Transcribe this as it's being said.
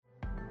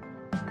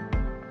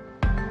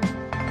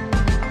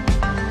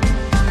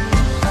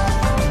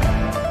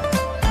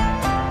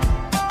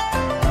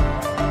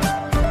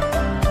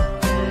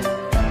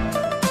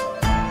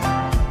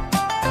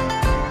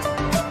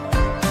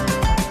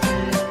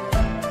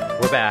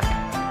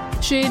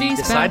back. Shady's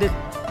Decided.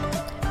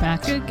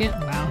 back again.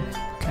 Wow.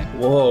 Okay.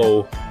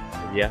 Whoa.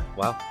 Yeah.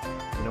 Well,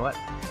 you know what?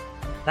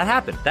 That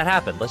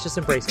happened. Let's just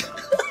embrace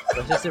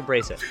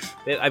it.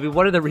 I mean,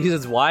 one of the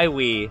reasons why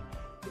we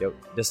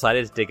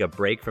decided to take a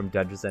break from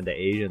Dungeons and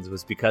Asians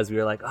was because we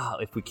were like, oh,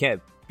 if we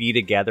can't be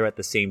together at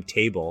the same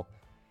table,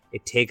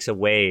 it takes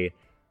away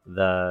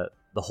the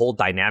whole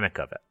dynamic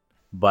of it.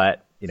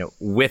 But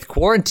with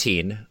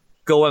quarantine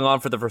going on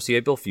for the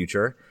foreseeable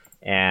future,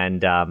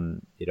 and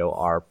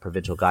our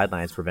provincial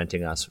guidelines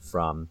preventing us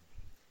from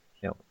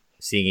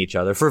seeing each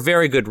other for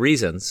very good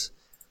reasons,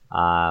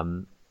 I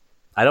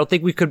don't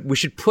think we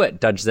should put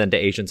Dungeons and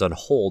Asians on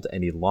hold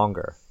any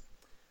longer.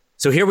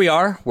 So here we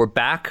are. We're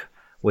back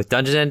with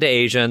Dungeons and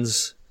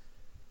Asians,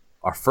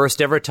 our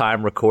first ever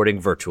time recording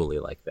virtually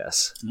like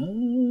this.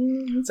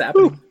 It's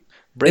happening.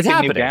 Breaking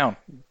new ground.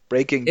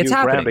 Breaking new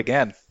ground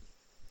again.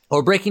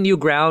 Or breaking new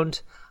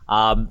ground.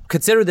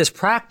 Consider this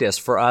practice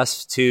for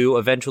us to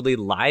eventually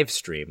live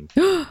stream.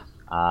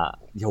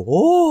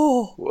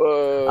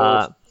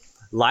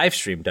 Live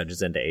stream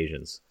Dungeons and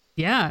Asians.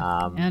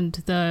 Yeah, and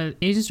the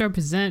Asians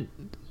Represent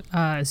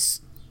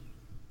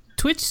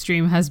Twitch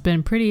stream has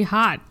been pretty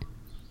hot,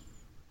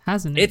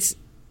 hasn't it?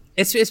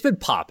 It's been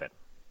popping.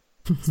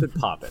 It's been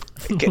popping.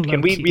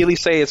 Can we really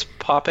say it's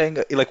popping?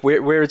 Like,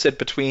 where is it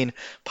between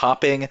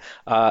popping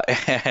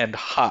and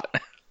hot?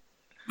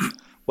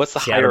 What's the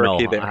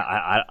hierarchy there?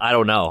 I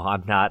don't know.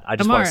 I'm not. I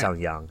just want to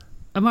sound young.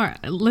 Amar,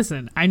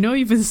 listen, I know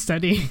you've been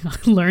studying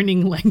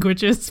learning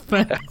languages,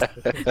 but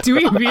do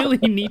we really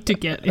need to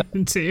get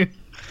into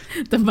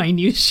the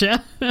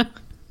minutia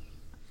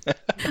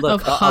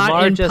of hot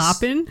Amar and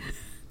poppin'?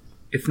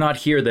 If not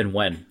here, then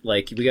when?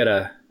 Like, there's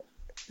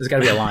got to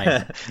be a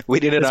line. We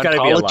did an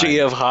ontology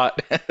of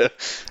hot.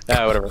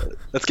 Whatever.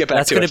 Let's get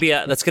back to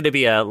it. That's going to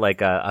be a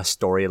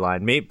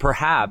storyline. Maybe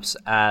perhaps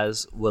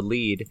as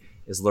Waleed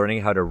is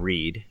learning how to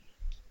read,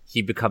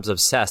 he becomes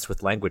obsessed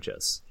with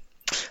languages.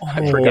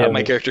 I forgot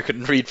my character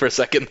couldn't read for a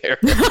second there.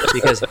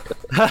 Because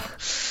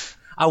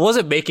I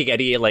wasn't making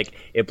any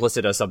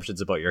implicit assumptions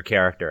about your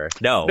character.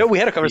 No, we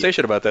had a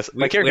conversation about this.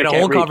 My character we had a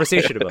can't whole read.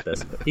 conversation about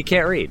this. He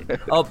can't read.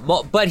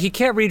 But he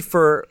can't read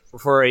for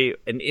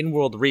an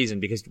in-world reason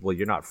because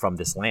you're not from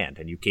this land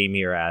and you came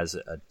here as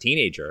a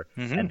teenager,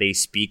 and they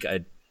speak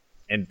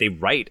and they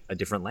write a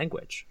different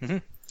language.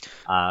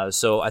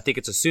 So I think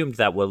it's assumed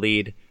that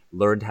Waleed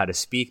learned how to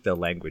speak the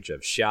language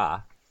of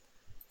Sha,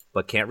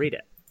 but can't read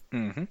it.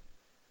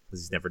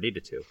 Because he's never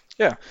needed to.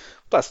 Yeah.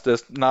 Plus,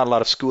 there's not a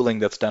lot of schooling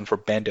that's done for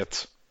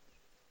bandits.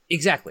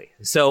 Exactly.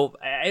 So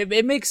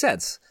it makes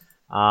sense.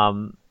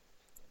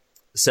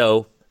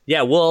 So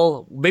yeah,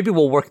 maybe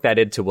we'll work that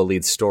into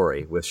Waleed's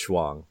story with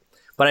Shuang.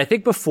 But I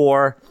think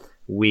before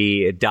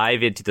we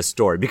dive into the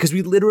story, because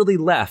we literally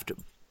left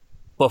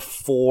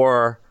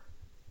before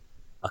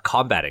a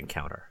combat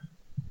encounter.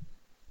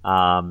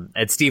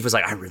 And Steve was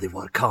like, I really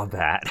want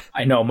combat.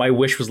 I know. My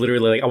wish was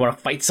literally like, I want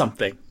to fight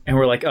something. And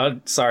we're like, oh,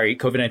 sorry.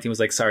 COVID-19 was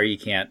like, sorry, you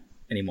can't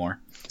anymore.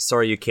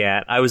 Sorry, you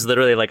can't. I was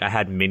literally like, I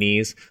had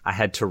minis. I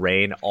had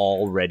terrain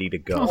all ready to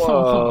go.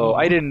 Whoa,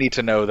 I didn't need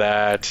to know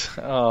that.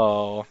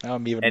 Oh, now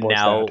I'm even more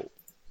sad.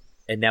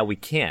 And now we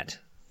can't.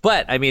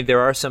 But, I mean, there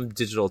are some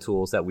digital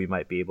tools that we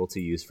might be able to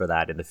use for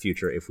that in the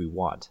future if we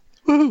want.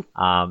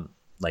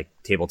 Like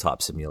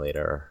Tabletop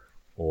Simulator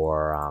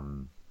or... a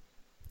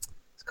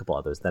couple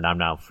others that I'm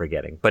now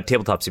forgetting, but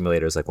Tabletop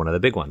Simulator is like one of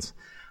the big ones.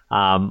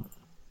 But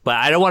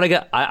I don't want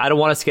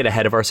us to get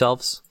ahead of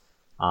ourselves.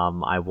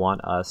 I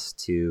want us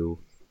to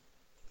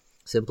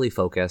simply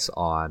focus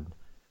on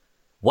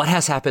what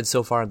has happened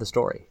so far in the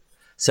story.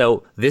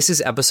 So this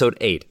is episode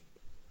 8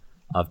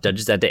 of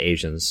Dungeons and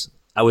Asians.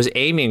 I was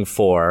aiming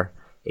for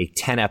a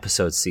 10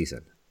 episode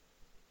season.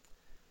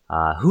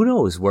 Who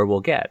knows where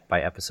we'll get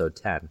by episode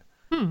 10.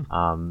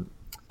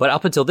 But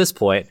up until this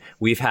point,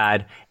 we've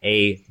had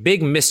a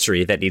big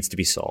mystery that needs to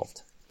be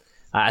solved.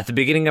 At the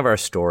beginning of our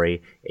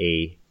story,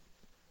 a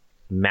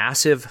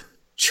massive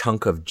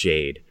chunk of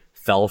jade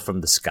fell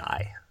from the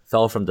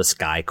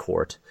sky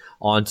court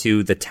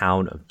onto the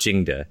town of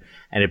Jingde,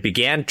 and it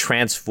began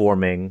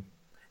transforming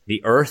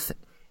the earth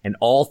and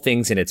all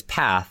things in its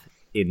path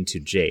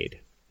into jade.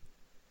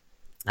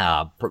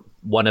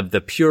 One of the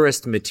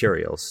purest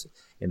materials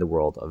in the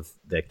world of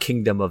the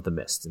Kingdom of the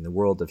Mist, in the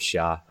world of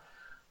Xia.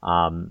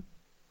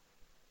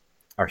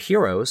 Our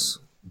heroes,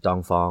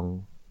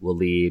 Dongfang,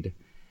 Waleed,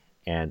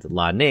 and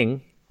La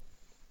Ning,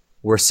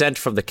 were sent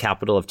from the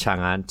capital of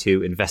Chang'an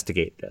to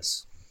investigate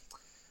this.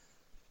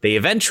 They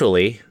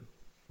eventually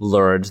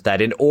learned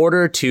that in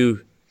order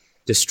to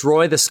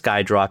destroy the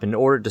Skydrop, in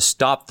order to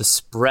stop the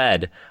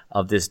spread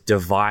of this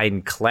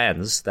divine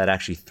cleanse that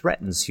actually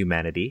threatens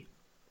humanity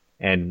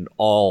and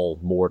all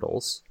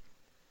mortals,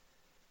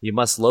 you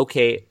must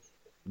locate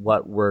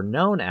what were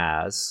known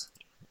as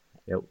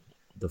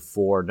the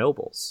Four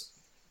Nobles,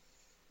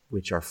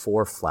 which are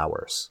 4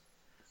 flowers: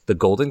 the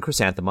golden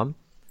chrysanthemum,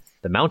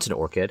 the mountain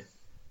orchid,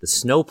 the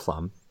snow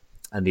plum,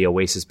 and the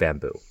oasis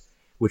bamboo,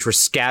 which were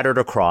scattered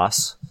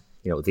across,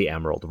 the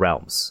Emerald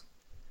Realms.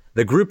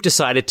 The group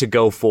decided to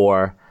go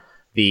for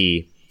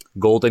the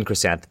golden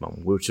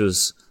chrysanthemum, which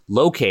was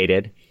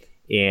located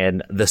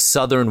in the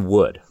southern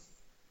wood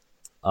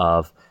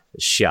of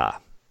Xia.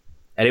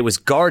 And it was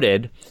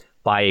guarded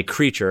by a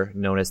creature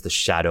known as the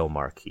Shadow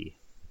Marquis.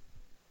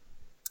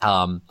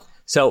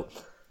 So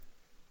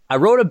I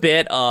wrote a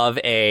bit of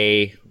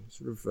a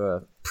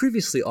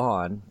previously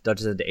on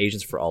Dungeons and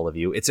Asians for all of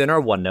you. It's in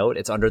our OneNote.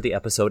 It's under the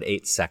episode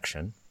 8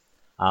 section.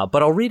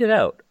 But I'll read it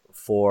out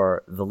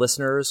for the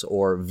listeners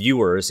or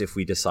viewers if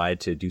we decide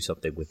to do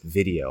something with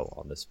video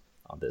on this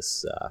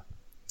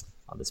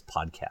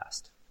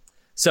podcast.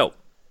 So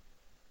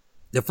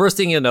the first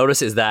thing you'll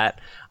notice is that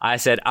I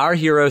said our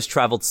heroes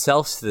traveled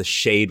south to the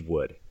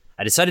Shadewood.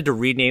 I decided to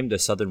rename the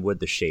southern wood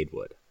the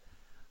Shadewood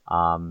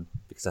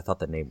because I thought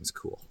the name was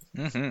cool.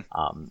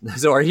 Mm-hmm.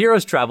 So our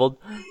heroes traveled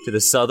to the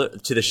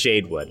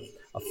Shadewood,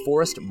 a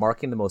forest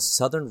marking the most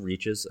southern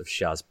reaches of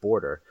Xia's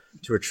border,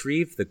 to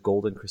retrieve the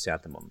golden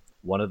chrysanthemum,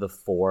 one of the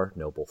 4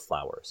 noble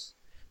flowers.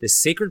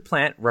 This sacred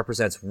plant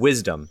represents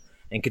wisdom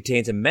and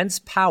contains immense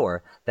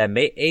power that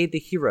may aid the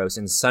heroes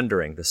in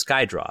sundering the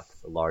Skydrop,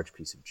 a large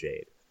piece of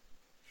jade.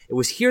 It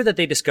was here that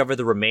they discovered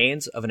the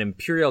remains of an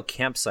imperial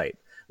campsite,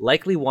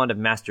 likely one of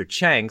Master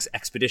Chang's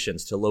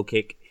expeditions to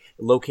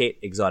locate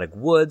exotic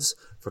woods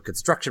for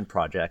construction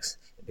projects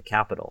in the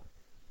capital.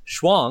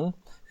 Shuang,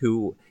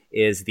 who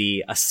is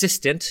the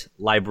assistant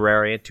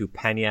librarian to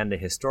Panyan the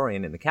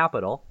historian in the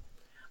capital,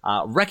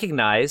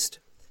 recognized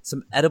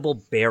some edible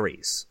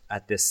berries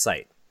at this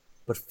site,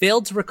 but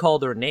failed to recall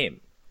their name.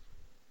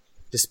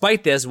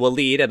 Despite this,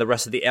 Walid and the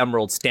rest of the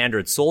Emerald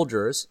Standard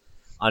soldiers,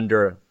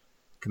 under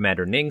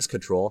Commander Ning's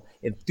control,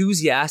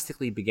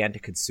 enthusiastically began to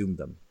consume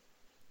them.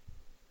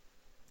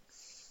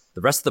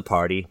 The rest of the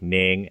party,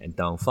 Ning and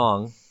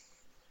Dongfeng,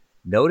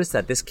 noticed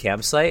that this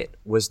campsite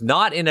was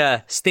not in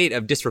a state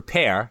of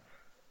disrepair,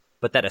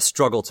 but that a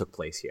struggle took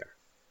place here.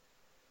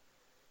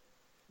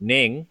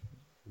 Ning,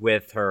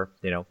 with her,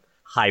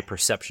 high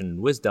perception and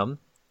wisdom,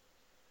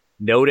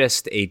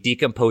 noticed a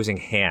decomposing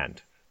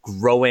hand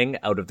growing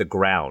out of the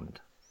ground.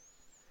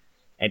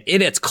 And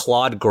in its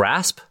clawed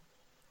grasp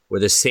were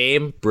the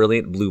same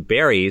brilliant blue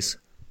berries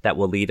that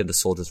Walid and the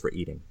soldiers were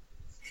eating.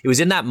 It was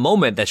in that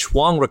moment that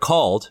Shuang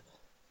recalled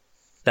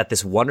that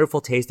this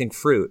wonderful tasting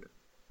fruit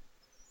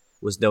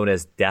was known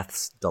as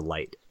Death's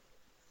Delight,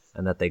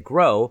 and that they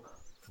grow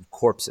from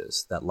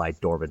corpses that lie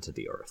dormant in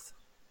the earth.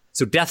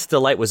 So Death's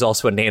Delight was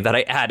also a name that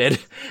I added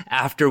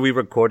after we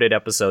recorded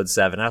episode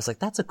 7. I was like,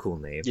 that's a cool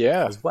name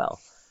as well.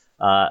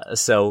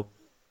 So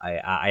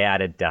I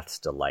added Death's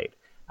Delight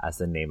as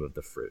the name of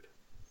the fruit.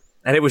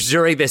 And it was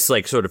during this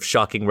sort of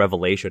shocking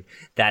revelation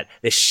that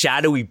this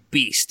shadowy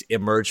beast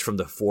emerged from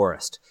the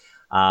forest.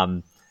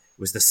 It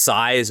was the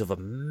size of a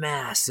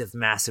massive,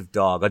 massive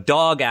dog. A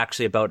dog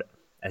actually about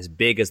as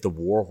big as the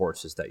war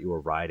horses that you were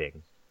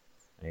riding.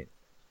 Right?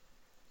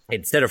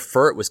 Instead of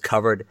fur, it was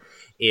covered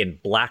in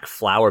black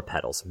flower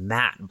petals,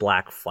 matte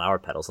black flower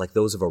petals, like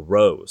those of a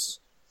rose.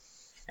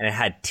 And it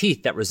had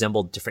teeth that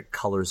resembled different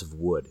colors of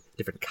wood,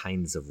 different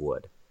kinds of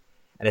wood.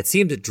 And it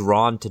seemed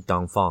drawn to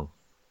Dongfeng.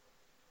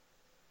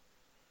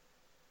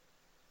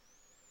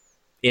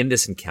 In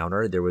this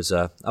encounter, there was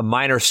a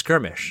minor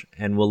skirmish,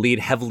 and Walid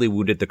heavily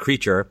wounded the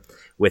creature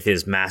with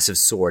his massive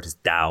sword, his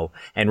Dao,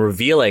 and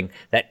revealing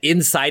that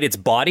inside its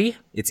body,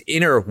 its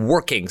inner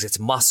workings, its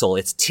muscle,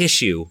 its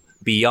tissue,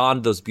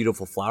 beyond those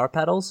beautiful flower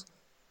petals,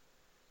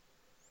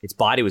 its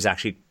body was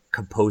actually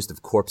composed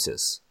of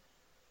corpses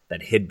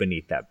that hid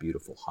beneath that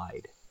beautiful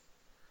hide.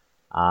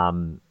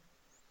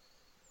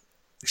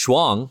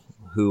 Shuang,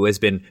 who has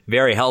been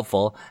very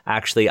helpful,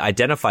 actually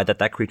identified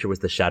that creature was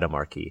the Shadow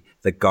Marquis,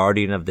 the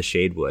guardian of the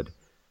Shadewood,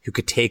 who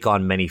could take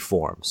on many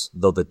forms,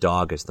 though the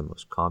dog is the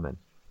most common.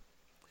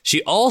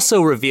 She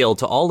also revealed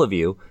to all of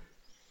you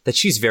that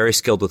she's very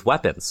skilled with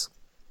weapons,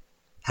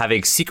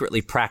 having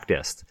secretly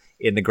practiced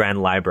in the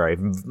Grand Library,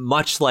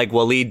 much like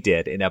Walid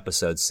did in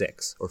episode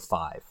 6 or 5.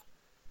 I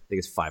think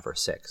it's 5 or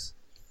 6.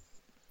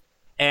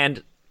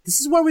 And this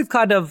is where we've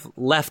kind of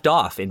left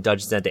off in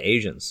Dungeons and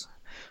Asians.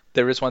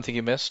 There is one thing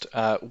you missed,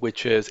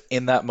 which is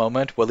in that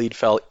moment, Walid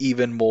fell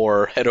even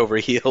more head over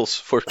heels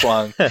for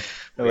Shuang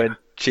when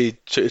she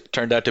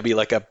turned out to be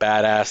like a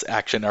badass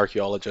action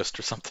archaeologist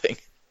or something.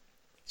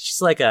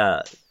 She's like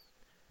an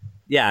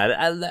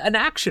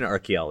action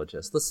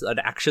archaeologist. An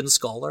action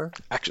scholar.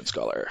 Action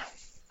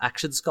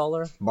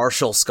scholar.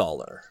 Martial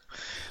scholar.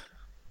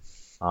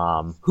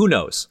 Who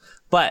knows?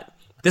 But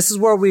this is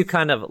where we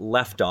kind of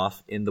left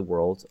off in the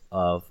world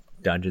of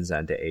Dungeons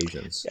and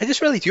Asians. I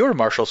just realized you're a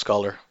martial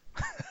scholar.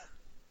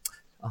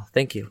 Oh,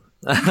 thank you.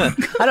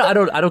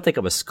 I don't think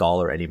I'm a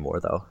scholar anymore,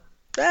 though.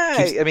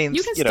 I mean,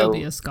 you can still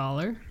be a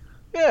scholar.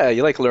 Yeah,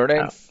 you like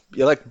learning.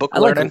 You like book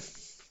learning.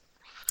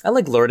 I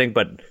like learning,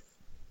 but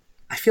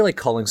I feel like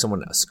calling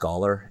someone a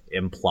scholar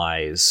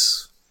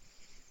implies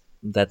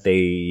that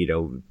they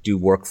do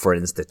work for an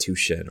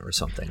institution or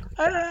something like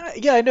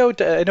that. Yeah, I know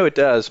it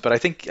does, but I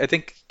think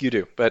you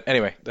do. But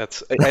anyway,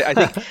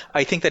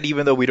 I think that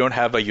even though we don't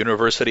have a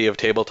university of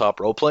tabletop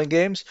role playing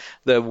games,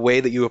 the way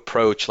that you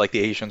approach like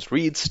the Asians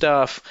read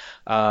stuff,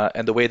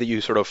 and the way that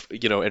you sort of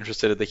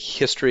interested in the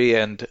history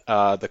and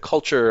the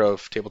culture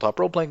of tabletop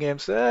role playing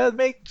games, I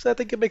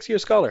think it makes you a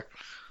scholar.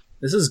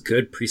 This is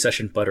good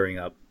pre-session buttering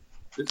up.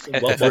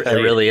 It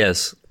really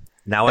is.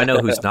 Now I know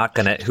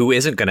who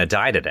isn't gonna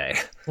die today.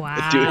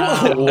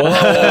 Wow.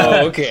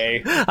 Whoa,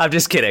 okay. I'm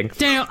just kidding.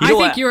 Daniel, I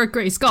think you're a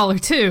great scholar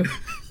too.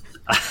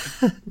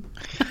 Do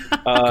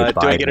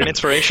I get an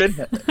inspiration?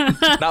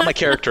 Not my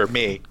character,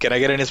 me. Can I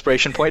get an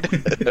inspiration point?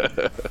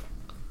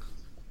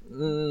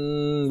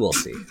 We'll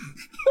see.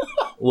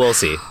 We'll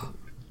see.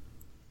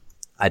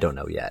 I don't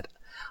know yet.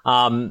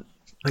 But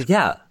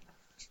yeah,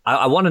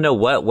 I want to know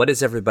what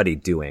is everybody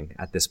doing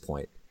at this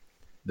point.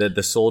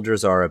 The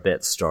soldiers are a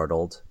bit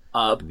startled.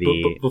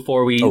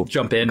 Before we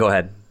jump in, go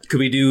ahead. Could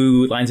we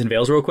do lines and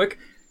veils real quick?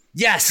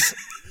 Yes.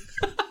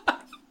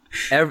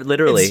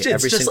 Literally,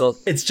 every single.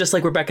 It's just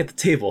like we're back at the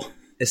table.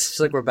 It's just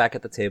like we're back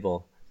at the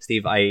table,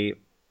 Steve. I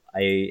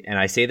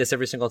say this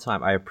every single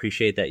time. I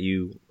appreciate that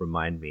you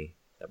remind me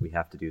that we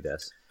have to do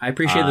this. I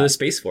appreciate the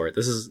space for it.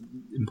 This is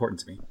important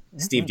to me.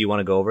 Steve, do you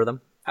want to go over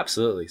them?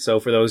 Absolutely. So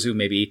for those who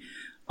maybe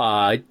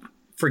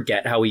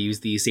forget how we use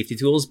these safety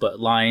tools, but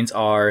lines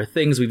are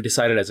things we've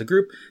decided as a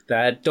group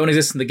that don't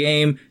exist in the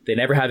game. They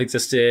never have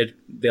existed.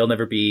 They'll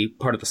never be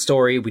part of the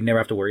story. We never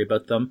have to worry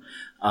about them.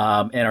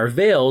 And our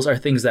veils are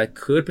things that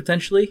could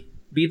potentially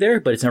be there,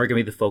 but it's never going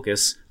to be the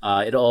focus.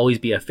 It'll always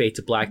be a fade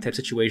to black type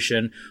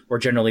situation, or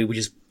generally we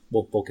just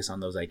will focus on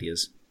those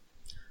ideas.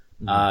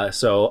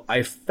 So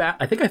I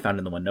think I found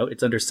in the OneNote,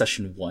 it's under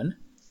session 1.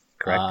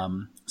 Correct.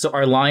 So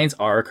our lines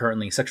are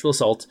currently sexual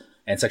assault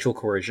and sexual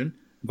coercion,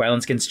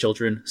 violence against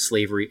children,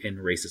 slavery, and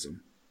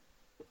racism.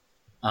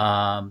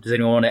 Does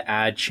anyone want to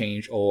add,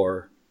 change,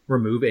 or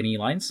remove any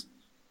lines?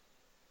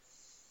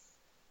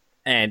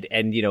 And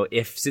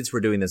since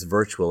we're doing this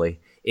virtually,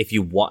 if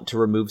you want to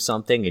remove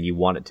something and you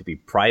want it to be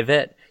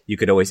private, you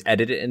could always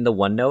edit it in the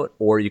OneNote,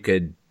 or you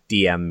could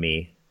DM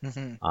me,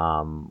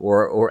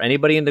 or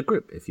anybody in the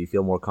group if you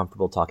feel more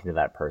comfortable talking to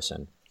that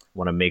person.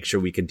 Want to make sure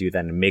we can do that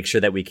and make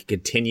sure that we can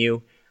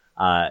continue,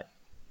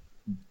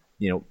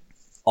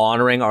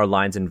 honoring our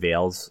lines and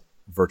veils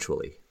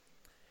virtually.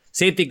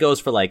 Same thing goes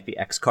for like the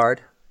X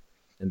card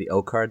and the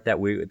O card that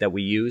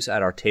we use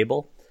at our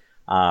table.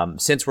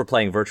 Since we're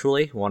playing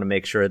virtually, we want to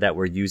make sure that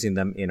we're using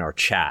them in our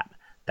chat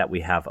that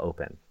we have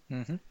open.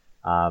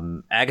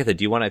 Agatha,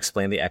 do you want to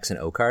explain the X and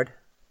O card?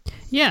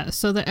 Yeah,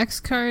 so the X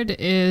card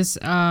is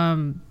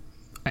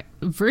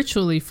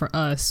virtually for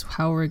us,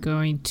 how we're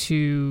going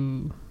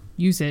to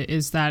use it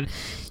is that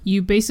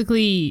you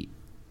basically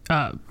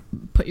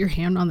put your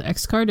hand on the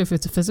X card if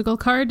it's a physical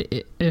card,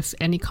 if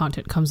any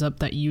content comes up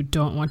that you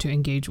don't want to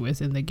engage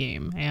with in the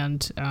game.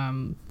 And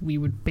we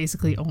would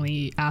basically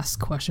only ask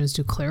questions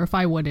to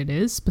clarify what it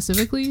is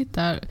specifically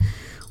that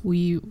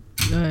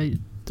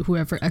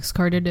whoever X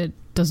carded it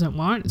doesn't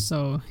want.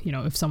 So,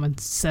 if someone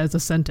says a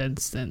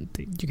sentence, then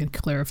you can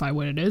clarify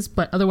what it is.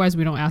 But otherwise,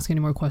 we don't ask any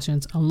more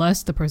questions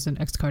unless the person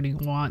X carding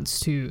wants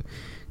to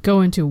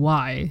go into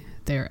why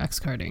they're X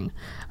carding.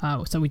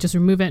 So we just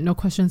remove it, no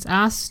questions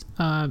asked.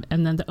 And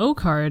then the O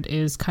card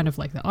is kind of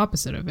like the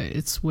opposite of it.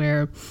 It's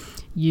where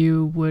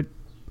you would,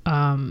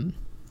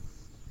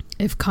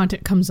 if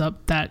content comes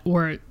up that,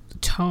 or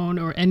tone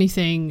or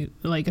anything,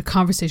 like a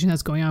conversation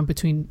that's going on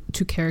between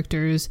two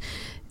characters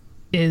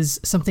is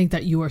something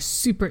that you are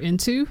super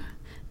into,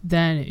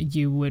 then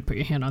you would put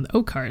your hand on the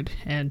O card,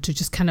 and to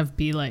just kind of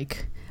be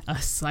like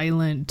a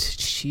silent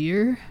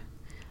cheer,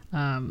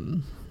 a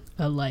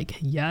like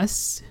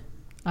yes.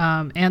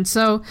 And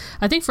so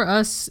I think for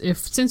us,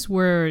 since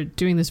we're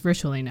doing this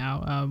virtually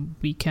now,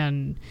 we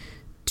can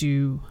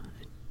do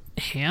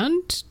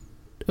hand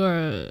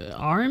or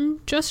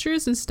arm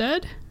gestures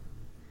instead.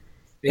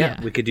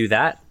 Yeah, we could do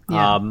that.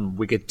 Yeah.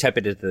 We could type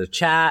it into the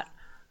chat.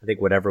 I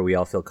think whatever we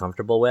all feel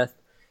comfortable with.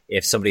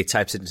 If somebody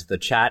types it into the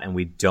chat and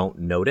we don't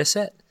notice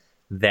it,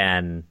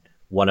 then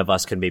one of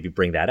us can maybe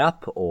bring that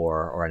up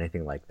or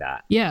anything like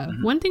that. Yeah.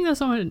 One thing that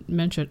someone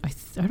mentioned,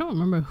 I don't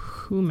remember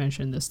who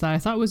mentioned this, that I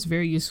thought was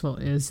very useful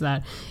is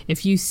that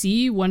if you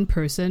see one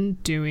person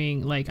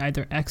doing like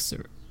either X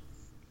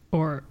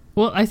or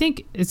well, I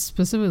think it's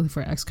specifically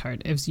for X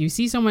card. If you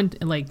see someone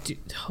like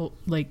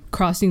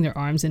crossing their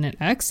arms in an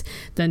X,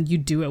 then you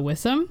do it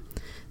with them.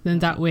 Then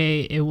that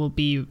way it will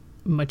be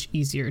much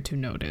easier to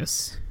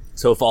notice.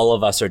 So if all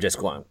of us are just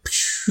going,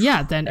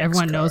 yeah, then X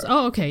everyone card. knows.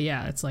 Oh, okay,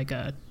 yeah, it's like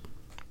a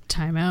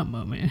timeout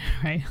moment,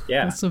 right?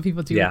 Yeah, that's what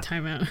people do with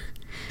timeout.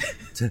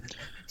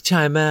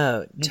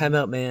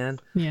 timeout, man.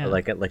 Yeah, or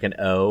like an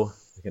O.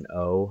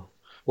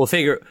 We'll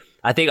figure.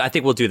 I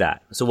think we'll do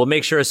that. So we'll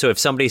make sure. So if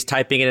somebody's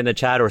typing it in the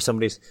chat or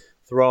somebody's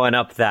throwing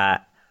up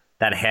that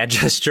hand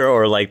gesture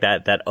or like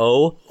that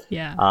O.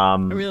 Yeah, I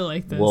really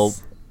like this.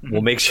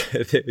 We'll make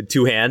sure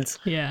 2 hands.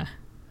 Yeah,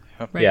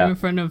 right in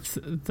front of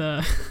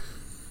the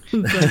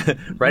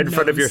right in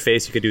front of your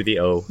face. You could do the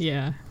O.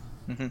 Yeah.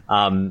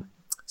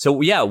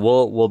 So yeah,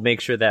 we'll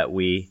make sure that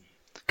we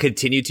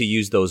continue to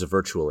use those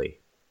virtually.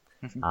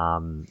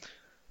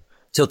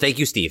 So thank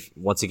you, Steve,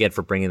 once again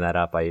for bringing that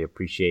up. I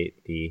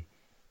appreciate the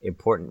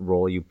important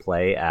role you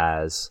play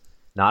as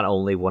not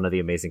only one of the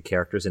amazing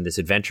characters in this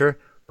adventure,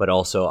 but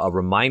also a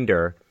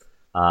reminder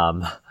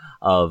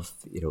of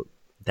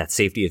that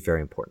safety is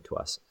very important to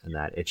us and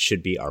that it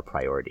should be our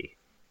priority.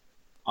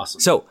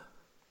 Awesome. So,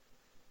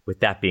 with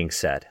that being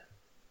said,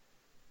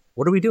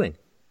 what are we doing?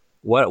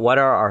 What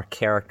are our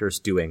characters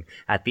doing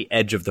at the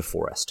edge of the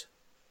forest?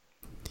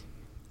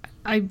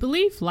 I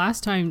believe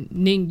last time,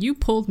 Ning, you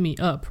pulled me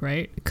up,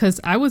 right?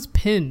 Because I was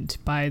pinned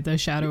by the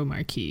Shadow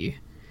Marquis.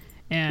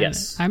 And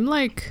yes. I'm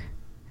like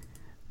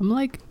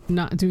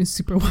not doing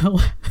super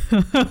well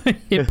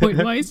hit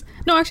point wise.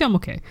 No, actually I'm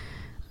okay.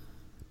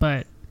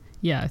 But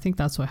yeah, I think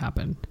that's what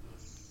happened.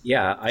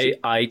 Yeah,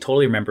 I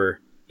totally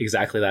remember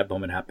exactly that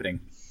moment happening.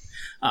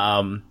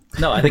 No,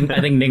 I think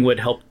Ning would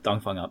help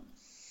Dongfeng up.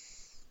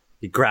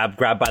 You grab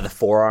by the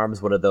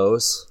forearms, one of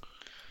those.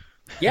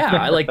 Yeah,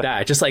 I like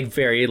that. Just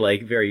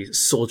very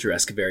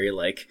soldier-esque, very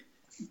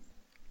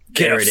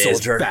there it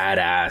is,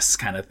 badass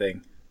kind of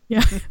thing.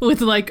 Yeah,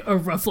 with a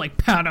rough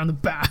pat on the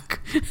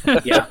back.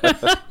 Yeah.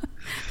 Pat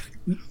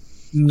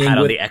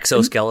on the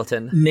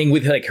exoskeleton. Ning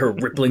with her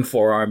rippling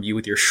forearm, you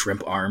with your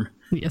shrimp arm.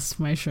 Yes,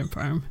 my shrimp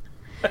arm.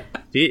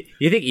 Do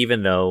you think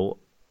even though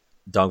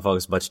Dongfeng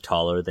is much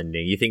taller than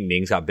Ning, you think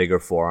Ning's got bigger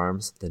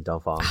forearms than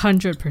Dongfeng?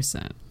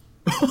 100%.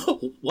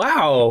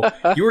 Wow,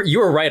 you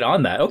were right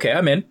on that. Okay,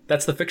 I'm in.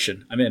 That's the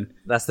fiction. I'm in.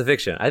 That's the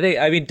fiction. I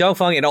mean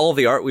Dongfeng in all of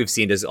the art we've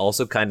seen is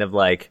also kind of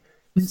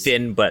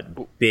thin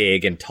but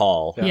big and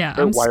tall. Yeah,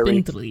 I'm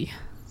spindly.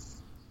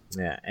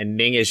 Yeah, and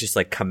Ning is just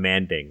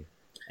commanding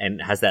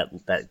and has that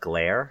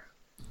glare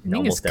in Ning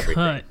almost is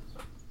everything. cut.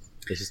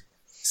 It's just,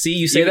 see,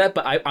 you say that,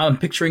 but I'm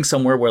picturing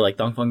somewhere where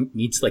Dongfeng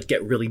needs to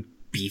get really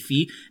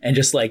beefy and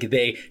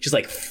they just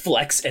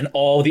flex and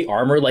all the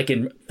armor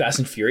in Fast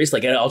and Furious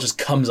it all just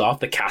comes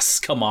off, the casts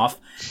come off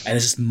and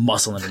it's just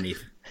muscle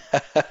underneath.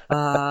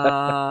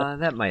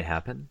 That might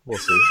happen. We'll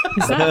see.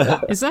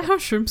 Is that how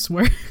shrimps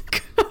work?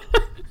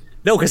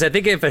 No, because I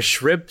think if a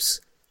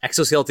shrimp's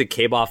exoskeleton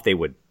came off, they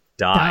would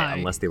die.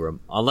 unless they were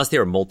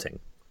molting.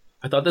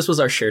 I thought this was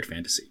our shared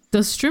fantasy.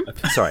 Does shrimp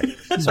Sorry.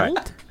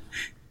 molt?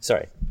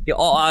 Yeah,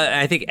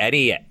 I think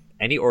any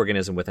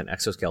organism with an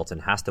exoskeleton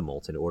has to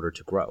molt in order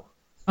to grow.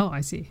 Oh,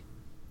 I see.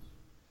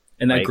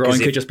 And that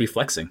growing could just be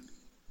flexing.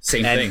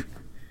 Same thing.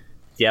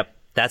 Yep,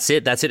 that's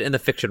it. That's it in the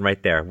fiction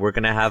right there. We're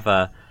gonna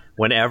have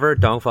whenever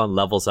Dongfeng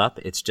levels up,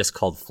 it's just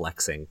called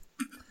flexing,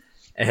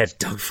 and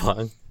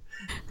Dongfeng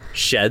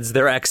sheds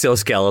their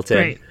exoskeleton.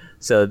 Right.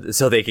 So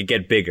they could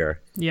get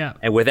bigger. Yeah.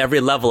 And with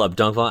every level up,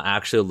 Dongfeng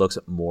actually looks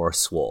more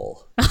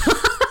swole.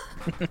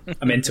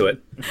 I'm into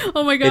it.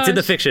 Oh my god. It's in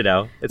the fiction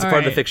now. It's part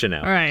of the fiction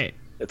now. All right.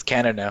 It's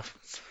canon now.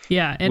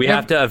 Yeah. And we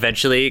have to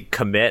eventually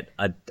commit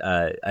a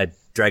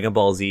Dragon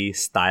Ball Z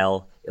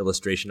style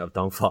illustration of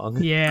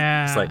Dongfeng.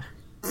 Yeah.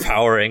 It's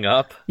powering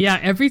up. Yeah,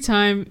 every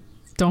time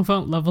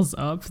Dongfeng levels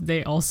up,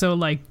 they also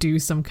do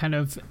some kind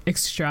of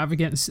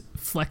extravagant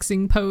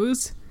flexing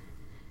pose.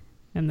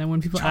 And then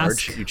when people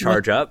ask... You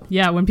charge up?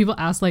 Yeah, when people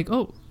ask what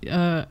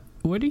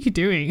are you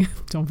doing?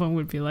 Dongfeng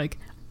would be like,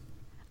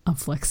 I'm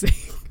flexing.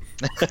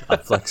 I'm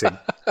flexing.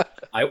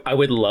 I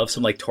would love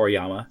some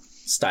Toriyama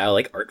style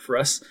art for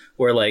us,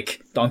 where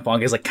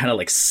Dongfeng is kind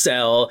of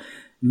Cell,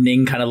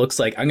 Ning kind of looks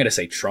I'm gonna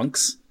say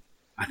Trunks.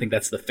 I think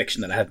that's the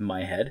fiction that I have in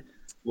my head.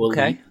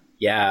 Okay.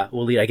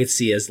 Wooly I could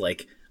see as a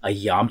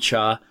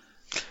Yamcha.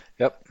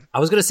 Yep. I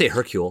was gonna say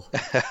Hercule.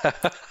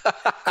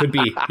 Could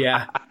be,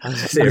 yeah. I was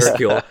gonna say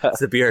Hercule. It's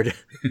the beard.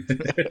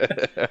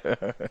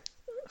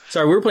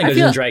 Sorry, we were playing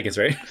Dungeons and Dragons,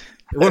 right?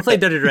 We're playing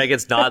Dungeons and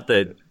Dragons, not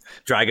the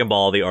Dragon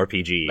Ball, the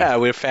RPG. Yeah,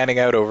 we're fanning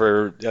out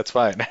over. That's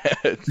fine.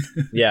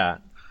 Yeah.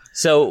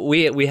 So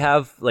we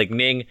have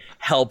Ning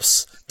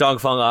helps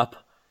Dongfeng up,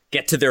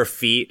 get to their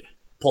feet,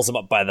 pulls them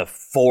up by the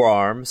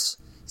forearms.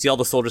 See all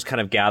the soldiers kind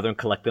of gather and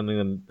collect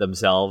them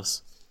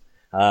themselves.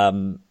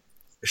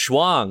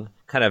 Shuang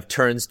kind of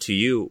turns to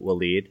you,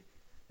 Waleed,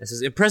 and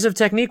says, "Impressive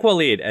technique,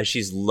 Waleed," as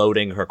she's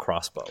loading her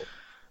crossbow.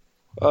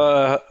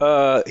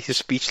 He's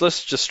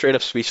speechless, just straight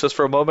up speechless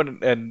for a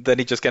moment, and then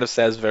he just kind of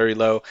says very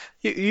low,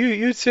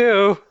 "You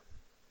too."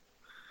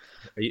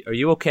 Are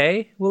you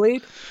okay,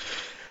 Waleed?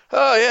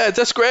 Oh yeah,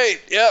 that's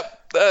great.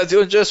 Yep,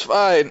 doing just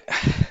fine.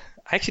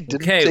 I actually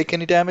didn't take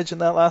any damage in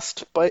that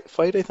last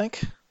fight, I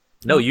think.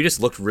 No, you just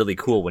looked really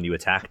cool when you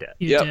attacked it.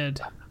 You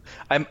did.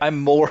 I'm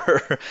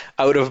more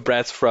out of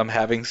breath from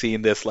having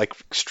seen this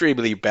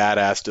extremely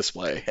badass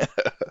display.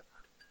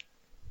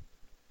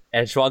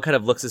 And Shuang kind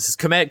of looks and says,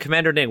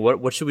 Commander Ning,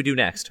 what should we do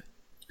next?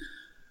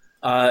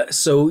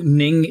 So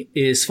Ning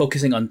is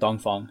focusing on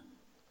Dongfeng.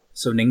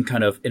 So Ning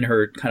kind of, in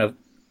her kind of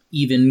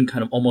even,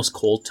 kind of almost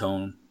cold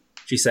tone,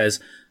 she says,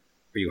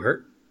 "Are you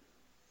hurt?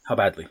 How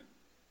badly?"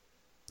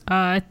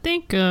 I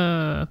think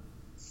some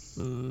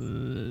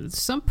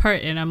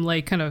part, and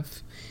I'm kind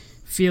of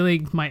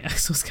feeling my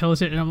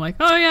exoskeleton, and I'm like,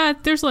 oh yeah,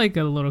 there's a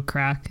little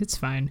crack. It's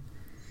fine.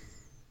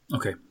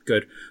 Okay,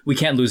 good. We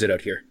can't lose it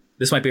out here.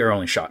 This might be our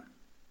only shot.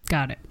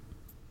 Got it.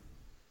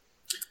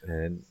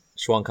 And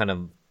Shuang kind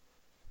of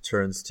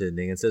turns to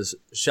Ning and says,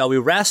 shall we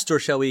rest or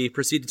shall we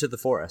proceed into the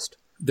forest?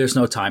 There's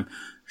no time.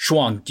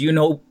 Shuang, do you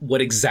know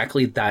what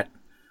exactly that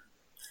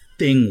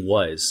thing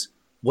was?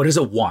 What does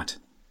it want?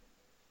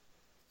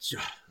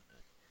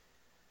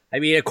 I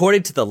mean,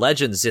 according to the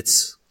legends,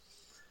 it's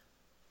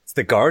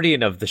the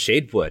guardian of the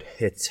Shadewood.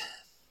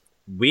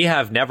 We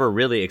have never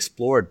really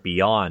explored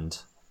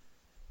beyond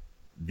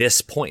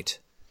this point.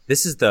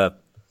 This is the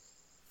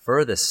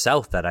furthest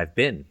south that I've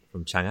been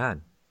from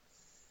Chang'an.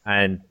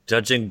 And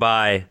judging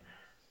by,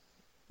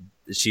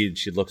 she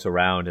looks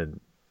around and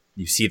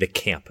you see the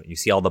camp, you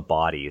see all the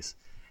bodies,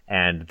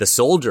 and the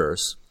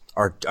soldiers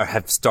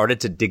have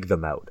started to dig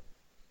them out.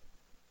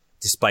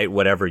 Despite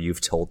whatever you've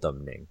told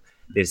them, Ning.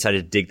 They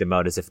decided to dig them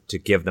out as if to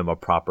give them a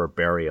proper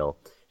burial.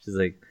 She's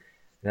like,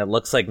 it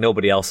looks like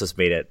nobody else has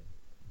made it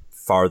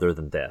farther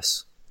than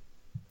this.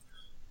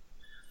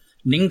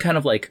 Ning kind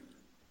of like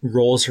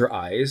rolls her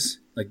eyes,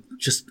 like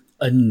just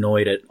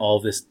annoyed at all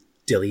this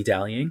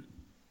dilly-dallying.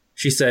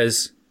 She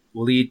says,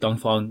 Wali,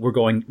 Dongfang,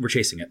 we're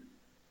chasing it.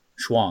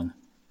 Shuang,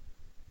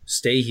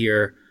 stay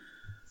here.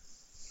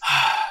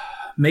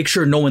 Make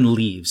sure no one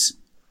leaves.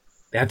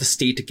 They have to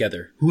stay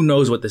together. Who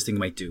knows what this thing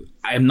might do?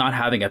 I am not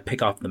having a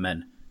pick off the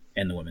men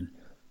and the women.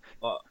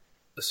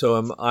 So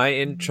am I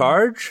in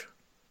charge?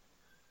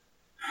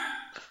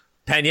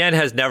 Pan Yan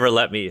has never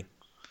let me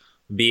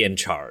be in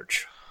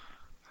charge.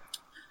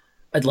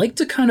 I'd like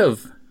to kind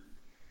of...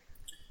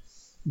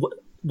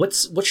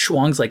 What's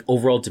Shuang's like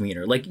overall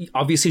demeanor? Like,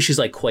 obviously she's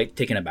like quite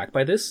taken aback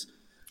by this.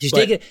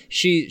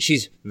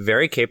 She's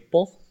very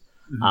capable,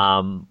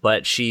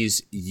 but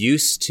she's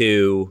used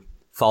to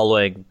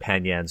following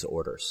Pan Yan's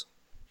orders.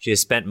 She has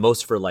spent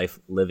most of her life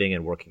living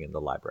and working in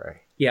the library.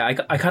 Yeah,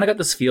 I kind of got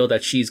this feel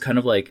that she's kind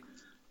of like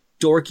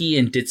dorky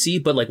and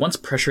ditzy, but like once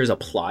pressure is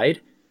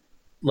applied,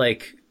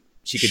 like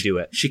she could do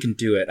it. She can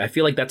do it. I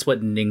feel like that's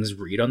what Ning's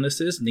read on this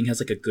is. Ning has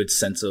like a good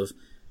sense of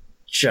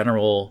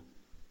general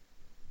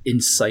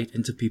insight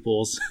into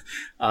people's.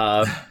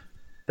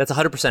 That's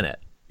 100% it.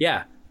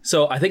 Yeah.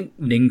 So I think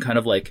Ning kind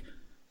of like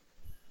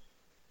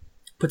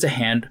puts a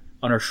hand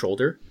on her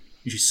shoulder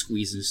and she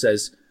squeezes and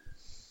says,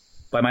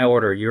 by my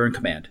order, you're in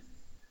command.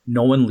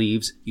 No one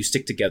leaves. You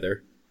stick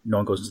together. No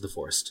one goes into the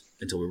forest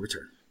until we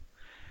return.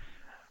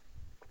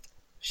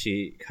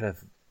 She kind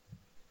of...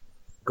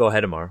 Go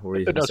ahead, Amar. What were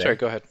you going to say? Sorry,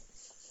 go ahead.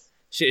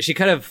 She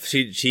kind of...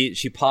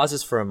 She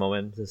pauses for a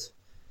moment. Says,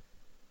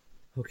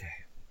 okay.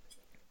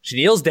 She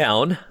kneels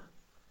down,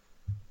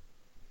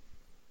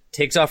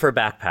 takes off her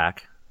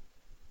backpack,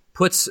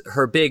 puts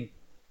her big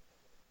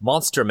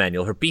monster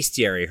manual, her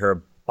bestiary,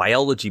 her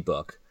biology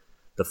book,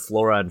 the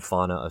Flora and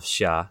Fauna of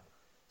Xia,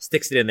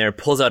 sticks it in there,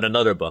 pulls out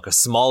another book, a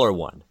smaller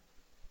one.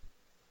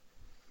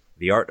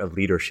 The Art of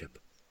Leadership.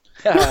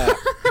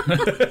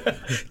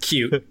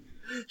 Cute.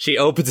 She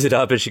opens it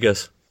up and she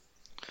goes,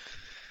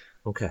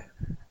 okay.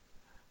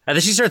 And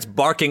then she starts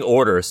barking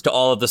orders to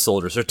all of the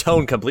soldiers. Her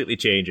tone completely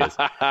changes.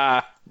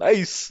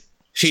 Nice.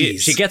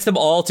 She gets them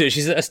all to,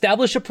 she says,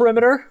 establish a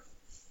perimeter.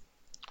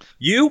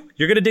 You're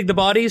going to dig the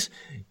bodies.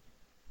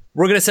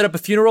 We're going to set up a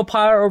funeral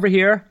pyre over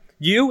here.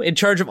 You, in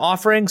charge of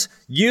offerings.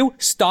 You,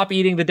 stop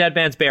eating the dead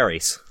man's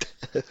berries.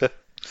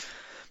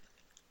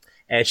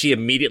 And she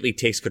immediately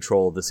takes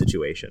control of the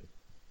situation.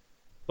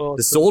 Awesome.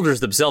 The soldiers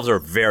themselves are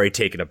very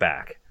taken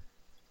aback.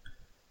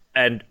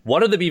 And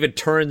one of them even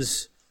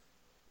turns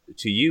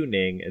to you,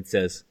 Ning, and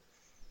says,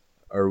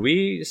 are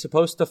we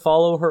supposed to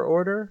follow her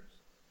order?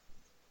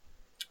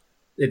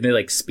 Did they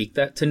like speak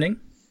that to Ning?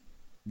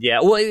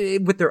 Yeah, well,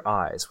 with their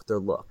eyes, with their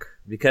look.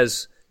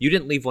 Because you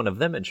didn't leave one of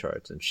them in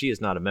charge, and she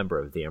is not a member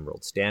of the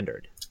Emerald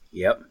Standard.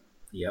 Yep.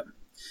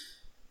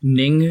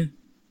 Ning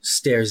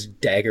stares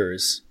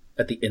daggers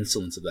at the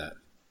insolence of that.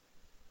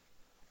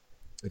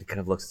 It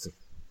kind of looks as if,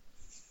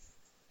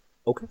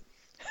 okay.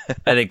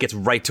 And it gets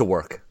right to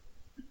work.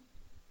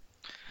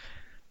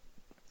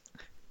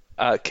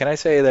 Can I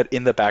say that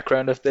in the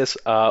background of this,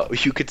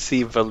 you could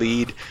see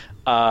Valid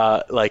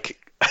like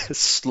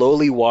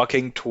slowly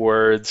walking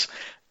towards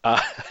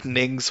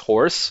Ning's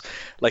horse,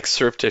 like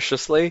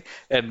surreptitiously,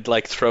 and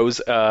like throws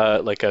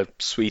like a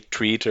sweet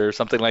treat or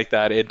something like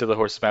that into the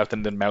horse's mouth,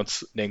 and then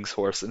mounts Ning's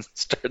horse and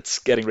starts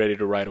getting ready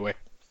to ride away.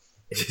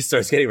 He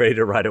starts getting ready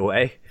to ride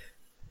away.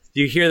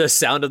 You hear the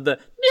sound of the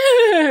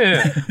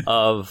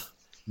of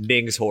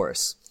Ning's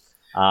horse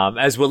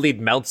as Waleed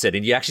mounts it,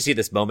 and you actually see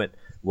this moment.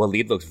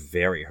 Waleed looks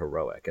very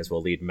heroic as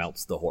Waleed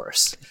mounts the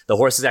horse. The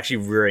horse is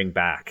actually rearing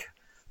back.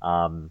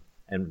 And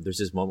there's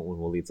this moment when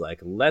Waleed's like,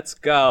 let's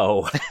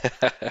go.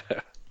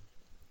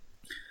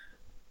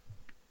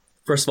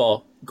 First of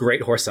all,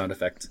 great horse sound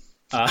effect.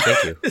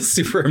 Thank you.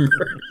 Super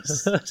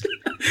immersed.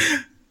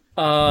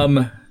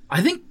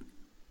 I think,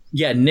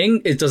 yeah,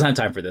 Ning doesn't have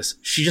time for this.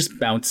 She just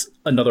mounts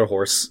another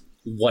horse,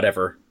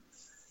 whatever.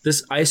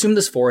 I assume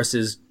this forest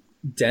is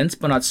dense,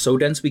 but not so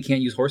dense we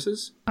can't use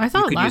horses. I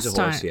thought could last use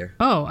a horse time. here.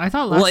 Oh, I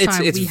thought last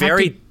time it's we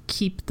very... had to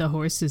keep the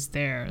horses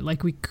there.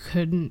 Like we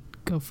couldn't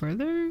go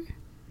further.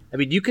 I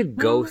mean, you could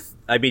go...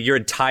 your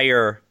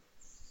entire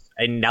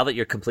and now that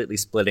you're completely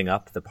splitting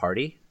up the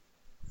party,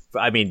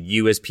 I mean,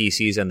 you as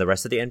PCs and the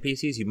rest of the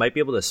NPCs, you might be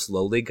able to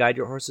slowly guide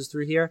your horses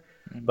through here,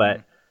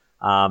 but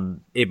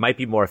it might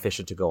be more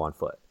efficient to go on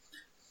foot.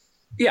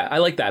 Yeah, I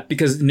like that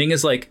because Ning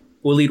is like,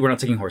 Waleed, we're not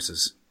taking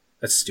horses.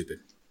 That's stupid.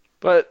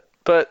 But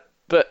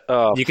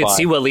You can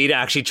see Waleed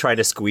actually trying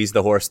to squeeze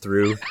the horse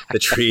through the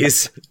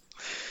trees,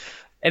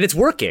 and it's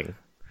working.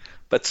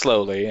 But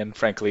slowly, and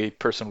frankly,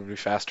 person would be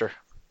faster.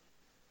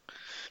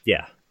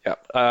 Yeah. Yeah.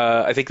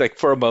 I think like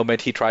for a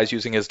moment he tries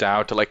using his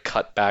Dow to like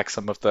cut back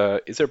some of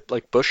the. Is there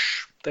like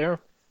bush there?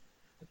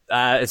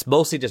 It's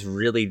mostly just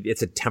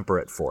it's a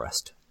temperate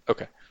forest.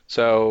 Okay.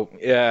 So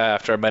yeah,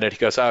 after a minute he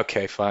goes,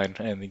 okay, fine,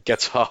 and he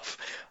gets off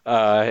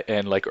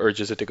and like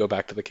urges it to go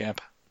back to the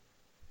camp.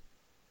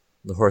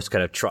 The horse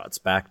kind of trots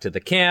back to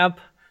the camp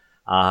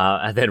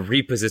and then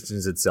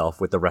repositions itself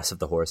with the rest of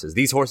the horses.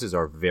 These horses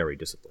are very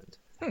disciplined.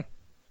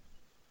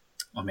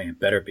 Oh man,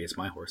 better be. It's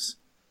my horse.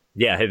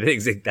 Yeah,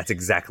 that's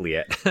exactly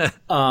it.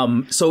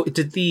 So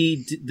did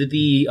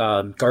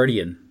the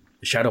Guardian,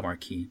 the Shadow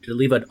Marquee, did it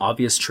leave an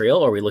obvious trail,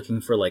 or are we looking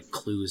for like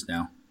clues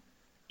now?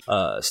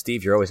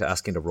 Steve, you're always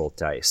asking to roll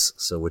dice.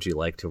 So would you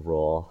like to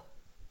roll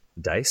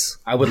dice?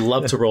 I would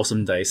love to roll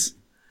some dice.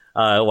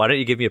 Why don't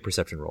you give me a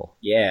perception roll?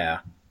 Yeah.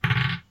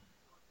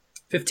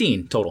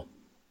 15 total.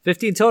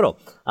 15 total.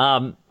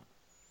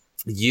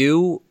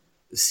 You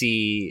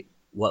see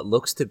what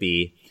looks to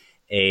be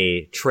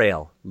a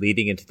trail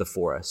leading into the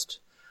forest.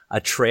 A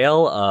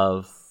trail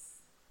of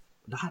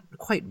not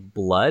quite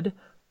blood,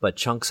 but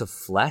chunks of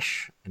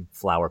flesh and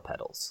flower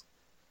petals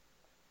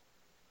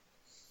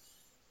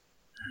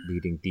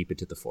leading deep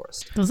into the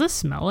forest. Does this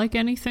smell like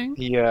anything?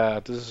 Yeah,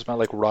 does it smell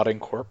like rotting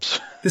corpse?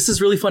 This is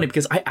really funny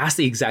because I asked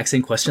the exact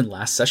same question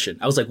last session.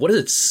 I was like, what does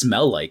it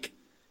smell like?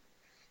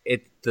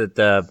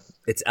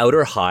 Its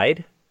outer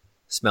hide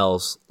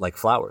smells like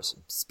flowers.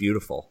 It's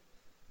beautiful.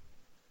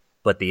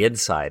 But the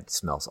inside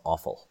smells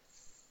awful.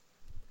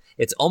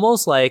 It's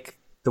almost like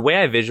the way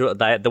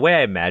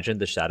I imagine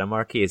the Shadow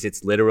Marquee is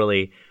it's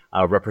literally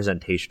a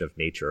representation of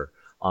nature.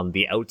 On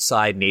the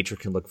outside, nature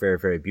can look very,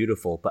 very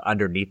beautiful, but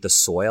underneath the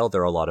soil,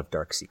 there are a lot of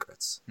dark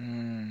secrets.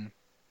 And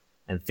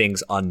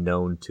things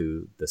unknown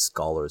to the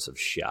scholars of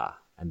Xia.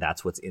 And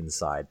that's what's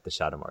inside the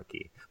Shadow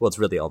Marquee. Well, it's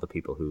really all the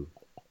people who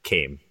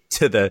came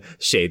to the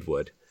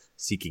Shadewood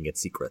seeking its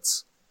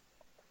secrets.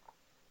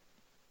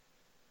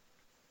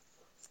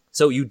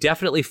 So you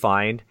definitely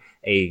find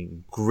a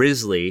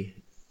grisly,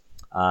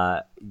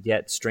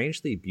 yet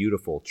strangely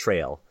beautiful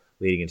trail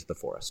leading into the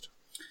forest.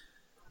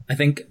 I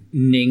think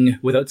Ning,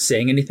 without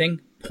saying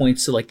anything,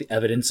 points to like the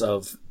evidence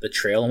of the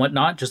trail and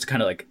whatnot, just to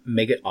kind of like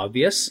make it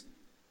obvious.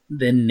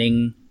 Then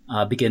Ning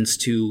begins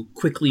to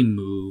quickly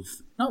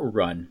move, not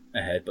run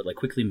ahead, but like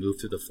quickly move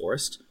through the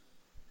forest.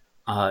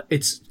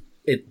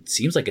 It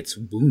seems like it's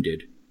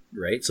wounded,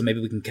 right? So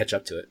maybe we can catch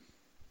up to it.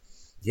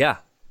 Yeah.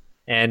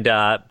 And,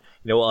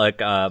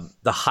 the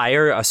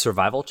higher a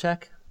survival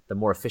check, the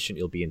more efficient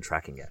you'll be in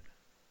tracking it.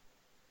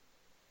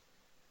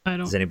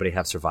 Does anybody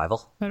have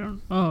survival? I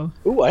don't. Oh.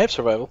 Ooh, I have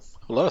survival.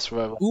 A lot of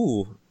survival.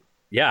 Ooh.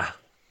 Yeah.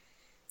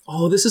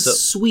 Oh, this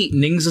is sweet.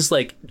 Ning's just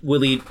like,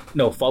 Willie,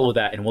 no, follow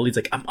that. And Willie's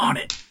like, I'm on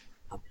it.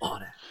 I'm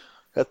on it.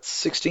 That's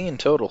 16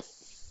 total.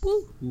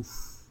 Oof.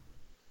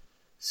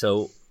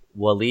 So,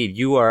 Waleed,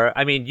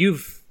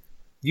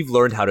 you've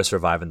learned how to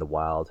survive in the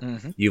wild.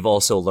 Mm-hmm. You've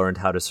also learned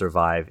how to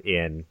survive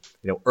in,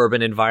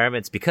 urban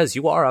environments because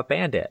you are a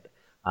bandit.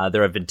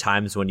 There have been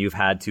times when you've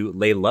had to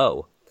lay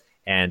low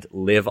and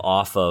live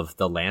off of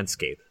the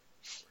landscape.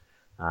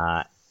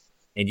 And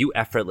you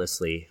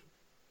effortlessly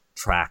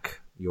track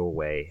your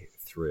way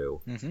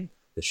through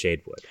the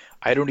Shadewood.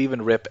 I don't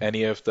even rip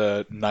any of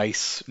the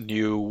nice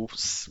new,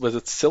 was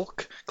it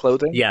silk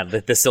clothing? Yeah,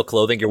 the silk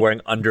clothing you're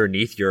wearing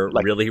underneath your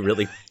really,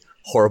 really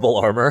horrible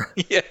armor.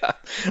 Yeah,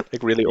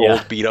 like really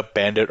old beat up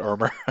bandit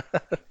armor.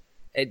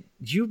 And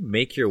you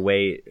make your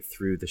way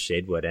through the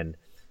Shadewood, and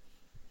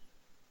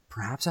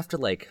perhaps after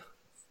like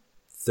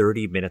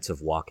 30 minutes of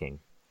walking,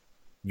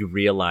 you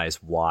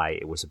realize why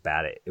it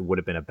would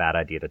have been a bad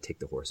idea to take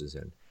the horses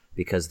in,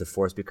 because the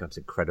forest becomes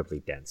incredibly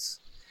dense.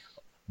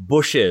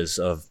 Bushes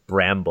of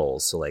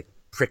brambles, so like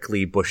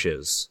prickly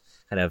bushes,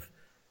 kind of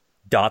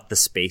dot the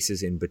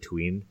spaces in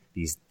between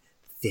these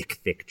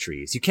thick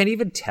trees. You can't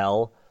even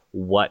tell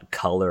what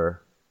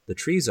color the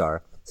trees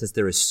are since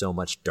there is so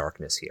much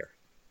darkness here.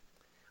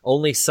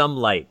 Only some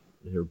light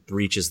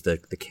breaches the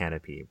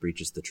canopy,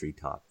 breaches the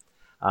treetop.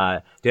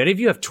 Do any of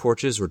you have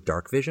torches or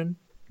dark vision?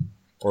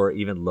 Or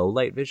even low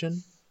light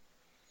vision?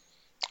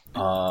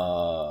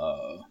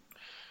 I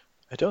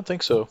don't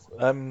think so.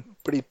 I'm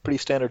pretty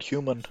standard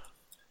human.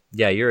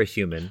 Yeah, you're a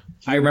human.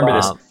 I remember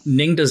this.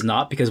 Ning does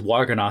not, because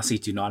water ganassi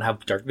do not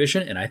have dark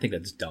vision, and I think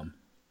that's dumb.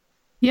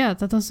 Yeah,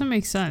 that doesn't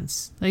make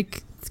sense.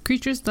 Like,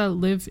 creatures that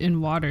live in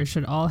water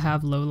should all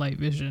have low light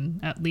vision,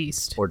 at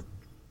least.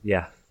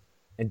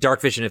 And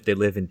dark vision if they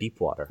live in deep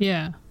water.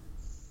 Yeah.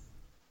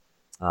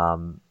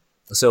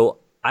 So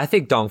I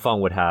think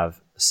Dongfeng would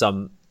have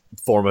some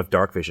form of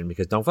dark vision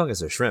because Dongfeng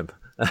is a shrimp.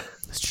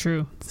 It's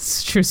true.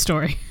 It's a true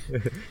story.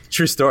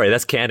 True story.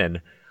 That's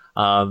canon.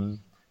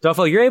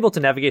 Dongfeng, you're able to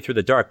navigate through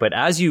the dark, but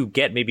as you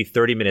get maybe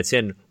 30 minutes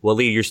in,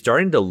 Wally, you're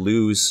starting to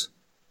lose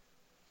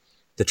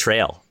the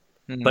trail,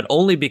 but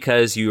only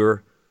because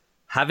you're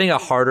having a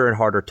harder and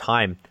harder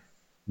time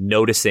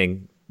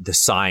noticing the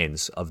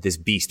signs of this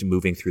beast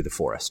moving through the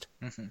forest.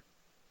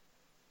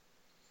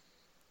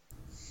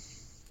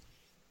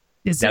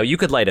 Now, you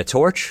could light a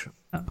torch.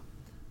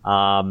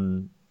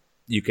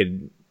 You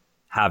could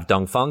have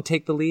Dongfeng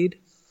take the lead.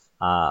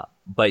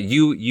 But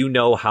you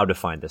know how to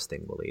find this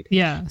thing, Waleed.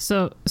 Yeah.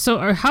 So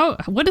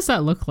what does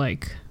that look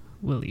like,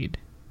 Waleed?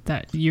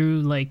 That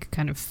you like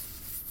kind of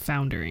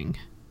foundering?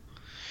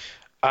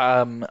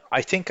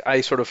 I think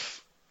I sort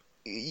of,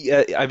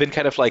 I've been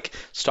kind of like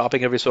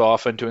stopping every so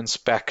often to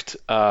inspect,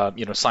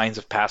 signs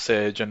of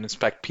passage and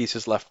inspect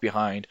pieces left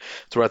behind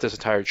throughout this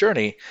entire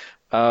journey.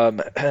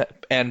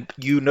 And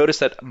you notice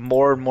that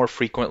more and more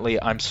frequently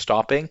I'm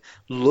stopping,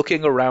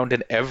 looking around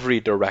in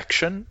every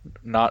direction.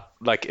 Not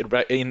like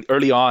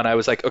early on, I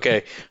was like,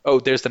 okay,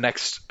 there's the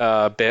next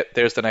bit,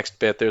 there's the next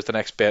bit, there's the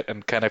next bit,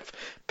 and kind of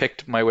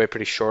picked my way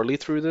pretty surely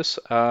through this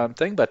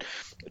thing. But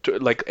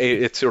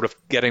it's sort of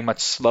getting much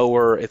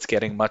slower. It's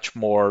getting much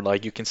more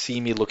like you can see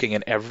me looking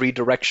in every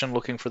direction,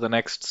 looking for the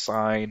next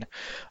sign,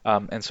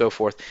 and so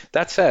forth.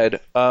 That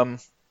said,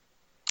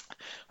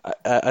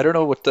 I don't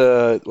know what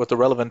the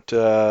relevant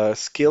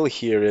skill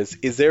here is.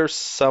 Is there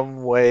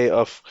some way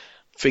of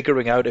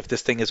figuring out if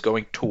this thing is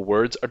going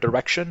towards a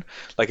direction?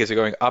 Like, is it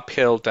going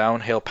uphill,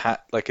 downhill,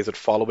 like, is it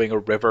following a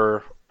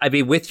river? I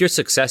mean, with your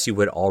success, you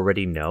would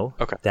already know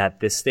that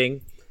this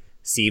thing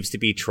seems to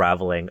be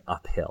traveling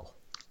uphill.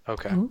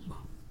 Okay.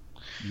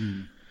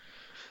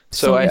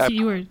 So if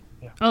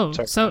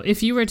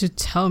you were to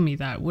tell me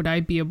that, would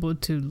I be able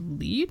to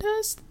lead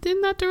us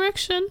in that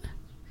direction?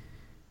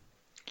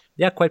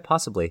 Yeah, quite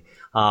possibly.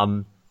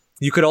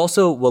 You could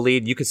also,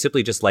 Waleed, you could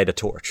simply just light a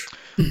torch.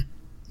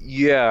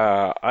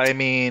 Yeah, I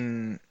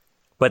mean...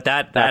 But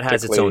that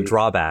has its own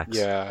drawbacks.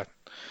 Yeah.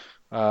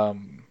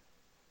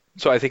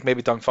 So I think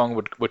maybe Dongfeng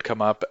would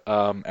come up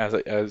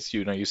as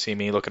you see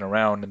me looking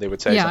around, and they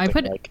would say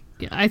something like...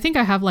 Yeah, I think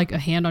I have like a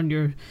hand on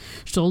your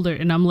shoulder,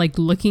 and I'm like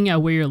looking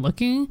at where you're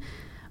looking.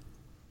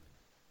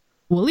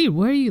 Waleed,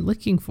 what are you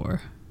looking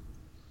for?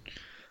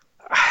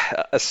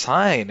 A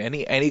sign,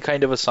 any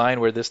kind of a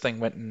sign where this thing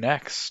went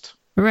next.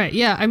 Right.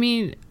 Yeah. I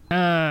mean,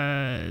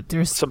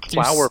 there's some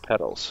flower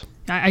petals.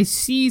 I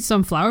see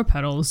some flower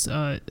petals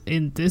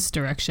in this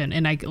direction,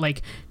 and I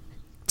like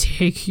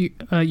take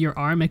your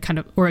arm and kind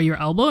of, or your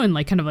elbow, and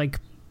like kind of like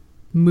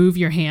move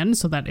your hand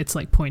so that it's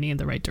like pointing in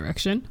the right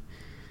direction.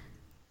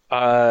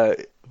 The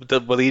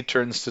Waleed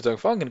turns to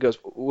Dongfeng and goes,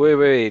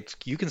 "Wait,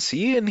 you can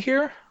see in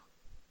here?"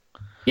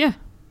 Yeah.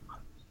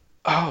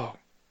 Oh,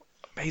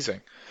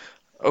 amazing.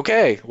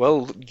 Okay,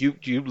 well,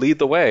 you lead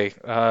the way.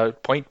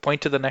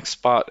 Point to the next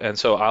spot, and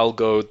so I'll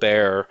go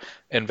there,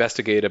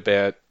 investigate a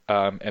bit,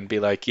 and be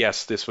like,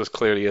 yes, this was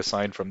clearly a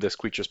sign from this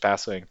creature's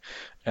passing,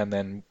 and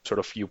then sort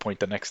of you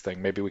point the next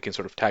thing. Maybe we can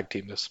sort of tag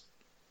team this.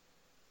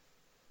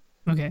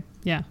 Okay,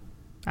 yeah.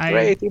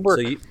 Great, teamwork.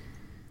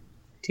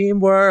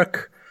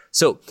 Teamwork.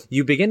 So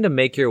you begin to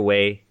make your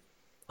way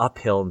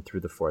uphill and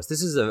through the forest.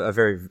 This is a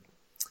very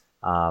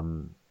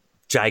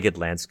jagged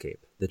landscape.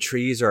 The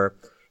trees are...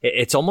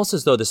 It's almost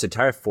as though this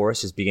entire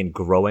forest has begun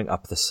growing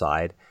up the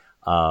side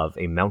of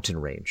a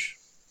mountain range.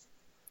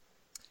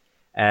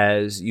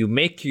 As you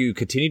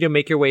continue to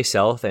make your way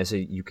south, as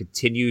you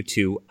continue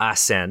to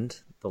ascend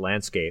the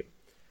landscape,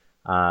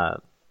 the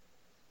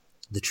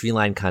tree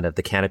line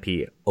the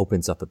canopy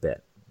opens up a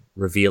bit,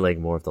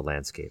 revealing more of the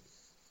landscape.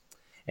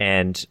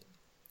 And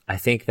I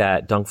think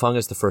that Dongfeng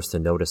is the first to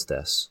notice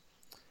this.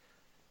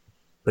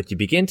 But you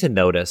begin to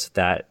notice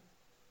that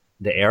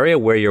the area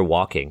where you're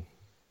walking,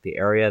 the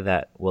area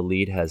that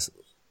Waleed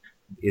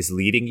is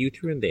leading you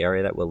through, and the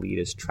area that Waleed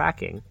is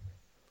tracking,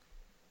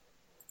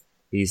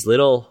 these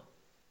little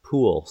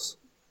pools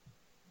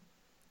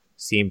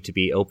seem to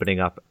be opening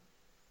up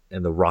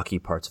in the rocky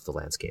parts of the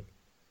landscape.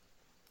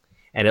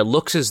 And it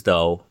looks as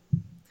though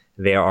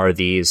there are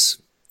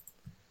these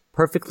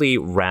perfectly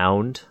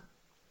round,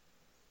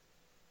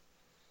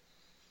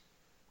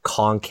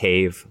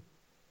 concave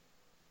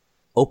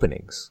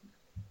openings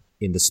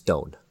in the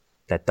stone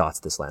that dots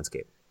this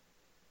landscape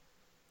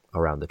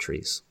around the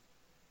trees.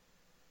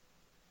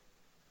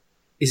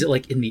 Is it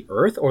like in the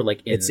earth or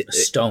like in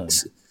stone?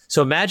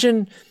 So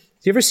imagine, do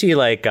you ever see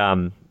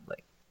the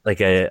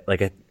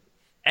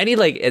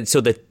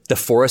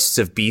forests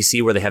of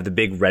BC where they have the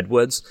big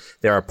redwoods?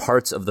 There are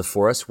parts of the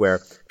forest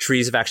where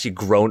trees have actually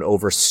grown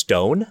over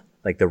stone,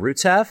 like the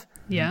roots have.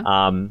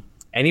 Yeah.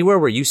 Anywhere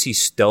where you see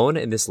stone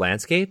in this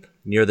landscape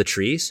near the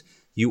trees,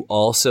 you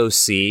also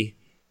see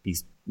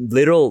these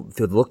little,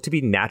 they look to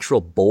be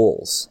natural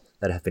bowls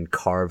that have been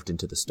carved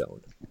into the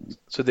stone.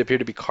 So they appear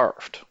to be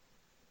carved.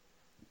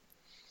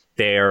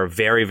 They're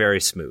very,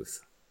 very smooth.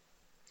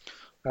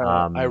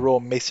 I roll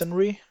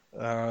masonry.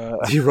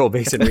 You roll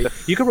masonry.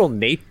 You can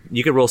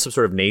roll some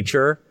sort of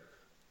nature,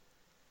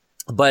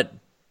 but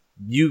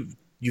you've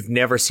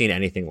never seen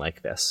anything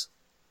like this.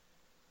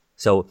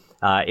 So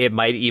it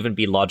might even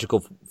be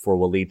logical for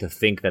Waleed to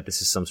think that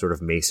this is some sort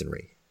of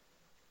masonry.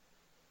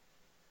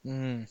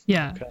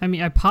 Yeah, I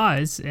mean, I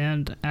pause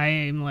and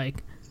I'm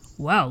like,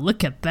 wow,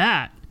 look at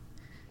that.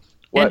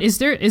 What? And is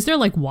there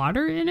like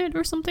water in it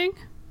or something?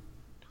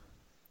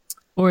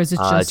 Or is it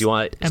just do you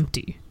want-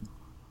 empty?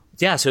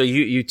 Yeah, so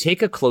you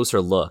take a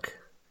closer look,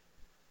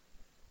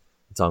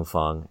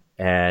 Dongfang,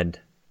 and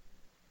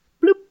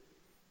bloop,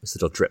 this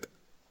little drip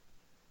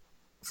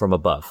from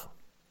above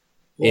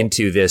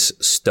into this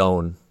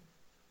stone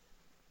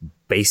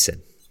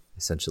basin,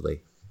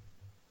 essentially.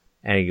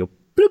 And you go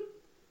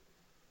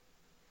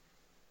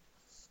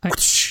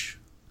bloop,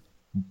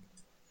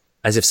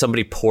 as if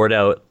somebody poured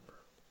out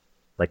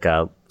like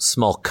a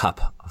small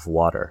cup of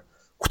water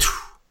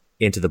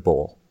into the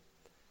bowl.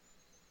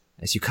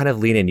 As you kind of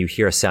lean in, you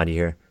hear a sound. You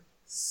hear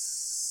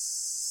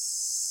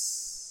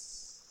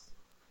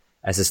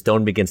as the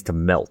stone begins to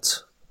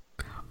melt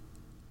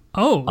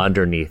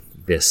underneath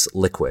this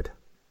liquid.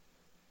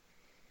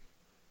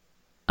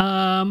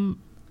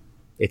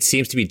 It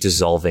seems to be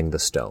dissolving the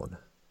stone.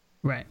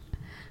 Right.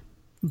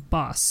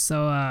 Boss,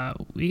 so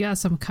we got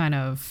some kind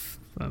of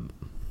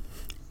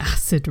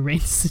acid rain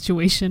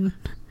situation.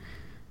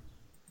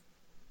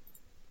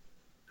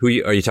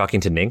 Are you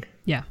talking to Ning?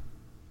 Yeah.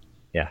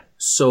 Yeah.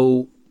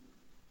 So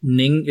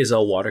Ning is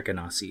a water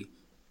genasi.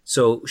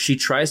 So she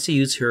tries to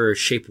use her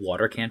shape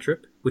water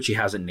cantrip, which she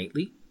has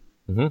innately.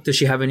 Mm-hmm. Does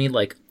she have any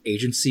like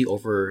agency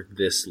over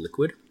this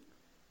liquid?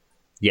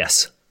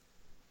 Yes.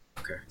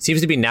 Okay.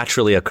 Seems to be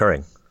naturally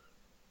occurring.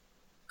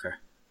 Okay.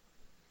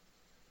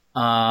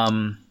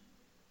 And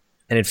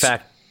in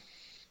fact,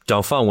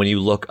 Dongfeng, when you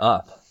look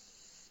up,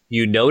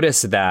 you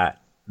notice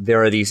that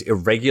there are these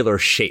irregular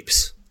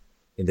shapes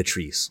in the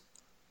trees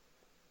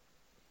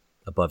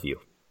above you.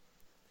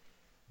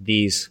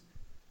 These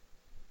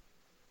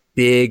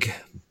big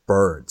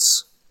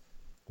birds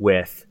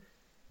with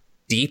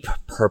deep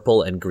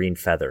purple and green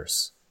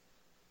feathers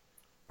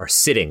are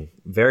sitting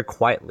very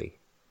quietly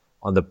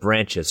on the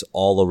branches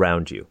all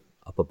around you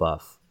up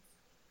above.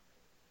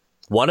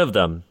 One of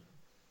them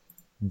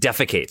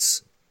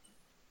defecates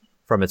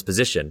from its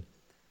position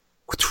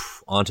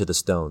onto the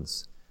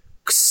stones.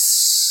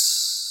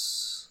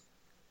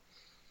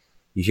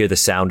 You hear the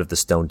sound of the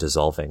stone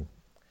dissolving.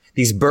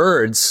 These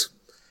birds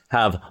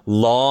have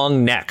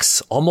long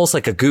necks, almost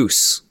like a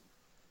goose,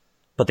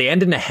 but they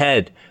end in a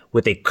head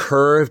with a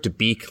curved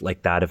beak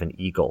like that of an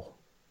eagle.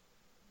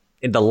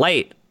 In the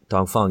light,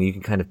 Dongfeng, you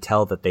can kind of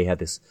tell that they have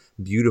this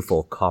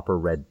beautiful copper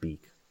red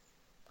beak.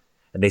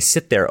 And they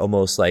sit there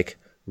almost like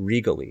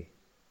regally.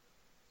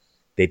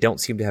 They don't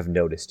seem to have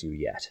noticed you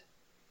yet.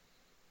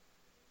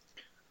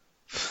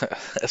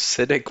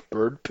 Acidic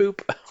bird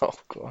poop? Oh,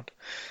 God.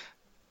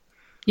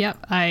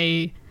 Yep,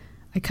 I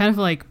kind of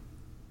like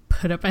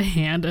put up a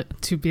hand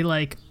to be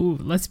like, ooh,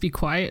 let's be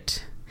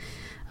quiet.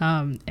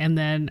 And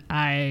then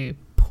I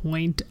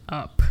point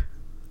up.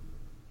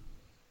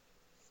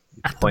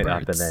 Point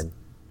up and then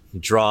you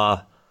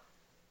draw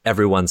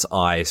everyone's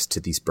eyes to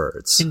these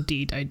birds.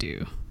 Indeed, I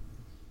do.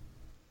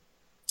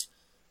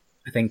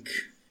 I think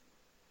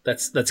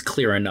that's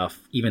clear enough.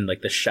 Even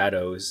like the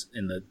shadows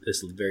in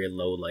this very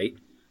low light.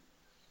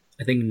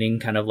 I think Ning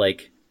kind of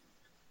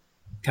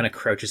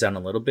crouches down a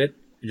little bit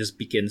and just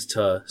begins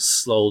to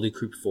slowly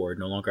creep forward,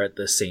 no longer at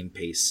the same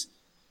pace.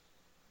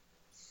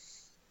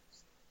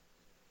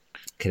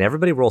 Can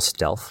everybody roll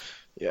stealth?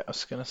 Yeah, I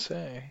was going to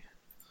say.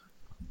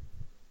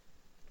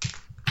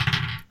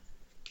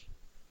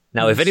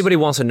 Now, if anybody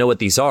wants to know what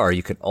these are,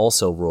 you could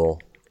also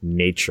roll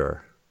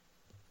nature.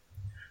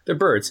 They're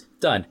birds.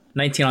 Done.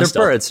 19 on They're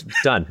stealth. birds.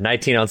 Done.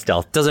 19 on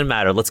stealth. Doesn't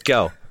matter. Let's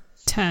go.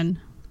 10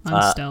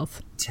 on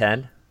stealth.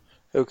 10.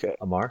 Okay.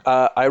 Amar?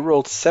 I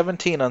rolled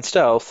 17 on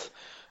stealth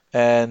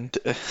and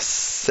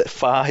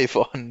 5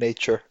 on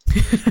nature.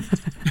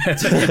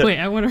 Wait,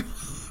 I want to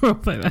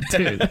roleplay that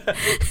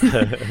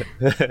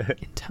too.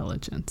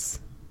 Intelligence.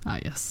 Ah,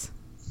 yes.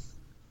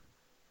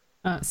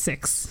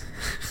 6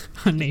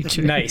 on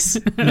nature. Nice.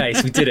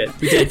 Nice. We did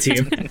it. We did it,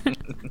 team.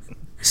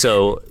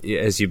 So,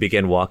 as you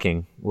begin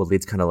walking,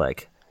 Waleed's kind of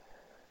like,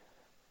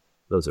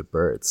 those are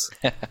birds.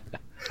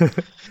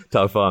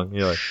 Dongfeng,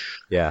 you're like,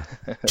 yeah,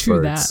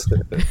 True birds.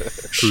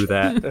 that. True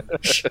that.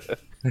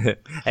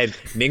 And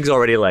Ning's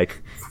already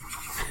like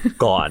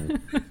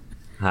gone.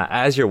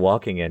 As you're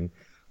walking in,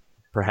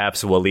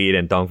 perhaps Waleed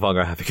and Dongfeng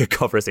are having a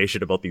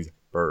conversation about these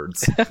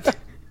birds.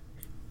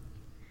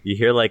 You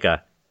hear like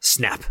a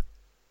snap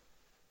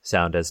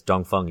sound as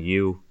Dongfeng,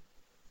 you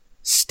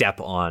step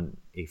on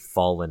a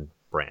fallen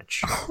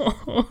branch.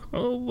 Oh,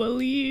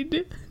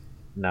 Waleed.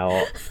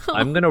 Now,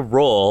 I'm going to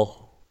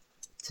roll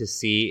to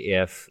see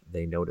if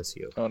they notice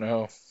you. Oh,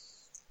 no.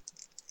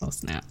 Oh,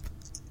 snap.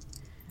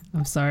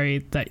 I'm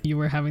sorry that you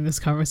were having this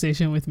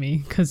conversation with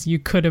me because you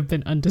could have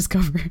been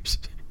undiscovered.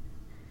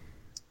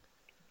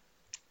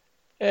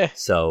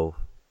 So,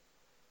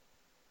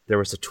 there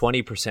was a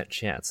 20%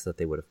 chance that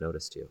they would have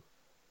noticed you.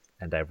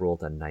 And I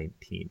rolled a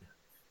 19.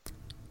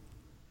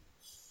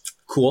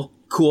 Cool.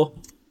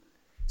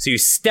 So you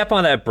step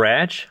on that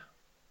branch,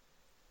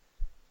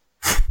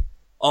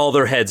 all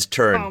their heads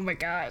turn Oh my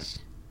gosh.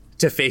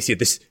 to face you.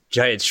 This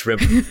giant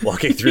shrimp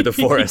walking through the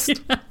forest.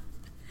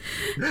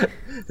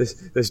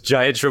 This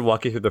giant shrimp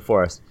walking through the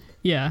forest.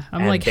 Yeah,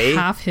 I'm And like they-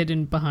 half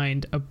hidden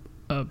behind a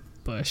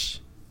bush.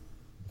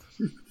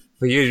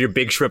 Your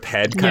big shrimp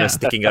head kind Yeah. of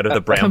sticking out of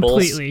the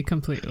brambles.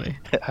 Completely.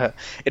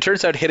 It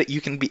turns out you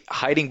can be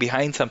hiding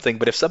behind something,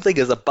 but if something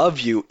is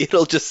above you,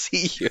 it'll just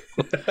see you.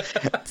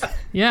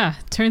 Yeah,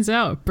 turns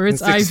out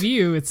bird's eye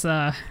view. It's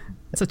a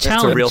It's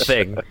challenge. a real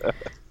thing.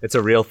 It's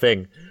a real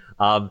thing.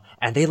 And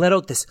they let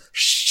out this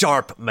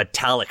sharp,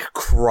 metallic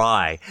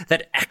cry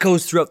that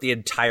echoes throughout the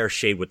entire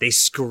Shadewood. They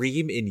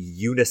scream in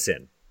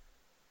unison.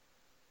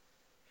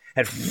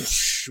 And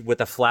whoosh, with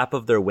a flap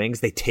of their wings,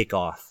 they take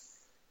off,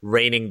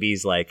 raining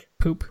these like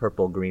Poop.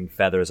 purple-green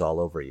feathers all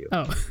over you.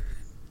 Oh,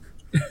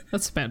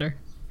 that's better.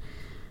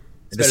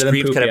 It's better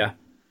than poop, yeah.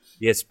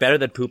 Yeah, it's better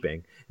than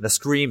pooping. And the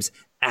screams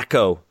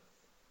echo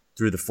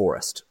through the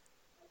forest.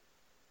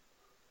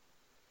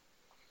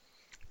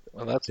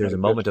 Well, that's There's not a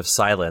good. moment of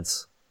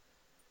silence.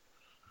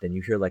 Then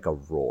you hear like a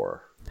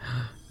roar.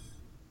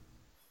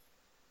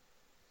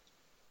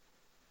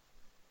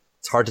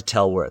 It's hard to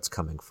tell where it's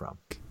coming from,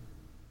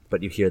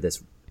 but you hear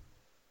this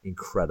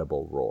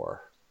incredible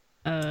roar.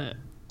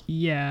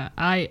 Yeah,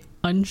 I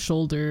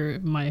unshoulder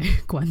my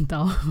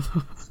guandao.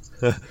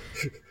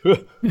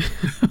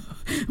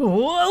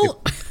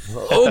 Whoa!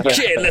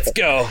 Okay, let's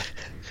go.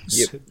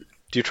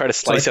 Do you try to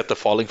slice at the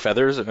falling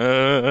feathers?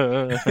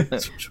 No,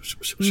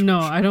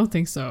 I don't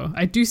think so.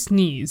 I do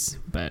sneeze,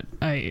 but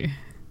I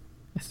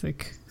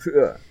think.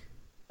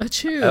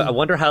 Achoo. I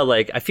wonder how,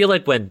 like, I feel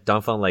like when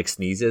Dongfeng, like,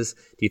 sneezes, do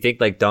you think,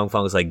 like,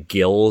 Dongfeng's, like,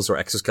 gills or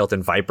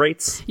exoskeleton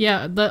vibrates?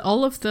 Yeah,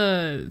 all of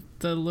the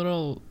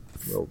little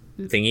Little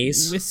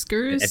thingies?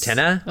 whiskers.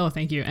 Antenna? Oh,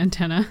 thank you.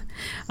 Antenna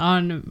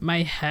on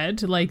my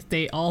head, like,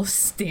 they all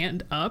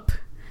stand up.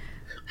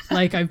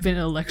 Like I've been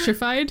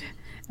electrified,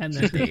 and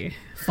then they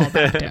fall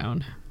back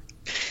down.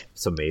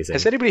 It's amazing.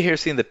 Has anybody here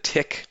seen the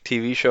Tick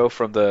TV show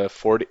from the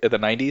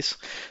 90s?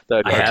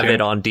 I have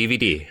it on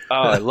DVD. Oh,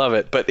 I love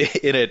it. But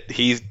in it,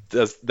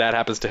 that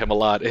happens to him a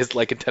lot. His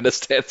like antenna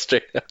stands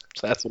straight up.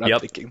 So that's what I'm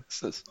thinking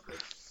this is.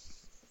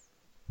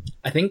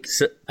 I think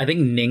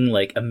Ning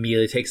like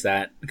immediately takes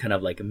that kind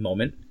of like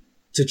moment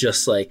to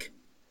just like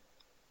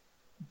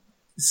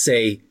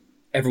say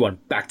everyone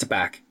back to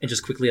back and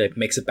just quickly like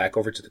makes it back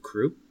over to the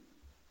crew.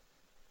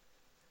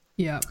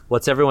 Yeah.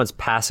 What's everyone's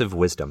passive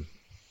wisdom?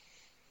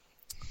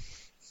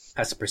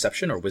 Passive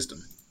perception or wisdom?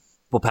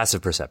 Well,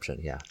 passive perception,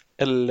 yeah.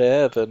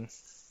 11.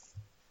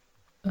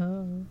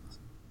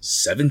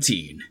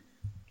 17.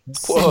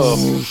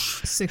 Whoa.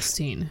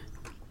 16.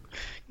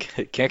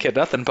 Can't get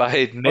nothing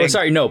by Ning. Oh,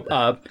 sorry, no.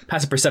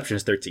 Passive perception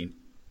is 13.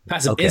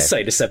 Passive Okay.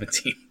 insight is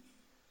 17.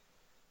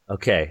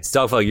 Okay.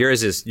 Dogfell,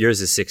 yours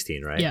is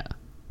 16, right? Yeah.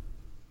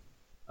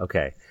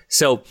 Okay.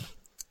 So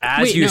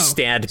as Wait, you no.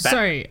 stand back,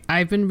 Sorry,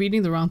 I've been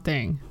reading the wrong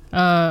thing.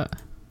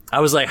 I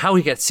was like, how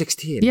we get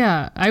 16?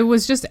 Yeah, I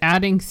was just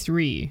adding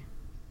 3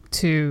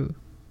 to.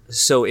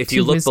 So if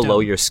you To look wisdom. below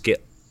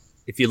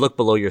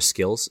your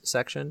skills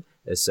section,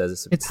 it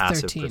says It's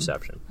passive 13.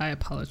 perception. I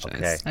apologize.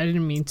 Okay. I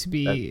didn't mean to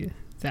be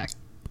that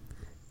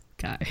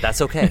guy.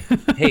 That's okay.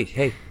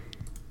 hey,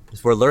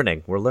 we're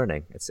learning.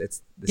 This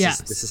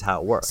Yes. is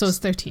how it works. So it's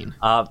 13.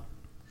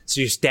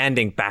 So you're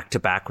standing back to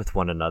back with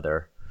one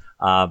another.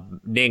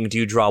 Ning, do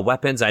you draw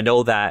weapons? I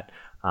know that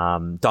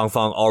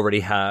Dongfeng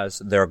already has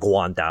their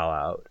Guandao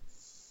out.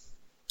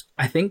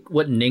 I think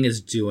what Ning is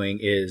doing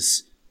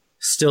is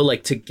still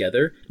like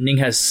together. Ning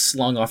has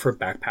slung off her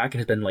backpack and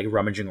has been like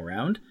rummaging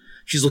around.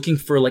 She's looking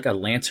for like a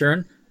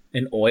lantern,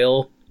 an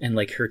oil, and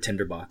like her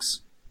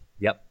tinderbox.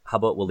 Yep. How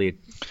about Waleed?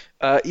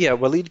 Yeah,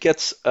 Waleed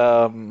gets.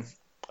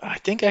 I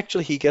think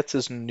actually he gets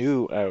his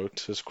new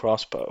out, his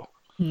crossbow.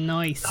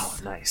 Nice. Oh,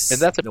 nice. And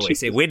that's a no,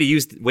 cheap- way to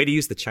use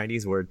the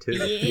Chinese word too.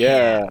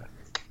 Yeah.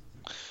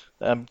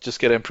 I'm just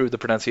gonna improve the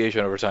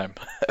pronunciation over time.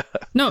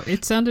 No,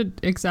 it sounded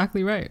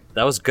exactly right.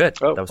 That was good.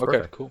 Oh, that was okay,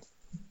 perfect. cool.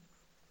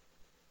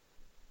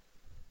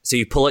 So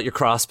you pull out your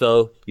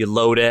crossbow, you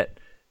load it.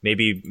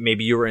 Maybe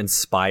you were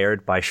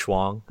inspired by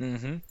Shuang.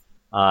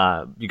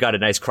 Mm-hmm. You got a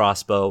nice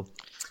crossbow,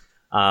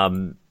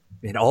 and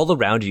all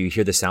around you, you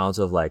hear the sounds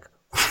of like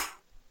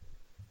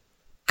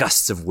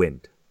gusts of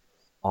wind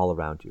all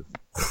around you.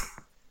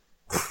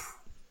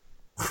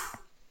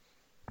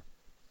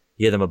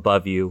 You hear them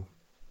above you,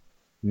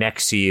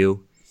 next to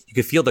you. You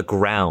can feel the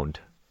ground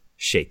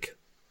shake.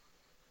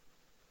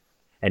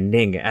 And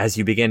Ning, as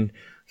you begin,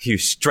 you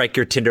strike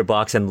your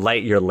tinderbox and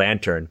light your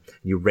lantern.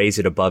 You raise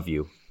it above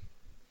you.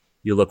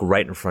 You look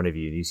right in front of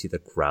you and you see the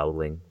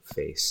growling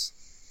face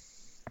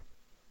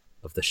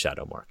of the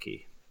Shadow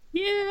Marquis.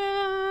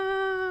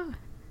 Yeah.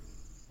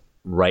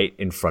 Right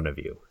in front of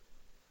you.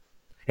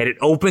 And it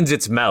opens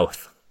its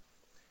mouth.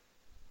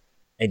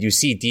 And you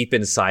see deep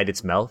inside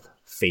its mouth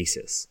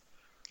faces.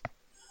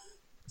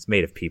 It's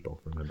made of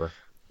people, remember?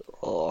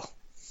 Oh.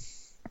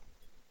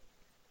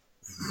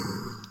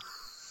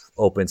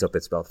 Opens up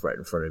its mouth right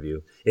in front of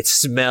you. It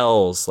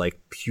smells like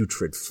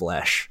putrid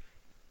flesh.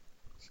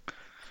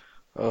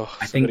 Oh,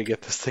 I somebody think-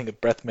 get this thing a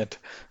breath mint.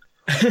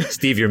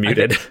 Steve, you're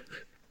muted.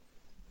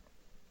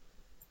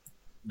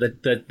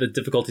 The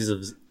difficulties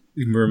of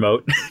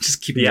remote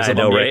just keeping Yeah, I yourself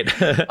know, on right?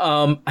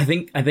 mute.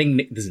 I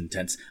think this is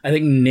intense. I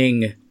think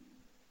Ning,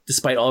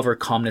 despite all of her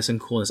calmness and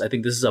coolness, I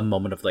think this is a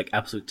moment of like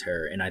absolute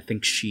terror, and I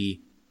think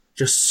she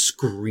just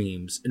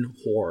screams in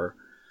horror.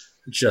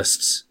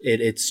 Just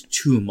it's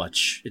too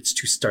much. It's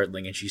too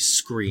startling, and she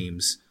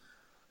screams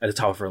at the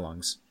top of her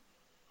lungs.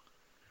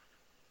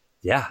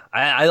 Yeah,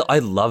 I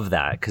love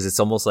that because it's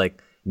almost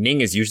like Ning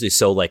is usually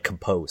so like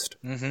composed.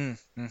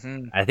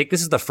 I think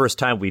this is the first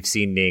time we've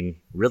seen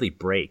Ning really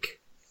break.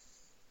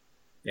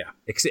 Yeah,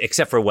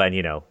 except for when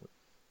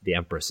the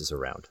Empress is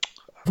around.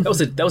 That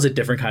was a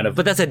different kind of.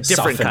 But that's a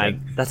different softening.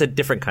 kind. That's a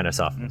different kind of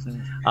softness.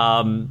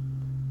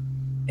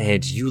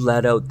 And you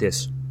let out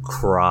this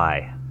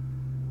cry.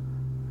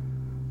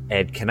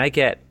 And can I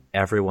get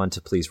everyone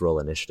to please roll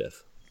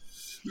initiative?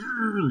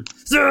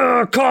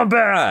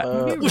 Combat!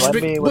 What that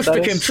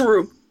became is?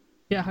 true.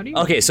 Yeah, how do you...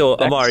 Okay, so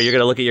Dex. Amar, you're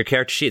going to look at your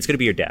character sheet. It's going to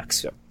be your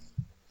dex. Yep.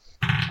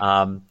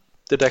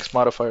 The dex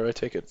modifier, I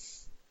take it.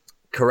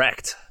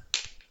 Correct.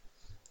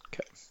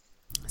 Okay.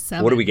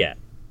 7. What do we get?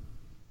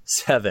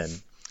 7.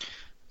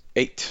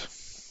 8.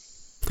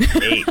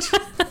 8.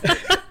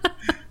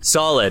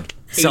 Solid.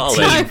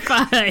 High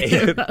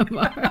five,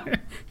 Amar.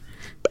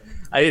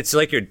 It's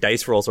like your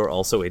dice rolls are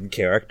also in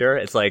character.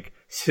 It's like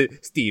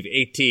Steve,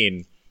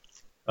 18.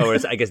 Or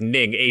it's, I guess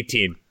Ning,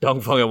 18.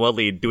 Dongfeng and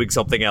Wali doing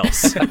something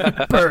else.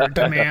 Bird,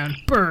 man.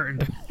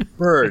 Bird.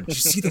 Bird. Did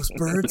you see those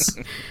birds?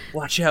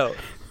 Watch out.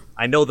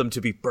 I know them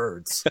to be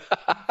birds.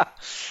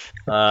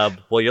 Well,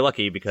 you're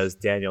lucky because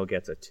Daniel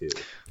gets a 2.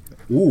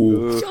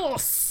 Ooh.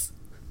 Yes.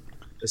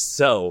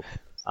 So,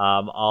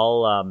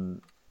 I'll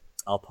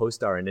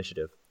post our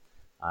initiative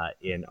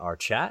in our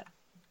chat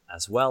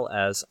as well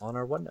as on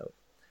our OneNote.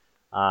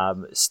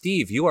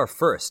 Steve, you are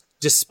first.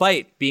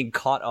 Despite being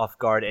caught off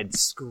guard and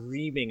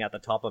screaming at the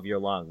top of your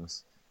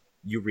lungs,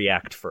 you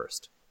react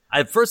first.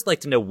 I'd first like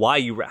to know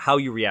how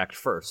you react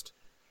first,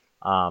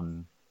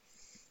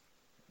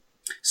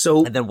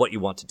 So and then what you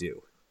want to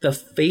do. the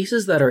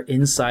faces that are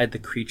inside the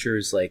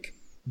creature's like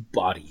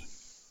body,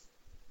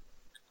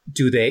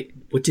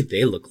 what do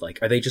they look like?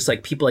 Are they just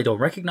like people I don't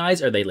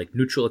recognize? Are they like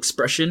neutral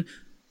expression?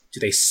 Do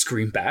they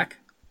scream back?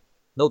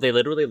 No, they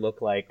literally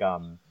look like.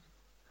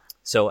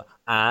 So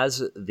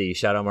as the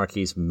Shadow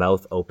Marquis's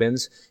mouth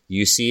opens,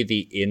 you see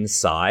the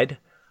inside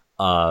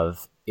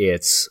of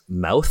its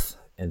mouth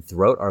and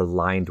throat are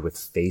lined with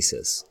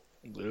faces.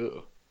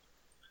 Ew.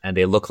 And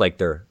they look like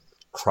they're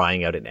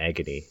crying out in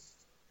agony.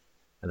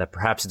 And that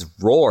perhaps its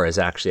roar is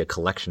actually a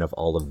collection of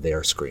all of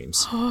their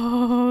screams.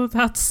 Oh,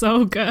 that's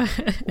so good.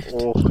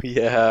 Oh,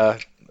 yeah.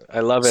 I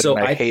love it So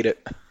and I I- hate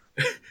it.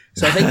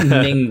 So I think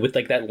Ning with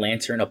like that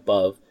lantern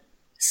above,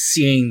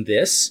 seeing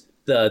this,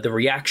 the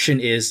reaction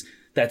is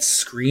that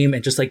scream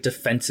and just like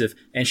defensive,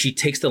 and she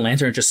takes the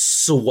lantern and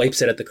just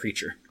swipes it at the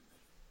creature.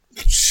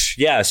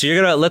 Yeah, so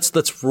you're gonna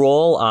let's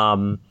roll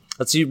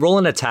roll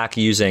an attack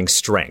using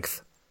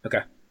strength.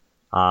 Okay.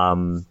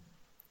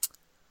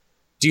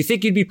 Do you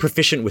think you'd be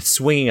proficient with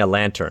swinging a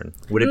lantern?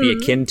 Would it be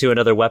akin to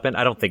another weapon?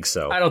 I don't think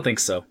so. I don't think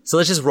so. So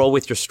let's just roll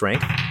with your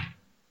strength.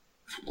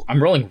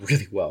 I'm rolling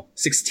really well.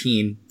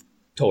 16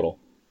 total.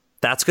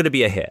 That's going to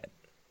be a hit.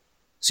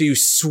 So you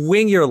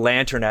swing your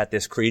lantern at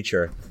this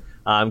creature.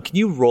 Can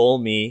you roll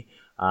me?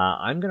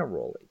 I'm going to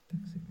roll it.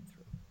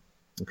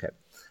 Okay.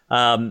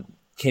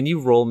 Can you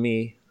roll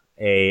me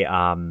a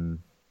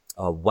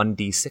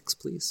 1d6,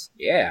 please?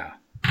 Yeah.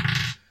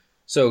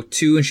 So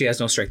 2, and she has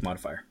no strength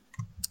modifier.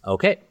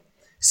 Okay.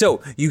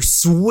 So you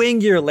swing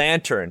your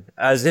lantern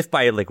as if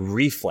by like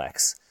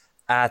reflex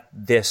at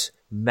this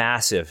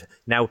massive,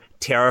 now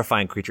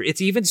terrifying creature.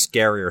 It's even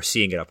scarier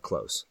seeing it up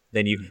close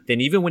than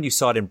even when you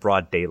saw it in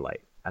broad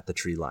daylight at the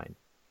tree line.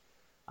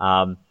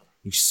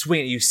 You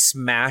swing, you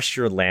smash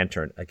your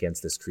lantern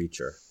against this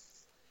creature,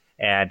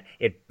 and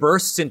it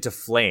bursts into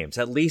flames,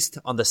 at least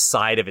on the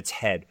side of its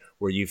head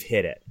where you've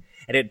hit it,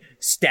 and it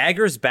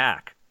staggers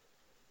back.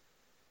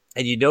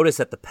 And you notice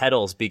that the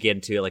petals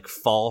begin to like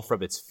fall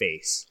from its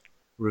face,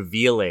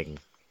 revealing,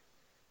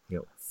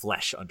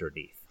 flesh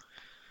underneath.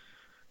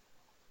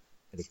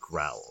 And it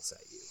growls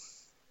at you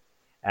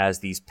as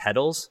these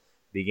petals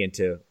begin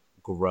to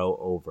grow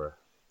over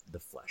the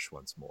flesh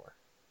once more.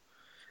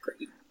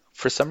 Great.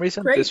 For some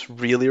reason, Great. this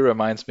really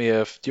reminds me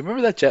of. Do you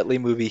remember that Jet Li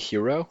movie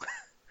Hero?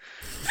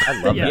 I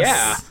love Yes. that.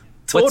 Yeah.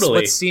 What's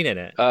Totally. scene in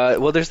it?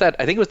 Well, there's that.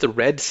 I think it was the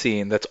red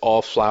scene that's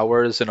all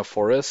flowers in a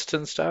forest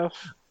and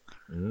stuff.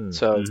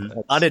 So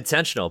that's-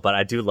 Unintentional, but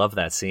I do love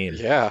that scene.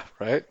 yeah,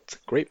 right. It's a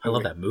great. I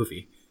love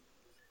movie.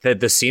 that movie.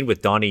 The scene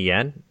with Donnie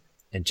Yen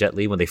and Jet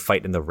Li when they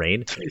fight in the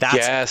rain.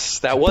 Yes,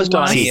 that was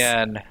Donnie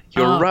Yen.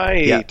 You're Oh.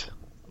 right. Yeah.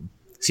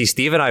 See,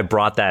 Steve and I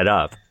brought that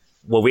up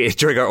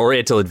during our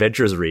Oriental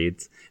Adventures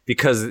reads,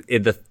 because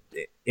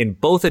in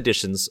both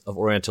editions of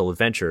Oriental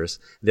Adventures,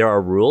 there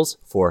are rules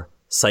for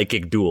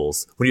psychic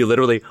duels. When you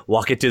literally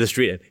walk into the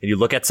street and you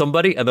look at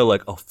somebody and they're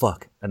like, "Oh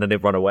fuck," and then they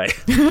run away.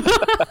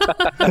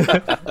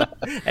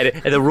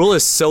 and the rule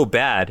is so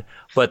bad.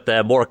 But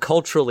the more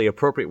culturally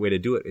appropriate way to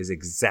do it is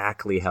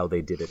exactly how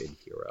they did it in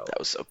Hero. That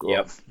was so cool.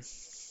 Yep.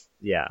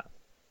 Yeah.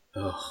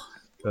 All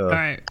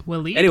right,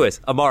 Waleed. Anyways,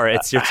 Amar,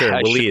 it's your turn. I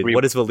should Waleed,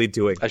 what is Waleed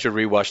doing? I should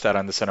rewatch that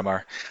on the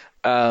Cinemar.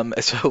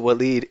 So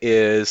Waleed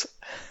is.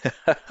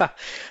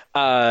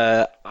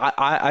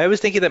 I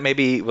was thinking that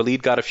maybe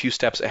Waleed got a few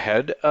steps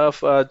ahead of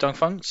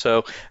Dongfeng.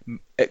 So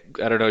I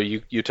don't know.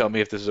 You tell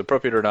me if this is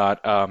appropriate or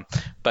not.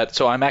 But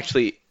so I'm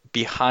actually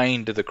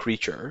behind the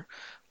creature,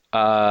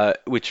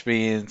 which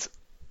means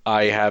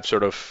I have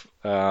sort of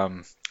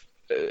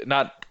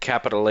not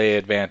capital A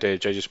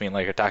advantage. I just mean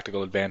like a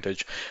tactical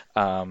advantage.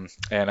 And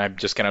I'm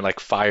just gonna like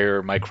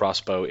fire my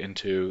crossbow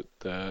into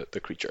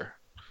the creature.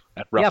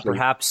 At roughly,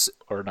 perhaps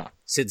or not.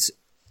 Since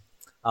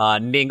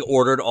Ning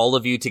ordered all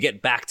of you to get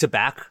back to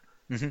back,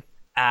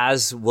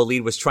 as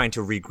Waleed was trying to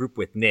regroup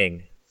with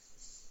Ning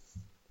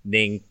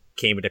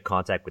came into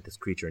contact with this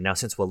creature. Now,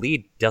 since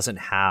Waleed didn't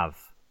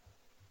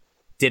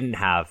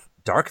have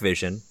dark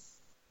vision,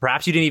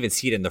 perhaps you didn't even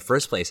see it in the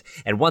first place.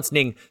 And once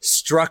Ning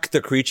struck the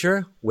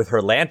creature with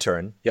her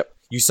lantern,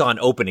 you saw an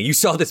opening. You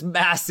saw this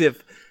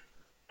massive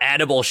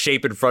animal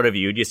shape in front of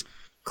you. You just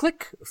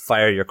click,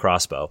 fire your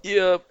crossbow.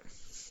 Yep.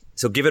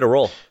 So give it a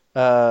roll.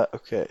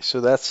 Okay,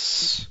 so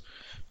that's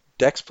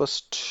Dex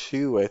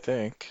 +2, I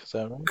think. Is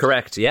that right?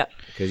 Correct, yeah,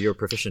 because you're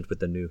proficient with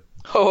the new.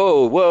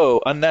 Oh,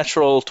 whoa,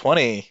 unnatural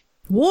 20.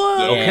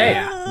 Whoa! Okay,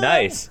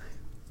 nice.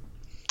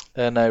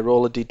 And I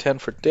roll a d10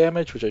 for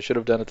damage, which I should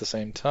have done at the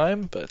same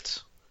time,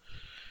 but...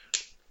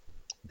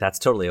 That's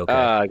totally okay.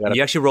 I got it.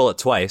 You actually roll it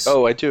twice.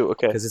 Oh, I do,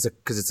 okay. Because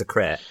it's a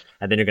crit,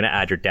 and then you're going to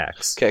add your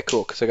dex. Okay,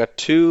 cool, because I got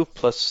 2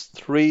 plus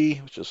 3,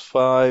 which is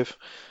 5,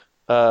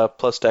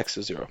 plus Dex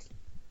is 0.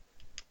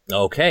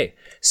 Okay,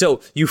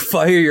 so you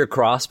fire your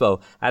crossbow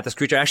at this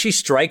creature. It actually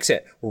strikes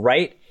it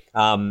right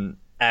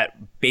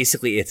at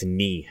basically its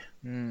knee.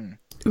 And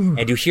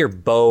you hear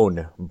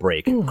bone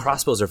break.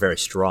 Crossbows are very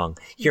strong.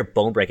 You hear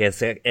bone break, and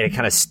it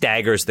kind of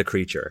staggers the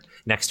creature.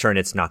 Next turn,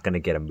 it's not going to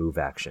get a move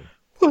action.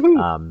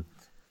 Dongfeng,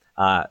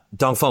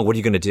 what are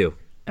you going to do?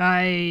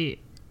 I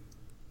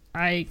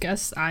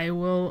guess I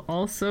will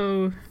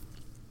also.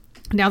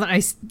 Now that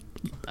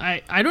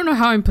I don't know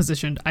how I'm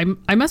positioned.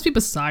 I must be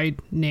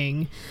beside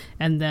Ning,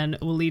 and then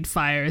Waleed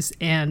fires,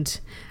 and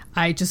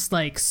I just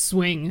like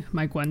swing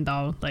my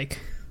Guandao like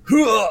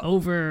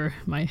over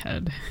my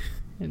head,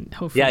 and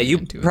hopefully. Yeah,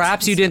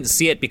 perhaps you didn't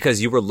see it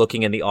because you were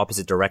looking in the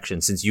opposite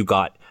direction, since you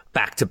got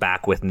back to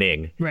back with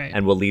Ning, right?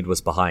 And Waleed was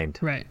behind,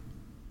 right?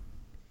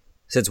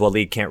 Since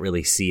Waleed can't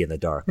really see in the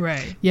dark,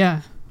 right?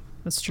 Yeah,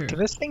 that's true. Can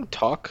this thing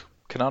talk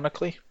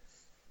canonically?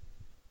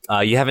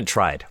 You haven't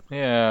tried.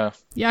 Yeah.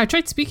 Yeah, I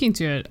tried speaking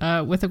to it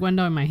with a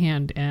Guandao in my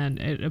hand, and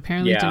it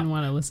apparently didn't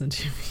want to listen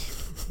to me.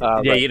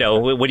 Yeah, you know,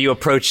 when you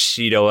approach,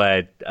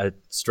 a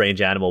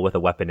strange animal with a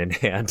weapon in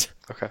hand.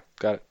 Okay,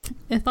 got it.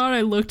 I thought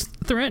I looked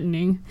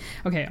threatening.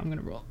 Okay, I'm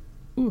gonna roll.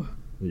 Ooh.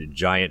 A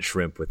giant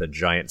shrimp with a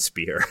giant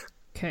spear.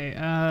 Okay,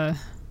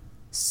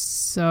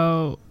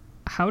 so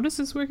how does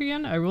this work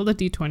again? I rolled a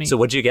d20. So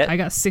what'd you get? I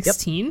got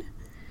 16. Yep.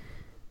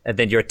 And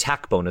then your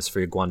attack bonus for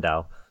your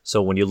Guandao.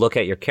 So when you look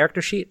at your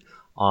character sheet,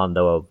 on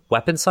the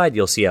weapon side,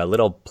 you'll see a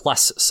little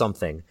plus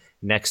something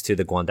next to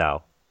the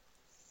Guandao.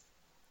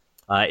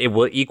 It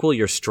will equal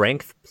your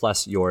strength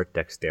plus your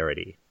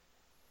dexterity.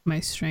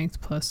 My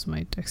strength plus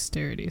my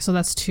dexterity. So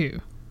that's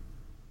 2.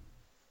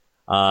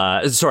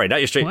 Sorry, not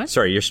your strength. What?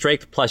 Sorry, your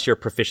strength plus your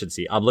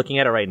proficiency. I'm looking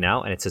at it right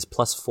now, and it says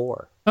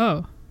 +4.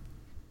 Oh.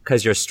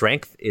 Because your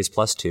strength is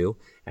 +2,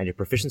 and your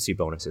proficiency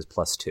bonus is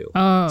 +2.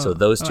 Oh. So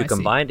those two I see.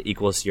 combined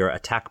equals your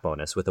attack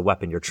bonus with the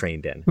weapon you're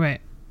trained in.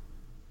 Right.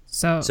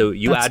 So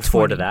you that's add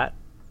 4 to 20. that.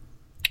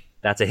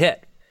 That's a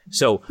hit.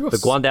 So the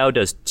Guandao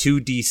does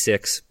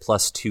 2d6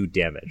 plus 2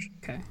 damage.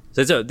 Okay.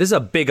 So this is a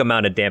big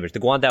amount of damage.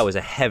 The Guandao is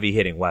a heavy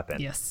hitting weapon.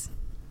 Yes.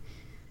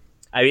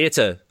 I mean, it's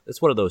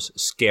one of those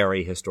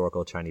scary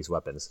historical Chinese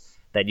weapons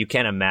that you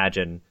can't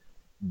imagine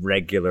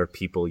regular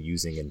people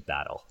using in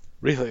battle.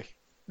 Really?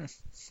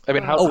 I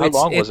mean, how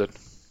long was it?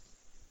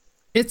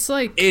 It's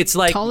like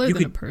taller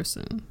than a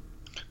person.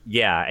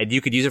 Yeah, and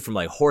you could use it from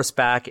like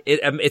horseback.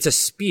 It's a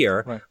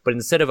spear, right. But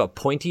instead of a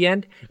pointy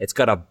end, it's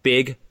got a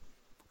big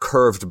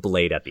curved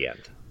blade at the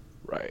end.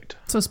 Right.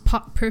 So it's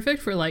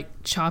perfect for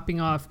like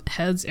chopping off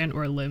heads and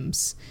or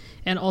limbs,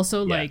 and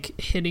also like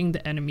hitting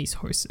the enemy's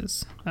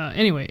horses.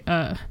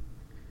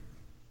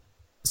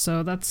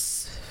 So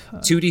that's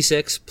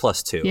 2d6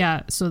 plus 2.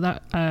 Yeah, so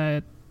that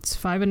it's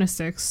 5 and a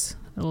 6,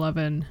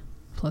 11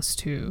 plus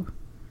 2.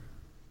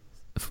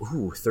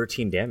 Ooh,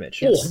 13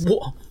 damage. Yes.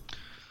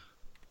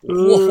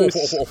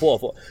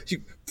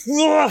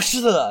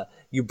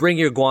 You bring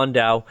your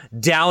Guandao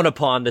down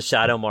upon the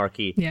Shadow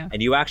Marquis,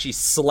 and you actually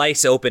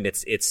slice open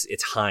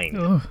its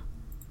hind.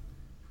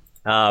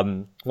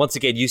 Once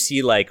again, you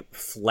see like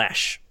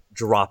flesh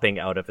dropping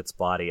out of its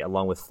body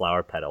along with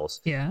flower petals.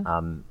 Yeah.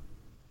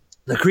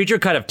 The creature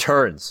kind of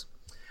turns.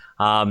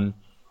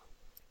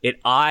 It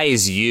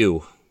eyes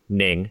you,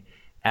 Ning,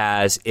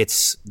 as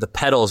the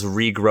petals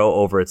regrow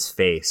over its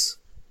face.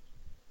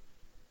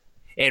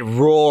 It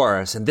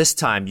roars, and this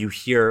time you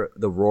hear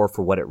the roar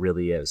for what it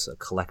really is, a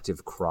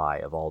collective cry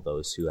of all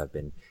those who have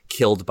been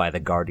killed by the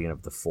guardian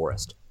of the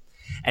forest.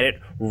 And it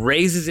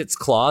raises its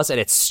claws, and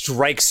it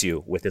strikes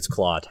you with its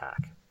claw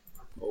attack.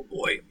 Oh,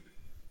 boy.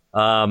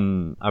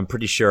 I'm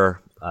pretty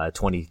sure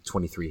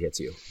 23 hits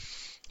you.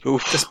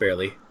 Oof. Just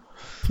barely.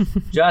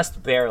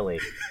 Just barely.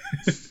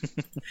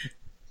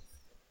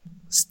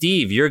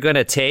 Steve, you're going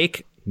to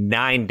take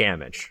 9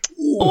 damage.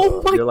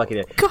 Oh my You're lucky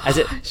to, gosh. as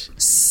it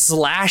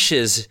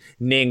slashes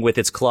Ning with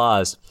its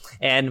claws.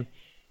 And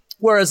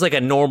whereas like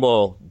a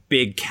normal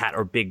big cat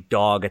or big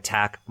dog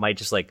attack might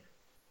just like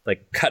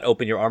cut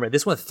open your armor,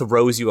 this one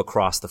throws you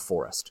across the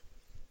forest.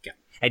 Yeah.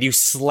 And you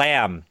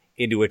slam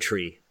into a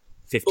tree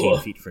 15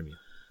 feet from you.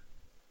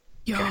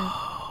 Yo.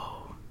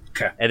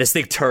 Okay. And this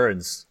thing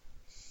turns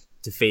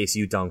to face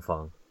you,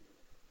 Dongfeng.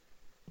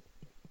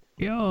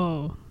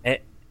 Yo. And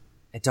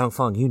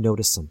Dongfeng, you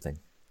notice something.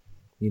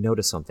 You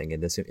notice something in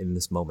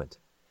this moment.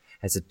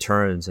 As it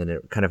turns and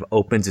it kind of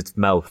opens its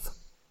mouth.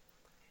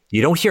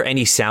 You don't hear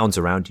any sounds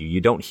around you. You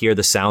don't hear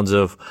the sounds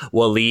of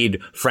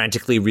Waleed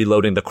frantically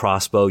reloading the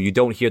crossbow. You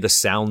don't hear the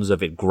sounds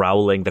of it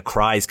growling, the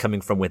cries coming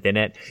from within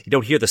it. You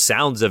don't hear the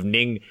sounds of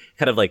Ning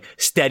kind of like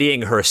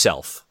steadying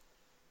herself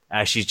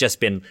as she's just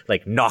been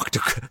like knocked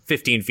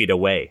 15 feet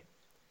away.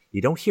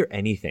 You don't hear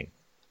anything,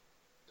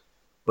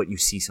 but you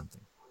see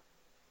something.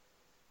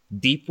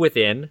 Deep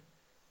within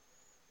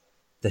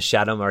the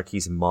Shadow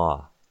Marquis's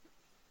maw,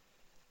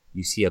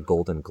 you see a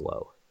golden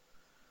glow.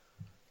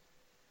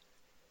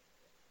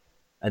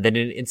 And then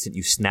in an instant,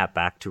 you snap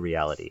back to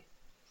reality.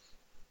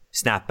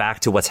 Snap back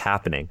to what's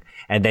happening.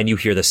 And then you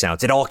hear the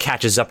sounds. It all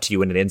catches up to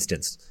you in an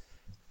instant.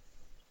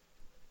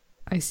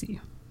 I see.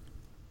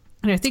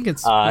 And I think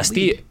it's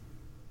Steve.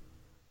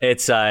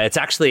 It's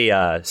actually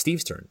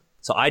Steve's turn.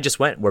 So I just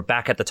went. We're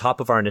back at the top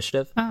of our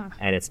initiative.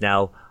 And it's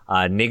now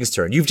Ning's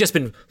turn. You've just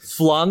been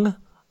flung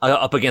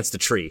up against a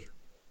tree.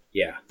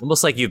 Yeah.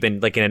 Almost like you've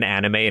been like in an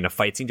anime in a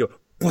fight scene.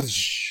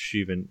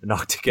 You've been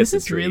knocked against This a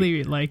is tree.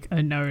 really like a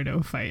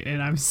Naruto fight,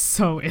 and I'm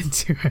so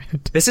into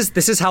it. This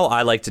is how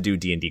I like to do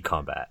D&D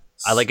combat.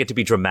 I like it to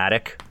be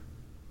dramatic.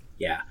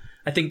 Yeah.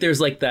 I think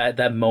there's like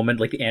that moment,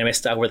 like the anime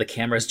style, where the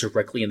camera is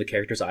directly in the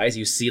character's eyes.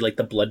 You see like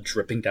the blood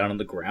dripping down on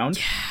the ground,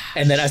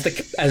 and then as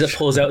it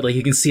pulls out, like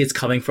you can see it's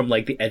coming from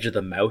like the edge of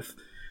the mouth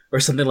or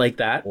something like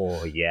that.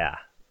 Oh yeah.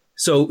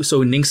 So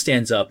Ning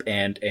stands up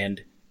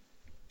and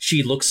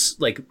she looks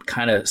like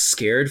kind of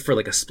scared for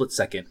like a split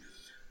second,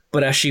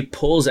 but as she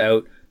pulls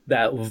out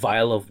that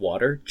vial of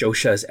water,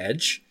 Josha's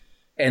edge,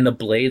 and the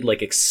blade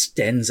like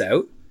extends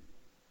out,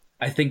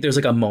 I think there's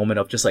like a moment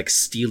of just like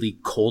steely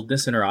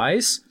coldness in her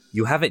eyes.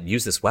 You haven't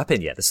used this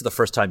weapon yet. This is the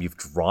first time you've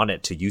drawn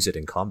it to use it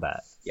in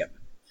combat. Yep.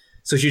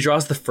 So she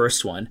draws the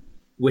first one,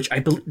 which I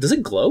believe, does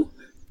it glow?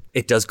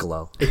 It does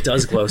glow. It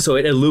does glow. So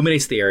it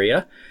illuminates the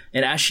area.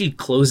 And as she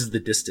closes the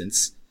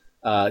distance,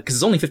 because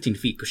it's only 15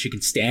 feet, because she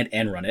can stand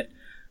and run it,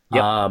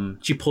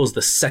 she pulls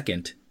the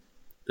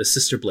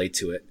sister blade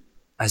to it.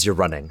 As you're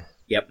running.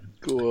 Yep.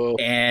 Cool.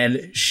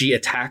 And she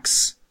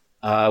attacks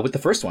with the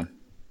first one.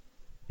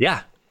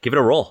 Yeah. Give it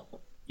a roll.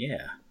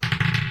 Yeah.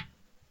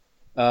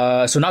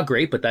 So not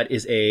great, but that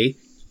is it's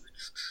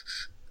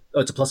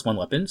a +1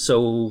 weapon.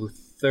 So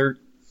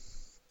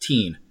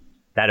 13.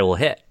 That it will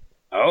hit.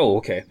 Oh,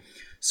 okay.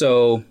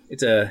 So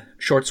it's a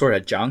short sword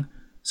at Zhang.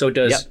 So it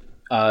does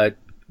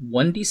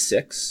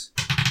 1d6.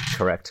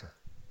 Correct.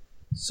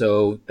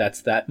 So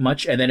that's that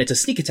much. And then it's a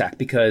sneak attack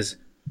because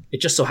it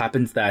just so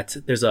happens that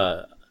there's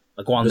a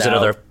Guang There's Dao.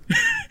 another.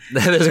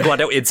 There's a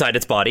Guandao inside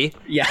its body.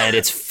 Yeah. And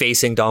it's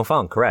facing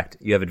Dongfeng. Correct.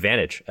 You have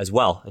advantage as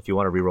well if you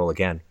want to reroll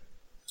again.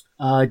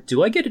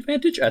 Do I get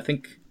advantage? I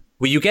think.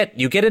 Well, you get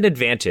an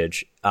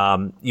advantage.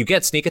 You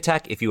get sneak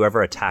attack if you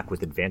ever attack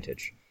with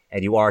advantage,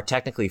 and you are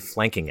technically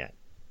flanking it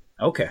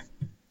Okay.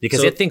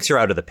 because So- it thinks you're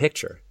out of the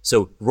picture.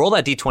 So roll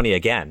that d20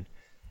 again,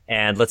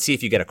 and let's see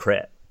if you get a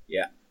crit.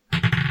 Yeah.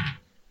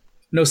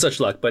 No such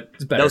luck, but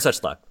it's better. No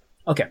such luck.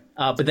 Okay.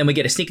 But then we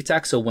get a sneak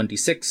attack, so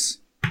 1d6,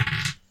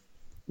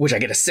 which I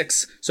get a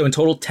 6. So in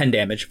total, 10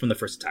 damage from the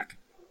first attack.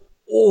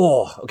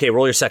 Oh, okay.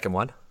 Roll your second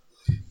one.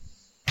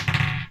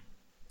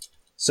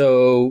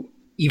 So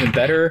even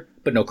better,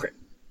 but no crit.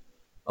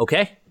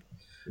 Okay.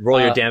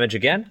 Roll your damage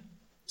again.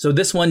 So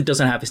this one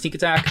doesn't have a sneak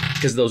attack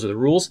because those are the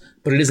rules,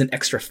 but it is an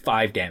extra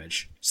 5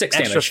 damage. 6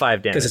 damage. Extra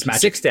 5 damage. Because it's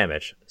magic. 6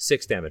 damage.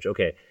 6 damage.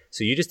 Okay.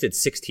 So you just did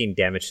 16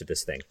 damage to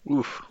this thing.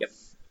 Oof. Yep.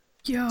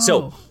 Yo.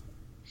 So,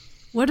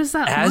 what does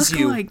that as look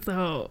you- like,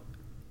 though?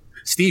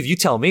 Steve, you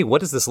tell me, what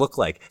does this look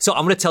like? So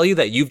I'm going to tell you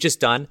that you've just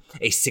done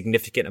a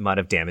significant amount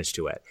of damage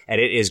to it,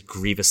 and it is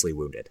grievously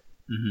wounded.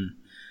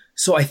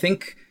 So I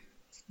think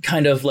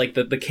kind of like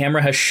the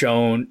camera has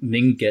shown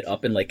Ning get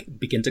up and like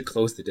begin to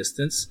close the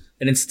distance,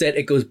 and instead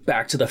it goes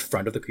back to the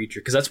front of the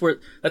creature because that's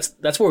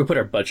where we put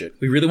our budget.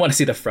 We really want to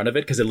see the front of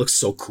it because it looks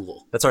so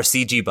cool. That's our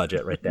CG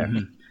budget right there.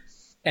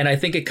 And I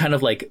think it kind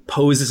of like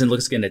poses and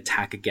looks like an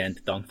attack again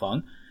to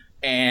Dongfeng.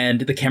 And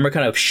the camera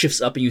kind of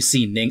shifts up and you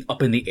see Ning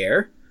up in the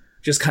air,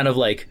 just kind of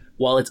like,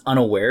 while it's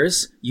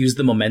unawares, use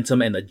the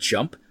momentum and the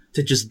jump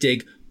to just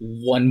dig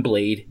one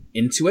blade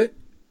into it.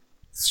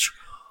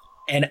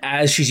 And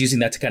as she's using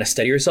that to kind of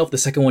steady herself, the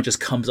second one just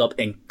comes up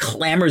and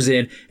clambers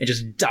in and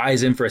just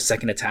dives in for a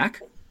second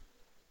attack.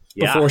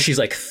 Yeah. Before she's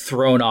like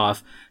thrown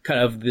off, kind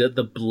of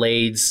the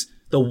blades,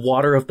 the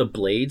water of the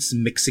blades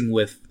mixing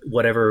with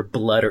whatever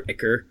blood or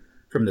ichor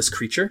from this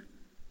creature.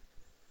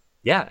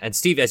 Yeah, and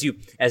Steve,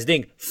 as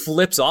Ning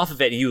flips off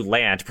of it and you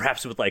land,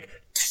 perhaps with like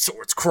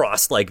swords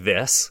crossed like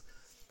this,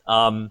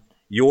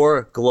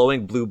 your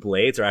glowing blue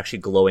blades are actually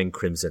glowing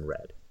crimson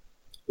red.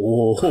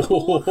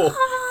 Oh.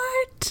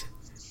 What?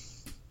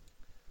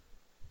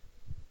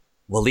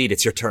 Waleed,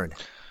 it's your turn.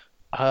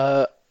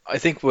 I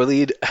think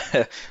Waleed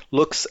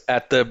looks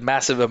at the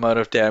massive amount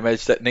of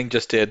damage that Ning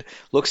just did,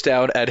 looks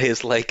down at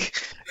his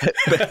like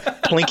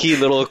plinky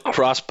little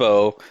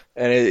crossbow,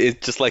 and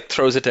it just like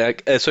throws it down.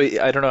 So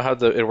I don't know how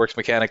it works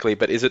mechanically,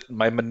 but is it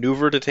my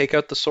maneuver to take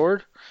out the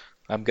sword?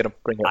 I'm gonna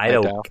bring it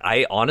down.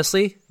 I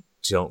honestly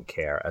don't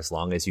care as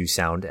long as you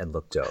sound and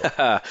look dope.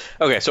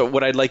 Okay, so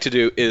what I'd like to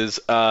do is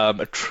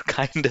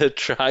kind of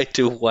try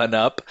to one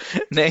up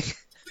Ning.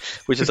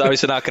 Which is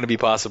obviously not going to be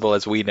possible,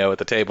 as we know at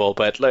the table.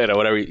 But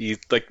whatever he's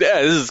like,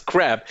 this is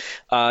crap.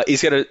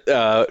 He's going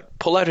to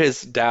pull out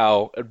his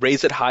dao,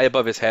 raise it high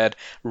above his head,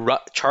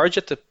 charge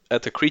at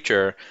the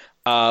creature,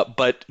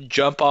 but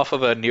jump off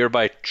of a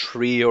nearby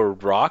tree or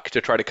rock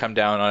to try to come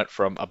down on it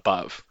from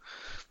above.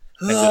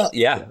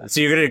 Yeah,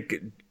 so you're going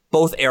to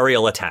both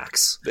aerial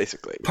attacks,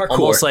 basically. Parkour.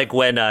 Almost like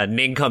when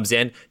Ning comes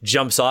in,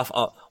 jumps off.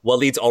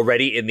 Waleed's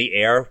already in the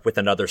air with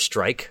another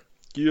strike.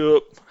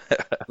 Yep.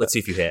 Let's see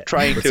if you hit.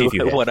 Trying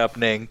to one up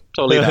Ning.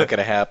 Totally not going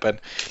to happen.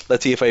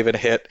 Let's see if I even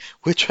hit,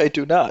 which I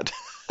do not.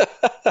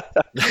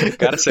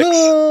 Got a 6.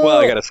 Well,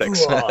 I got a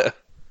 6.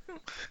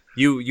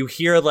 You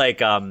hear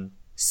like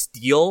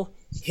steel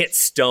hit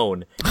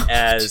stone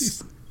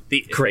as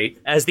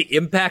as the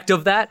impact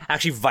of that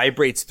actually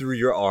vibrates through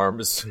your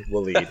arms,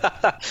 Waleed.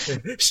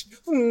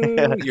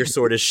 Your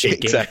sword is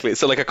shaking. Exactly.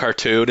 So like a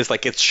cartoon,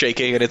 it's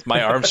shaking and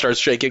my arm starts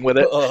shaking with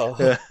it.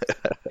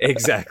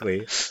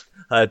 Exactly.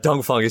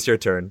 Dongfeng, it's your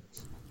turn.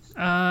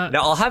 Now,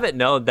 I'll have it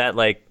known that,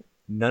 like,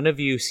 none of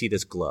you see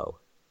this glow.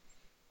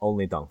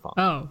 Only Dongfeng.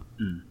 Oh.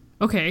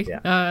 Okay.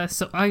 Yeah.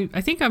 So I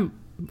think I'm...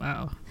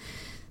 Wow.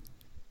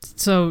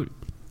 So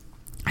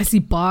I see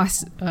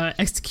Boss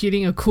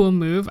executing a cool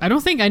move. I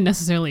don't think I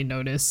necessarily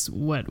noticed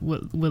what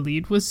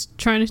Waleed was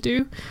trying to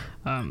do.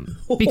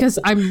 Because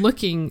I'm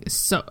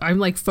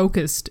like,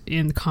 focused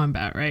in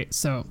combat, right?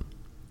 So...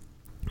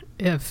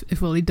 If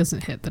Waleed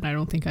doesn't hit, then I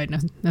don't think I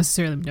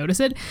necessarily notice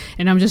it.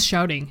 And I'm just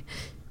shouting,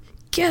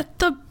 "Get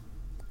the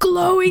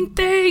glowing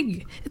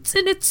thing! It's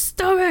in its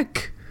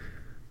stomach!"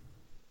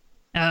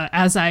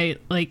 As I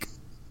like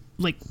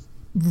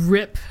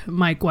rip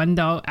my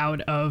Guandao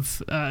out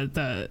of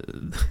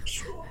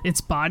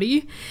its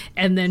body,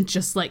 and then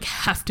just like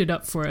heft it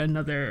up for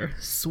another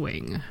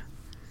swing.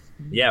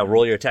 Yeah,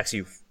 roll your attacks.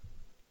 You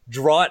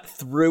draw it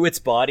through its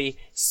body,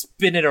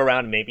 spin it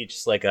around, maybe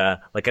just like an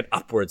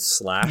upward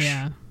slash.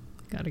 Yeah.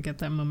 Gotta get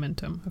that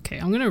momentum. Okay,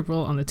 I'm gonna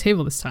roll on the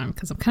table this time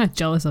because I'm kind of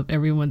jealous of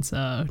everyone's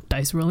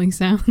dice rolling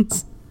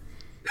sounds.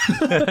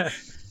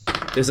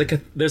 There's this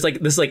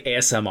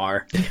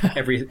ASMR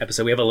every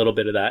episode. We have a little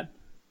bit of that.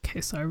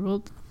 Okay, so I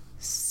rolled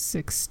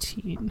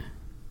 16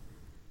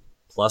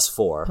 plus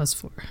 4.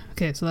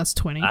 Okay, so that's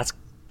 20.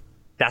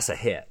 That's a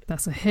hit.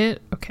 That's a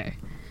hit. Okay.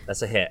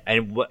 That's a hit,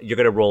 and you're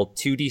gonna roll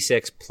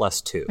 2d6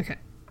 plus 2. Okay.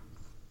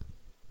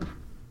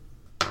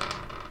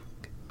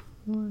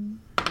 1,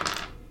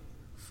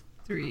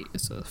 3,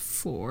 so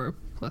 4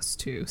 plus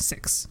 2,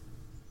 6.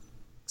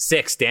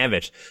 6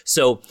 damage.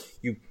 So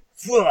you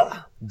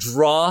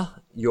draw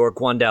your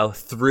Guandao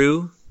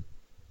through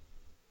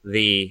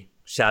the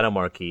Shadow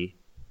Marquee,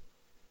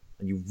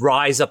 and you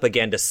rise up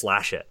again to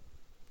slash it.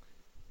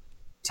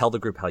 Tell the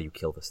group how you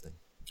kill this thing.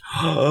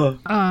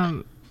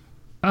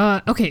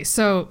 Okay,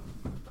 so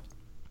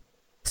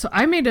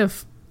I made a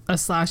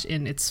slash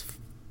in its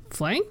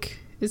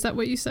flank. Is that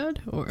what you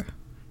said, or?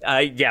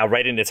 Yeah,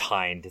 right in its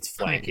flank.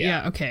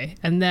 Yeah, okay.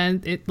 And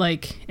then it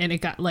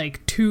got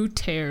like 2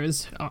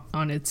 tears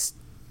on its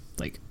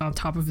like on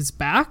top of its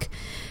back.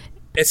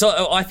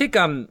 So I think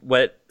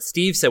what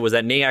Steve said was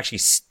that Ning actually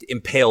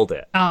impaled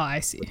it. Oh, I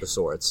see. With the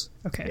swords.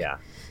 Okay. Yeah.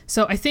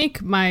 So I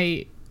think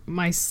my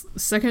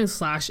second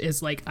slash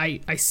is like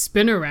I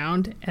spin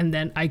around and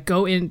then I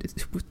go in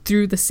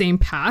through the same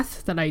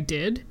path that I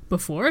did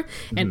before,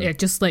 and it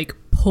just like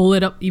pull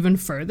it up even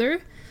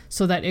further.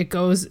 So that it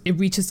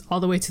reaches all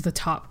the way to the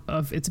top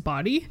of its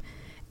body,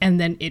 and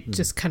then it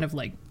just kind of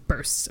like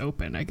bursts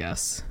open, I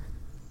guess.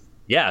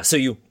 Yeah, so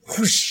you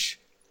whoosh,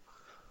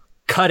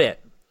 cut it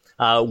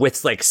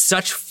with like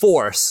such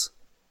force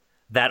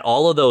that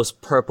all of those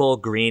purple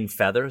green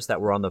feathers that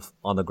were on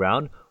the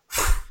ground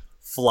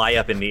fly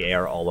up in the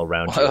air all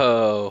around you.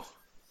 Oh,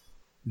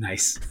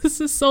 nice! This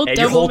is so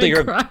Devil May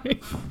Cry.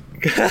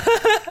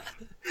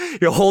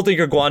 You're holding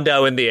your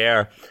Guandao in the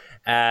air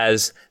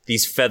as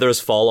these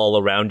feathers fall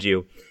all around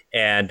you,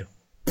 and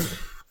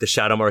the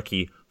Shadow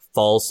Marquee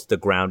falls to the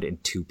ground in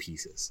 2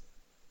 pieces.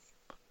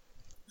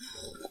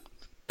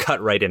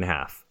 Cut right in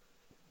half.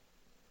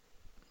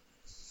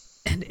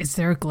 And is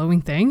there a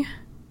glowing thing?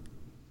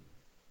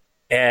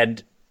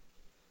 And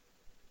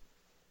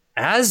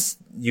as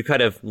you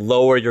kind of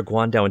lower your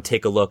guan and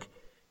take a look,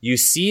 you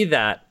see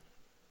that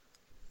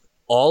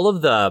all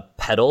of the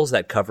petals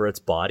that cover its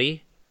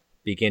body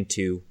begin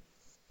to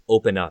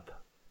open up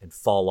and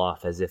fall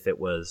off as if it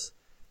was,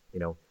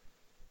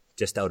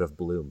 just out of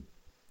bloom.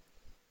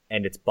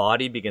 And its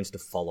body begins to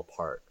fall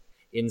apart.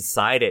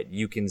 Inside it,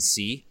 you can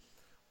see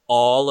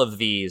all of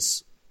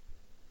these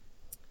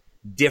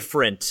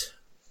different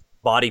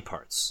body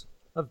parts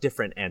of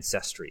different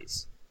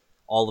ancestries,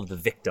 all of the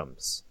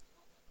victims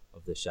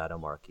of the Shadow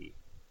Marquis.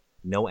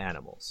 No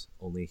animals,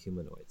 only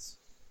humanoids.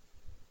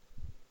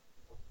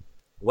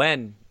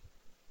 When,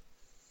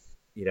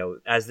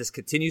 as this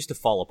continues to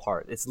fall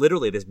apart, it's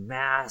literally this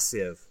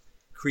massive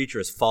creature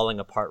is falling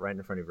apart right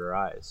in front of your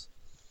eyes.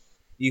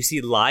 You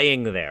see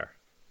lying there,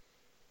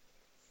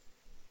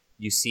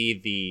 you see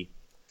the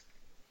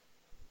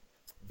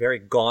very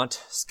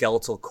gaunt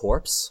skeletal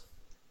corpse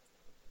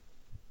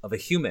of a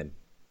human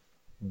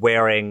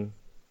wearing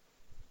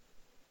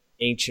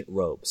ancient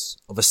robes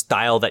of a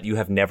style that you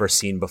have never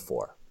seen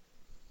before.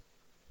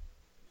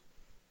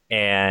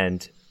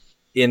 And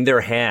in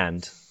their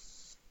hand,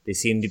 they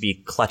seem to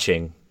be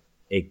clutching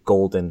a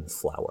golden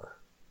flower.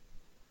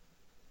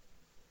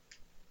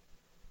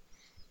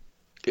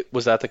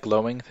 Was that the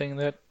glowing thing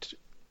that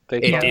they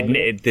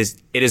it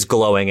is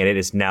glowing, and it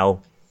is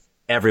now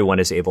everyone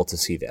is able to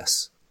see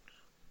this.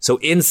 So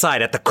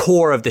inside, at the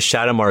core of the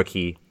Shadow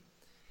Marquis,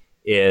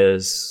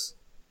 is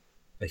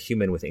a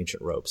human with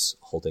ancient robes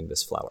holding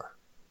this flower.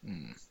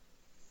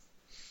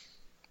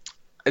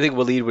 I think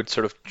Waleed would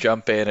sort of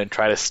jump in and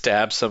try to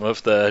stab some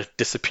of the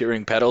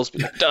disappearing petals.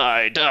 Be like,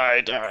 die,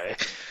 die, die.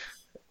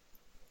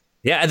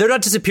 Yeah, and they're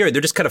not disappearing.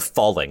 They're just kind of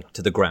falling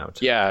to the ground.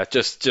 Yeah,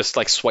 just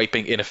like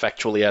swiping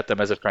ineffectually at them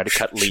as if trying to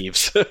cut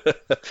leaves.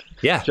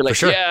 Yeah, You're like, for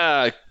sure.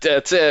 yeah,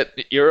 that's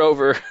it. You're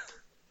over.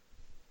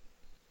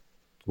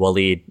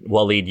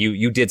 Waleed,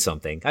 you did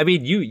something. I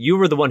mean, you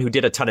were the one who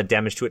did a ton of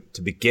damage to it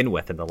to begin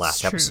with in the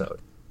last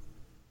episode.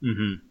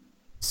 Mm-hmm.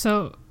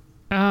 So,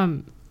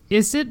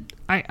 is it...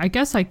 I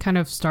guess I kind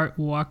of start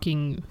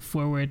walking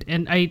forward,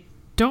 and I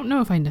don't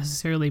know if I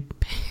necessarily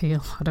pay a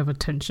lot of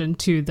attention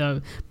to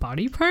the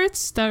body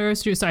parts that are...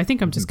 So I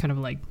think I'm just kind of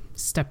like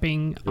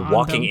stepping You're on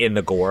walking them. in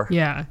the gore.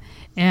 Yeah.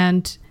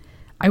 And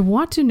I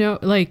want to know,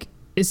 like,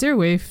 is there a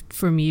way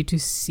for me to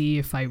see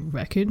if I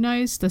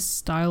recognize the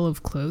style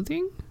of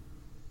clothing?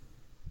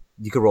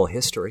 You could roll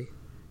history.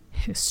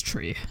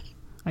 History.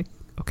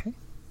 Okay.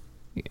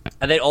 Yeah.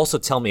 And then also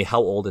tell me, how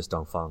old is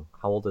Dongfeng?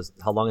 How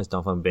long has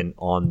Dongfeng been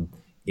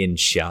in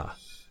Xia?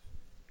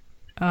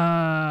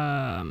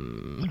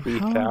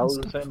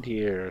 3,000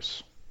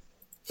 years.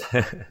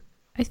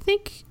 I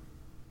think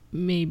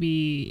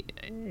maybe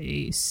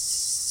a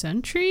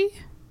century.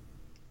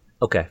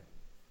 Okay.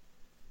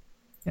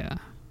 Yeah.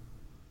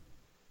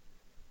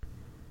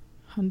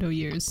 100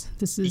 years.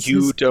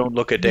 You don't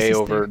look a day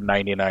over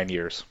 99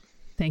 years.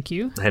 Thank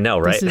you. I know,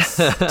 right?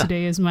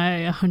 Today is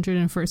my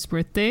 101st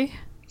birthday.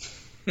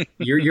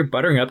 Your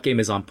buttering up game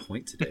is on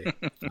point today.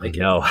 I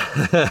know.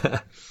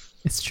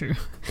 It's true.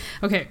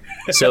 Okay.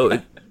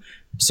 So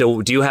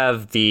do you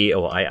have the...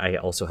 Oh, I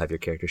also have your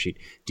character sheet.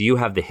 Do you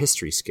have the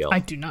history skill? I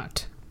do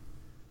not.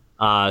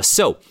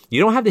 So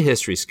you don't have the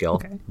history skill,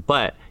 Okay.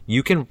 but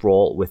you can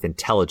roll with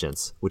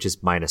intelligence, which is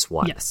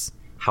 -1. Yes.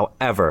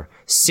 However,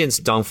 since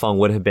Dongfeng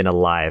would have been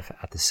alive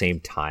at the same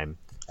time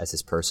as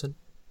this person,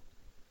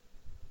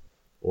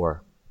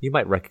 or you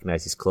might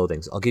recognize these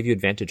clothings, I'll give you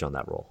advantage on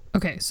that roll.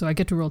 Okay, so I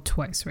get to roll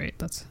twice, right?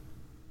 That's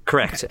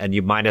Correct, and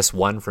you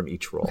 -1 from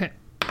each roll. okay.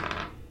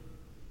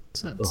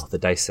 So that's, The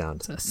dice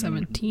sound. that's a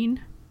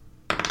 17.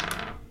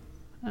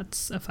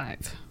 That's a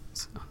 5.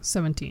 So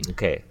 17.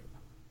 Okay.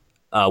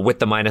 With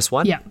the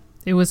 -1? Yeah,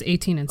 it was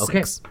 18 and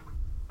Okay. 6.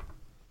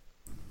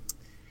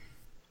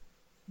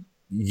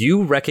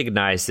 You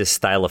recognize this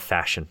style of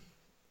fashion,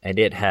 and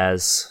it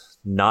has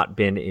not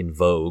been in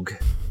vogue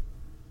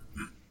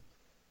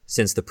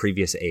since the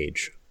previous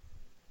age.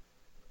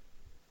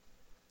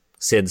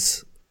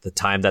 Since the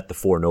time that the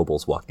four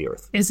nobles walked the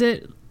earth. Is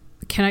it...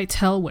 Can I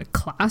tell what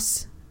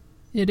class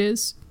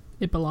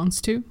it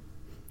belongs to?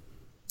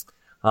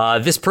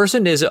 This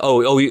person is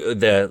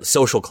the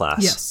social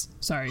class. Yes.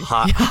 Sorry.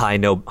 High.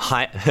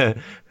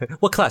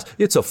 What class?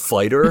 It's a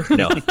fighter.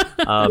 No.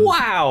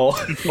 Wow.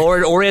 Or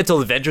an Oriental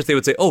adventurers, they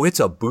would say, "Oh,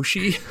 it's a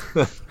bushi."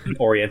 An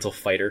Oriental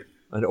fighter.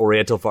 An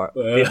Oriental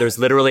There's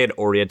literally an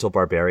Oriental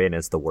barbarian.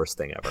 It's the worst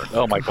thing ever.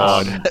 Oh my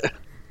god.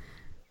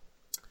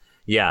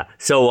 Yeah.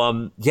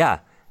 So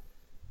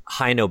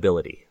high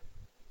nobility.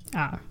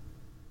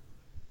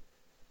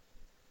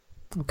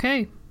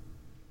 Okay.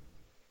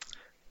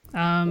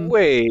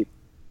 Wait,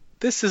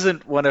 this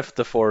isn't one of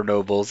the four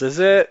nobles, is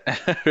it?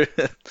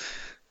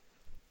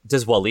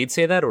 Does Waleed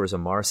say that, or is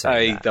Amar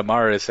saying that?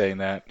 Amar is saying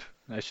that.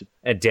 I should.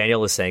 And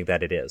Daniel is saying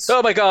that it is.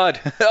 Oh my god!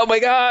 Oh my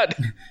god!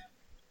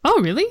 Oh,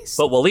 really?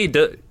 But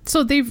Waleed...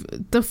 So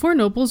the four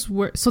nobles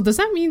were... So does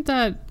that mean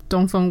that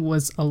Dongfeng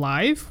was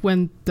alive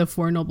when the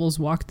four nobles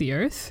walked the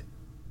earth?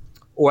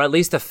 Or at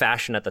least the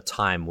fashion at the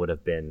time would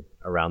have been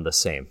around the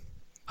same.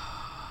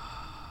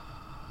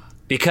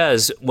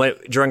 Because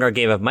during our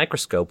game of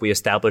Microscope, we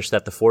established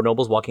that the four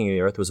nobles walking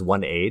the earth was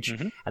one age,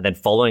 and then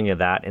following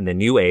that, in the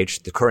new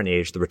age, the current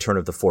age, the return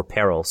of the four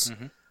perils,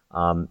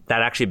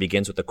 that actually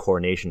begins with the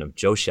coronation of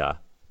Joshua.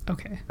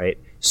 Okay. Right?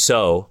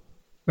 So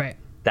Right.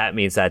 that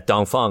means that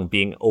Dongfeng,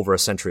 being over a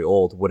century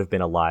old, would have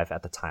been alive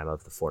at the time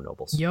of the four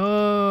nobles.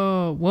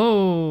 Yo,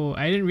 whoa!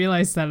 I didn't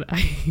realize that.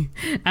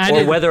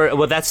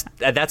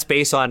 That's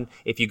based on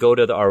if you go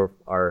to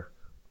our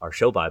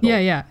show Bible.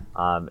 Yeah.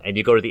 And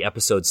you go to the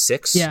episode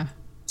 6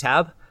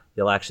 tab,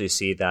 you'll actually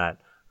see that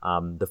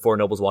the four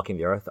nobles walking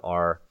the earth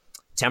are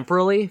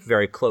temporally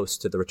very close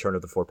to the return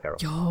of the four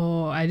perils.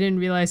 Yo, I didn't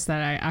realize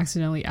that I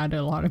accidentally added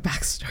a lot of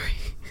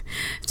backstory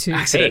to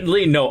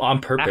Accidentally? No, on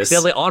purpose.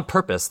 Accidentally on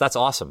purpose. That's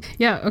awesome.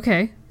 Yeah,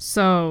 okay.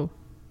 So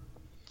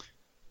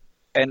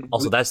And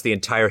Also, that's the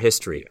entire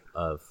history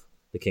of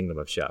the Kingdom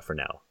of Xia for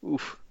now.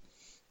 oof.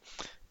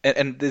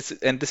 And this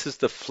is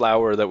the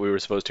flower that we were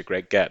supposed to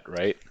get,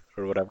 right?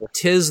 Or whatever.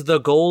 'Tis the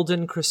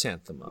golden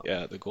chrysanthemum.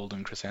 Yeah, the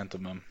golden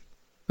chrysanthemum.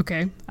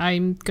 okay,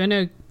 I'm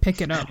gonna pick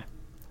it up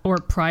or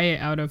pry it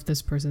out of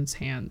this person's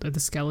hand, or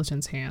the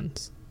skeleton's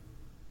hands.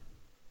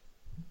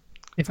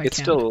 If I It's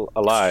can. still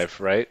alive,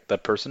 right?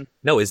 That person?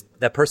 No,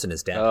 that person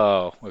is dead.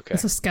 Oh, okay.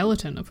 It's a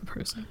skeleton of a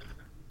person.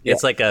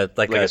 It's like a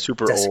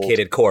super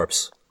desiccated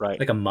corpse, Right.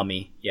 Like a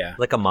mummy, yeah.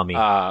 like a mummy,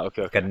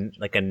 Okay.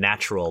 like a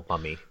natural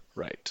mummy.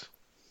 Right.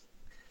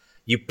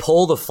 You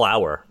pull the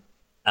flower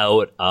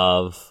out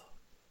of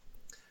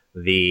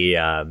the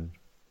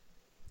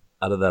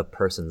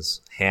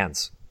person's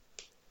hands,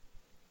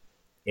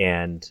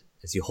 and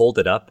as you hold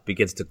it up, it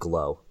begins to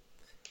glow,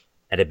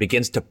 and it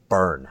begins to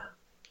burn.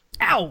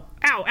 Ow!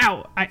 Ow!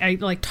 Ow! I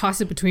like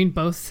toss it between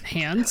both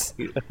hands.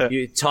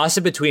 You toss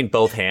it between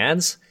both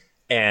hands,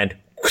 and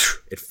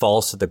it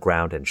falls to the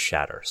ground and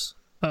shatters.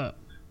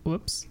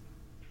 Whoops.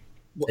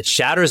 It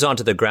shatters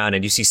onto the ground,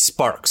 and you see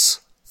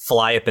sparks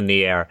fly up in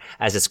the air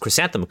as its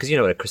chrysanthemum, because you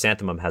know a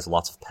chrysanthemum has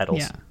lots of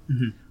petals,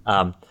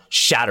 Yeah.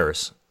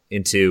 shatters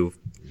into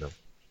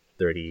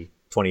 30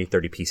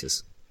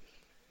 pieces.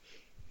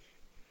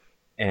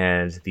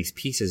 And these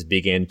pieces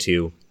begin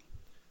to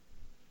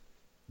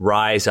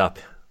rise up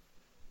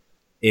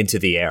into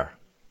the air.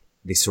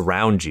 They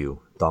surround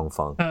you,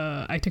 Dongfeng,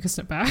 I take a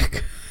step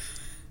back.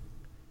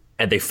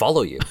 and they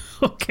follow you.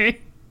 Okay.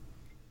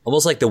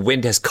 Almost like the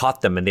wind has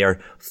caught them and they are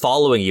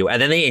following you,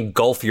 and then they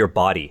engulf your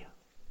body.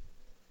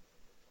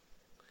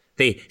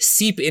 They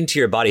seep into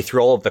your body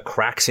through all of the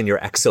cracks in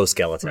your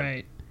exoskeleton.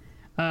 Right.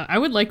 I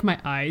would like my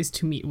eyes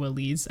to meet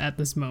Walid's at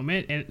this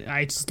moment, and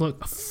I just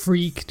look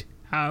freaked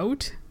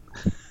out.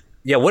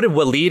 Yeah, what did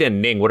Walid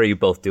and Ning, what are you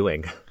both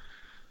doing?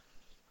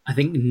 I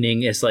think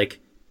Ning is like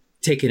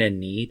taking a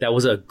knee. That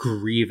was not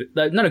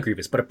a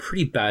grievous, but a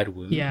pretty bad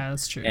wound. Yeah,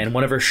 that's true. And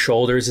one of her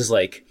shoulders is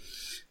like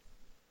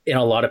in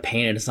a lot of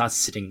pain, and it's not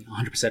sitting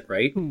 100%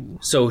 right. Ooh.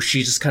 So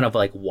she's just kind of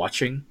like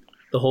watching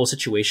the whole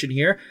situation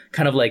here,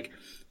 kind of like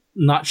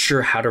not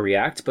sure how to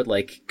react, but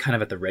like kind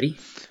of at the ready.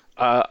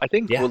 I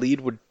think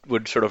Walid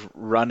would sort of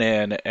run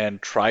in and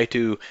try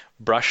to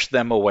brush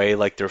them away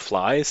like they're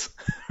flies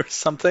or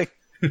something.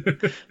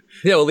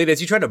 Yeah, Walid, as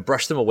you try to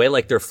brush them away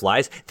like they're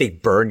flies, they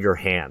burn your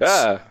hands.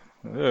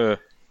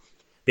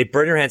 They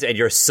burn your hands, and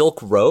your silk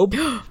robe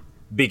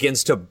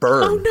begins to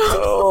burn.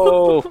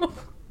 Oh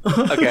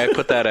no! Okay, I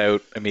put that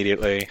out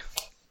immediately.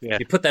 Yeah.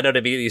 You put that out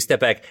immediately, you step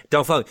back.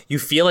 Dongfeng, you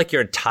feel like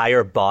your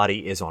entire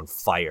body is on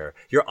fire.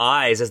 Your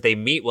eyes, as they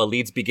meet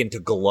Walid's, begin to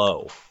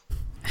glow.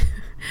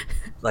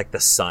 Like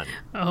the sun.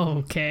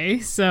 Okay,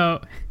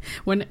 so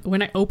when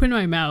I open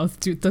my mouth,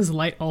 does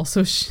light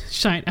also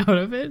shine out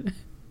of it?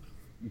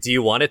 Do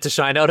you want it to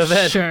shine out of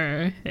it?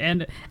 Sure.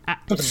 And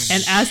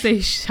as they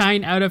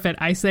shine out of it,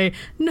 I say,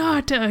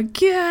 "Not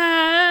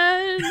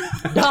again."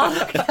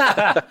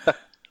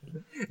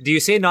 Do you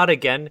say "not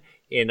again"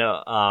 in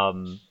a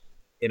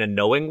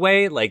knowing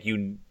way, like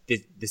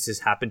this has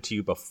happened to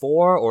you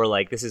before, or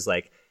like this is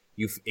like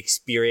you've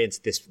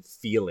experienced this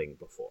feeling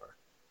before?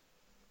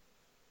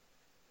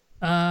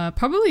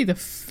 Probably the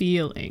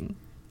feeling.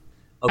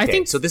 Okay, I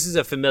think so this is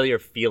a familiar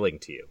feeling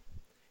to you,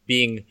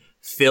 being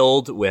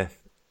filled with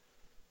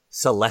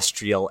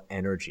celestial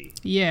energy.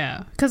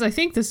 Yeah, because I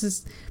think this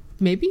is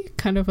maybe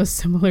kind of a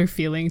similar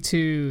feeling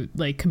to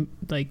like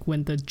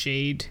when the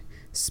jade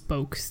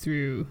spoke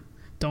through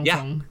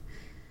Dongfeng.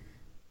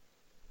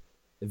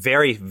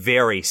 Very,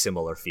 very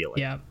similar feeling.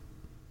 Yeah.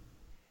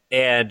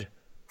 And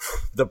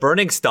the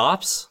burning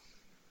stops,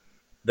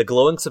 the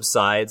glowing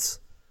subsides,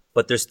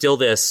 but there's still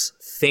this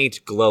faint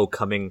glow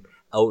coming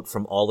out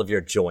from all of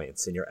your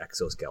joints in your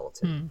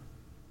exoskeleton.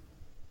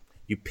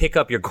 You pick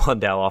up your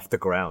Guandao off the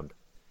ground,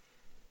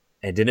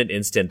 and in an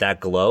instant, that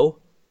glow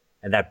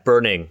and that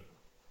burning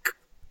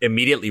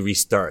immediately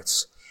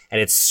restarts. And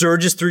it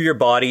surges through your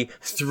body,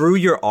 through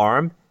your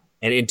arm,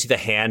 and into the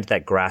hand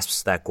that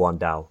grasps that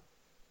Guandao.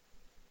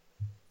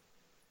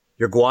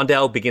 Your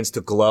Guandao begins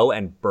to glow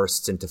and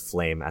bursts into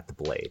flame at the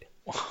blade.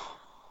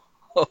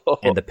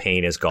 And the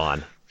pain is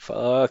gone.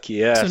 Fuck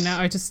yes. So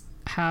now I just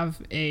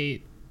have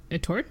a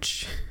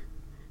torch?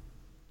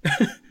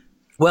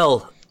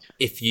 Well,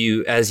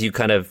 as you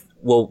kind of,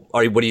 what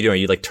are you doing? Are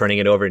you like turning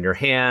it over in your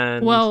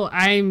hand? Well,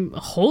 I'm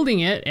holding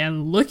it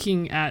and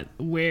looking at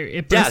where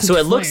it bursts. Yeah, so it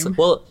into looks, flame.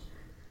 well,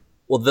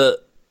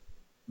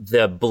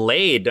 the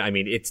blade, I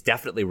mean, it's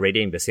definitely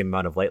radiating the same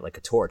amount of light like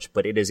a torch,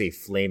 but it is a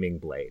flaming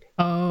blade.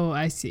 Oh,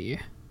 I see.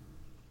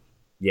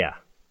 Yeah.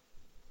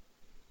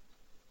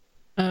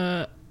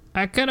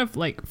 I kind of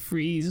like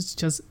freeze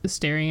just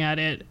staring at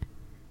it.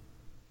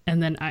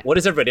 And then What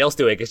is everybody else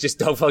doing? It's just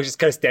Dongfang's just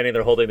kind of standing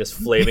there holding this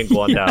flaming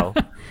guandao.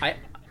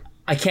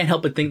 I can't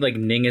help but think like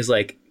Ning is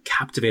like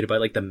captivated by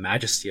like the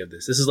majesty of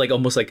this. This is like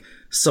almost like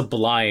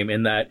sublime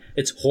in that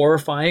it's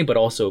horrifying but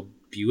also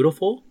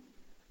beautiful.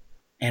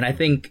 And I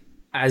think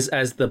as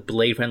the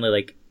blade finally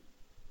like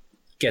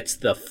gets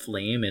the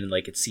flame and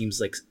like it seems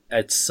like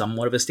at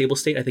somewhat of a stable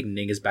state, I think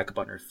Ning is back up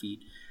on her feet.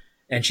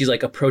 And she's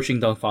like approaching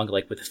Dongfang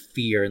like with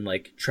fear and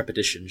like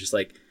trepidation, just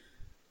like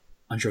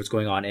unsure what's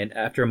going on. And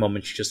after a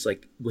moment she just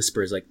like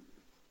whispers like,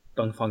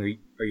 Dongfang,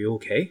 are you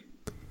okay?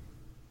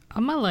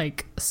 I'm gonna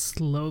like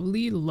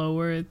slowly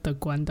lower the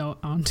guandao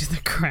onto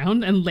the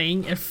ground and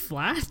laying it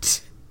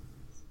flat.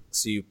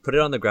 So you put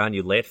it on the ground,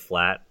 you lay it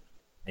flat,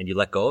 and you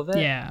let go of it?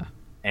 Yeah.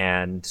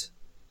 And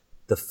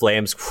the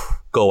flames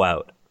go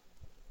out.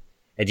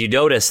 And you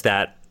notice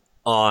that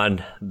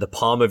on the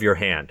palm of your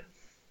hand,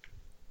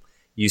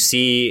 you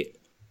see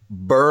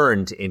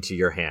burned into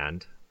your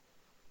hand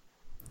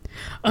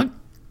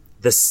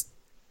this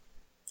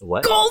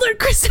what? Golden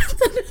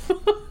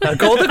chrysanthemum! A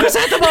golden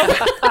chrysanthemum!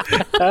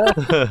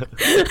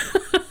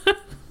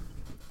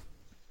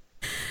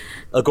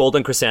 A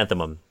golden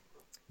chrysanthemum.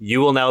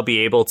 You will now be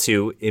able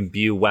to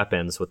imbue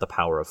weapons with the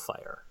power of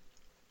fire.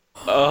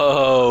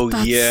 Oh,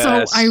 That's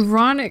yes. so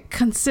ironic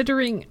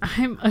considering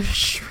I'm a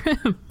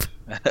shrimp.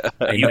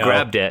 You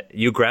grabbed it.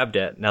 You grabbed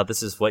it. Now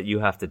this is what you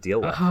have to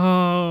deal with.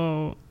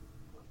 Oh.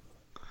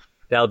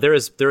 Now there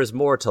is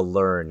more to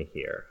learn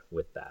here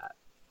with that.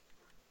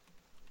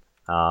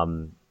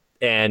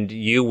 And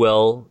you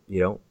will,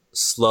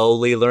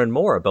 slowly learn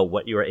more about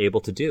what you are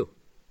able to do.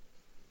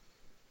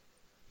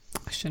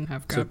 I shouldn't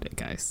have grabbed it,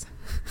 guys.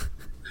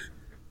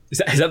 Is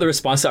that the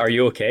response to "Are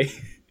you okay"?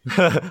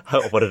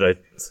 What did I?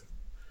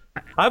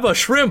 I'm a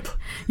shrimp.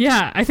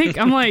 Yeah, I think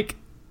I'm like,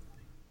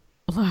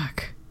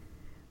 look,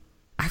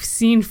 I've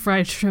seen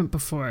fried shrimp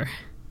before.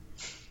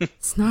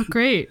 It's not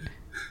great.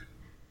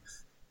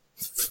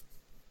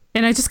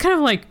 And I just kind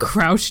of like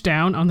crouch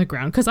down on the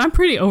ground because I'm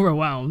pretty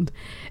overwhelmed.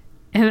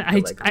 And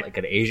like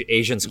an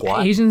Asian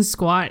squat. Asian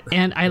squat,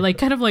 and I like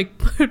kind of like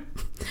put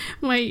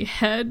my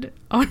head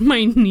on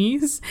my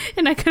knees,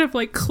 and I kind of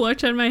like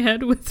clutch at my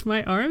head with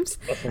my arms,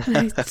 and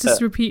I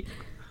just repeat,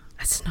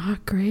 "That's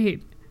not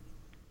great."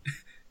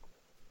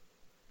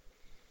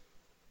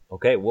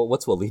 Okay, well,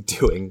 what's Waleed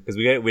doing? Because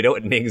we know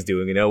what Ning's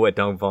doing, we know what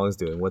Dongfang's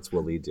doing. What's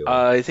Waleed doing?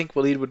 I think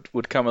Waleed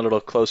would come a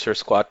little closer,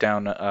 squat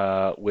down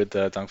with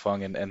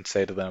Dongfang and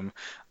say to them,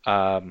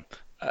 how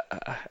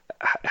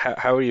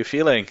are you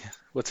feeling?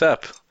 What's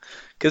up?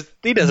 Because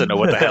he doesn't know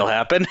what the hell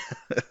happened.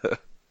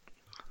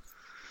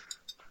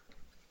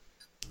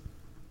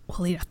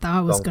 Waleed, I thought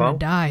I was Dongfang? gonna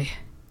die.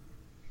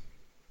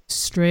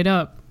 Straight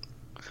up.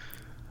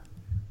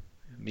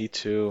 Me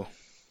too.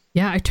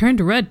 Yeah, I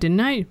turned red, didn't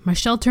I? My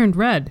shell turned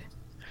red.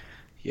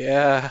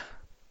 Yeah,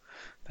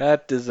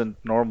 that isn't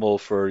normal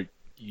for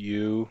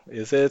you,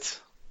 is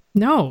it?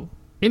 No,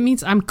 it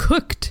means I'm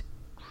cooked.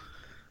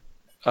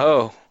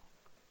 Oh.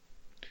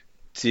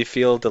 Do you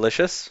feel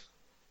delicious?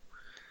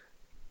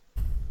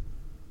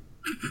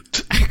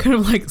 I could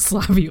have like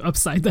slapped you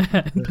upside the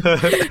head.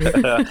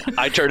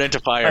 I turn into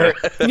fire.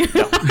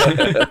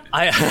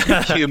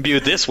 You imbue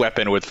this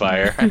weapon with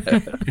fire.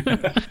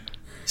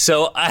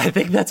 So I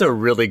think that's a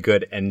really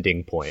good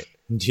ending point.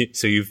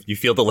 So you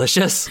feel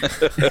delicious?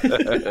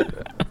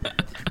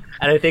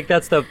 And I think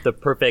that's the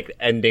perfect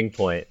ending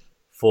point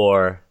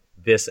for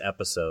this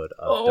episode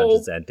of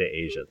Dungeons and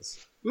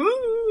Asians.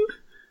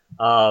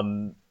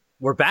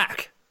 We're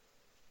back.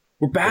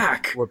 We're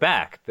back. We're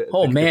back.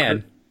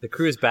 Man. The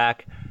crew's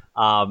back.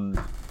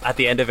 At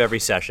the end of every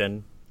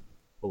session.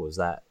 What was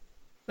that?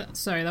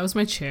 Sorry, that was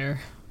my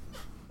chair.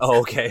 Oh,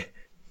 okay.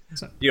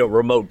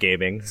 Remote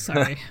gaming.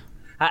 Sorry.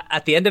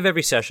 At the end of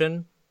every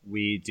session,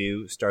 we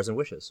do Stars and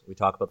Wishes. We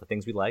talk about the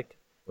things we like.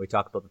 We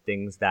talk about the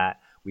things that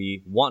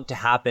we want to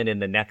happen in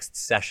the next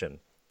session.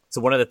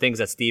 So one of the things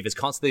that Steve has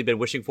constantly been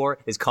wishing for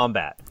is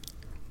combat.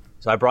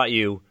 So I brought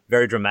you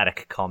very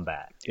dramatic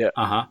combat. Yeah.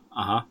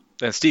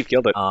 And Steve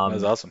killed it. That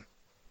was awesome.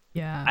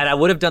 Yeah. And I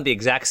would have done the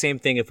exact same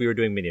thing if we were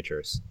doing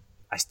miniatures.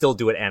 I still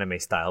do it anime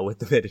style with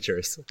the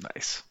miniatures.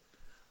 Nice.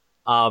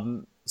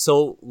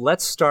 So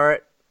let's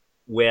start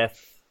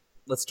with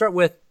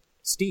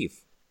Steve.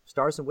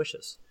 Stars and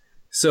Wishes.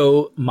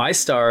 So my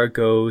star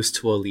goes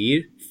to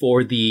Waleed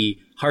for the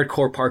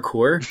hardcore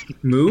parkour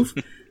move.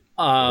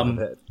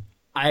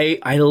 I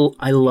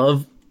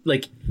love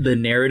like the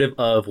narrative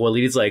of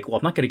Waleed is like, well,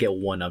 I'm not gonna get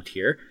one upped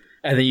here,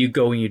 and then you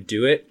go and you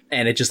do it,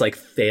 and it just like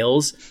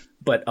fails.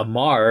 But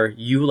Amar,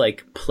 you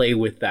like play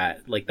with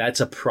that. Like that's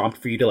a prompt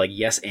for you to like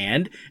yes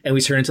and we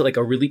turn into like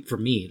a really, for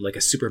me, like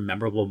a super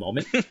memorable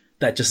moment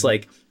that just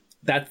like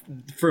that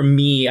for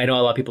me. I know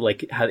a lot of people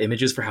like have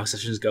images for how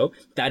sessions go.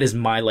 That is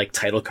my like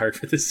title card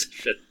for this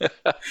session.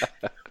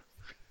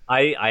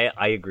 I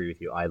agree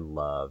with you. I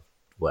love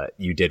what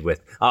you did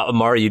with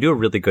Amar. You do a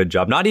really good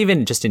job, not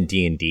even just in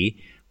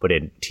D&D, but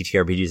in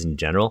TTRPGs in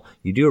general.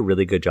 You do a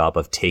really good job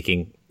of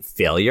taking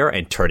failure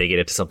and turning it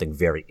into something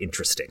very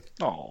interesting.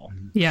 Oh,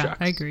 Yeah, shucks.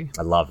 I agree.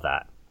 I love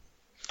that.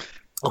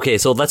 Okay,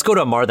 so let's go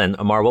to Amar then.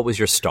 Amar, what was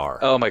your star?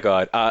 Oh my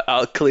god.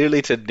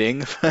 Clearly to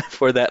Ning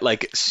for that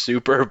like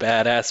super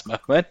badass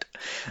moment.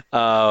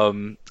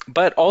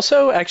 But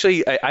also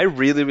actually I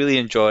really, really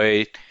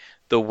enjoy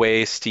the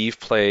way Steve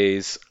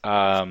plays,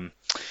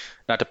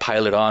 not to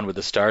pile it on with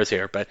the stars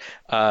here, but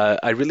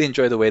I really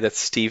enjoy the way that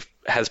Steve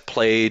has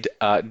played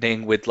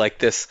Ning with like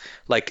this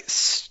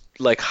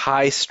like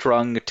high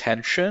strung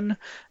tension,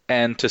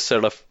 and to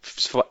sort of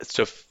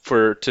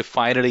to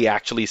finally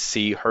actually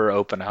see her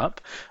open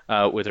up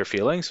with her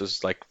feelings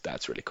was like,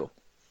 that's really cool.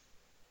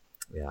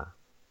 Yeah.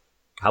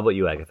 How about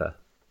you, Agatha?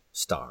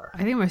 Star.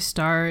 I think my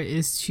star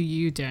is to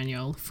you,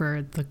 Daniel,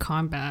 for the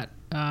combat.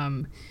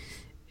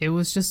 It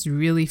was just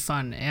really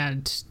fun,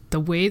 and the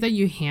way that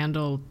you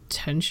handle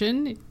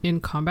tension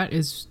in combat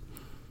is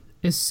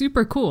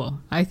super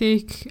cool. I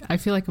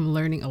feel like I'm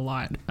learning a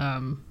lot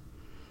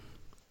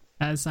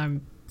as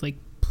I'm like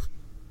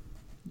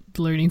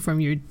learning from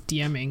your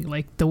DMing,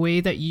 like the way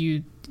that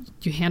you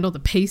handle the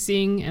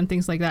pacing and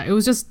things like that. It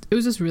was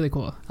just really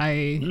cool.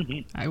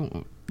 I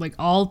like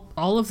all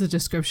of the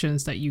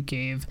descriptions that you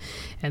gave,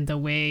 and the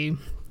way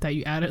that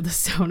you added the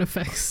sound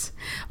effects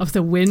of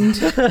the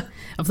wind,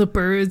 of the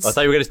birds. I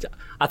thought you were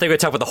gonna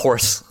talk about the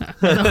horse.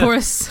 The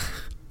horse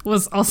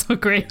was also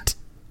great.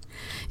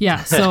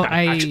 Yeah, so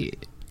I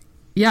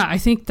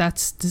think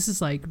this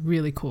is like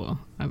really cool.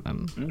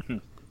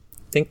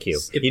 Thank you.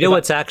 You know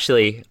what's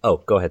actually... Oh,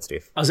 go ahead,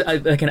 Steve. I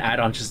can add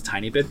on just a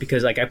tiny bit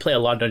because like I play a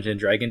lot of Dungeons and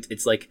Dragons.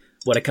 It's like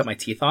what I cut my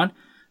teeth on.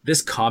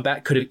 This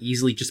combat could have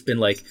easily just been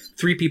like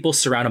 3 people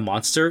surround a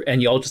monster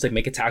and you all just like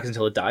make attacks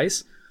until it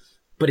dies.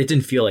 But it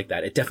didn't feel like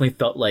that. It definitely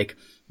felt like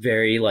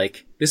very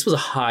like this was a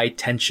high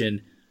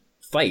tension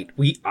fight.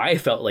 I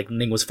felt like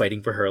Ning was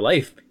fighting for her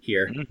life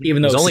here,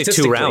 even though it was only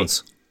 2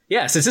 rounds.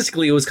 Yeah,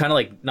 statistically it was kind of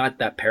like not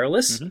that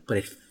perilous, but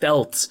it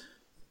felt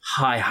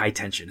high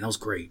tension. That was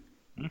great.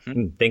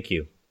 Thank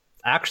you.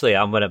 Actually,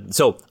 I'm gonna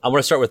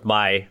start with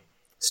my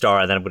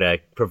star, and then I'm gonna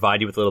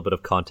provide you with a little bit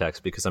of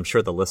context because I'm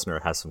sure the listener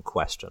has some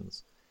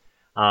questions.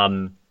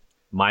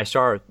 My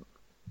star,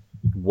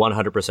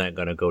 100%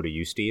 gonna go to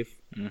you, Steve.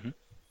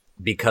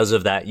 Because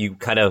of that, you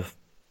kind of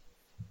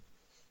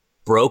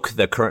broke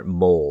the current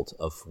mold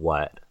of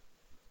what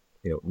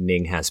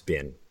Ning has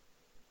been,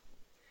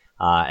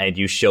 and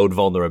you showed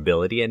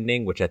vulnerability in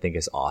Ning, which I think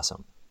is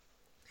awesome.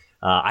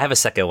 I have a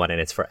second one, and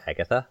it's for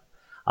Agatha.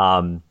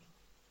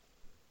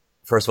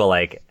 First of all,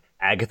 like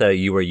Agatha,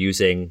 we were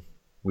using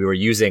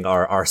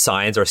our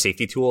signs, our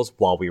safety tools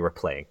while we were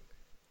playing.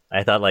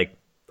 I thought, like,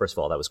 first of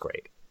all, that was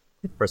great.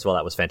 First of all,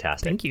 that was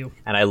fantastic. Thank you.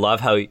 And I love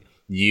how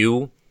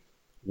you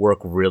work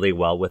really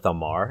well with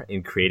Amar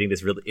in creating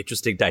this really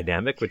interesting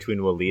dynamic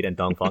between Walid and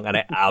Dongfeng, and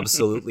I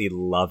absolutely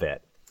love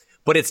it.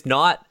 But it's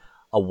not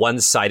a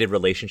one-sided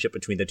relationship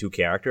between the two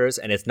characters,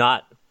 and it's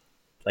not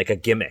like a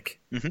gimmick.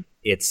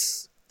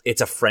 It's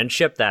a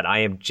friendship that I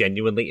am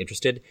genuinely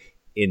interested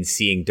in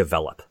seeing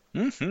develop.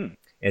 And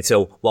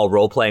so while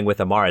role-playing with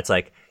Amar, it's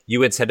like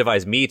you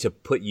incentivize me to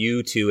put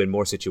you two in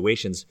more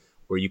situations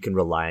where you can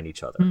rely on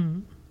each other.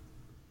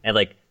 And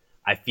like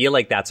I feel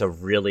like that's a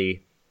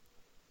really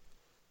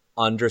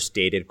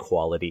understated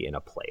quality in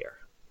a player.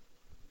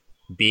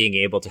 Being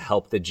able to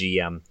help the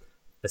GM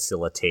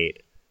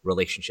facilitate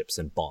relationships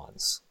and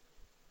bonds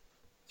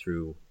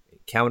through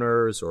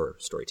encounters or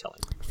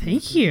storytelling.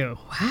 Thank you.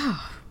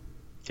 Wow.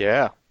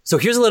 Yeah. So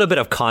here's a little bit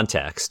of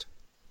context.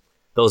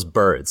 Those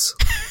birds.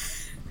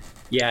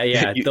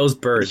 Yeah, those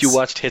birds. You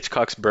watched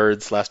Hitchcock's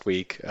Birds last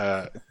week.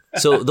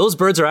 So those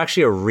birds are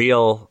actually a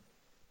real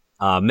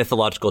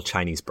mythological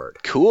Chinese bird.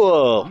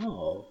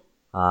 Cool.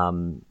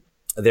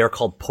 They're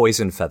called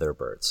poison feather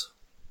birds.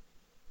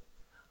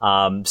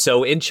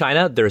 So in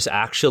China, there's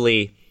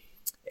actually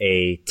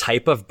a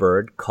type of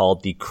bird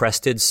called the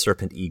crested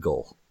serpent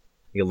eagle.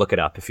 You can look it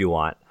up if you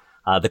want.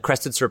 The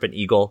crested serpent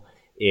eagle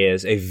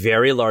is a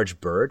very large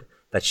bird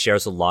that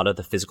shares a lot of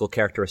the physical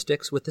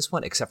characteristics with this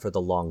one, except for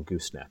the long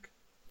gooseneck.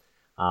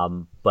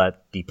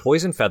 But the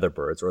poison feather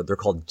birds, or they're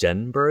called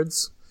gen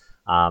birds,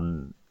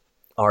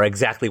 are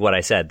exactly what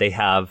I said. They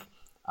have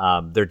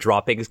their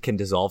droppings can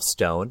dissolve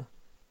stone.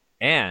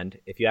 And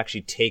if you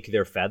actually take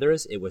their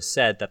feathers, it was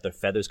said that their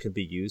feathers could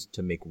be used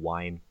to make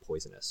wine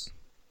poisonous.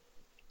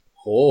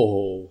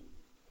 Oh.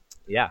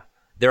 Yeah.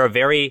 They're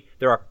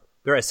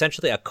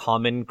essentially a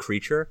common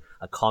creature,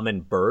 a common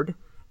bird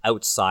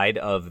outside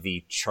of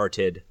the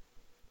charted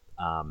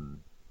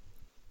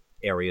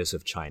areas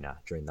of China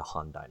during the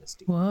Han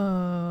Dynasty.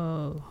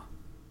 Whoa.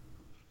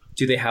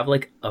 Do they have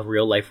like a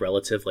real life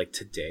relative like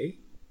today?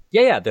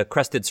 Yeah, the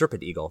crested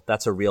serpent eagle.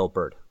 That's a real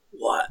bird.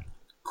 What?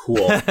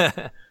 Cool.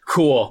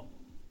 Cool.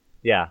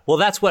 Yeah. Well,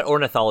 that's what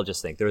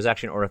ornithologists think. There was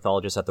actually an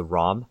ornithologist at the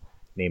ROM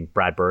named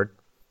Brad Bird.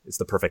 It's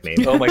the perfect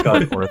name. Oh my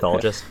God.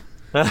 Ornithologist.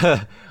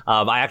 I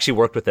actually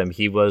worked with him.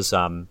 He was,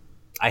 I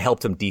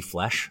helped him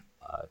deflesh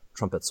a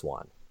trumpet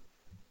swan.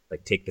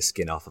 Like take the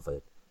skin off of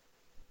a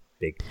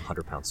big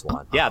 100-pound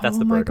swan. Yeah, that's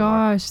the bird. Oh my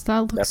gosh,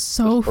 that looks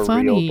so a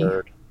funny. real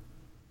bird.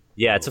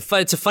 Yeah, it's a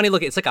funny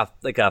look. It's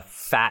like a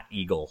fat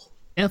eagle.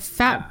 A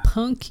fat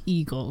punk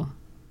eagle.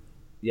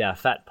 Yeah,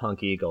 fat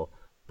punk eagle.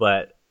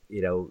 But,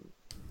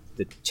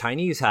 the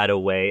Chinese had a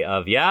way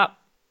of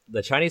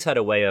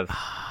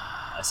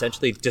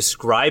essentially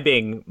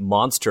describing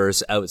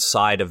monsters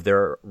outside of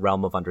their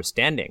realm of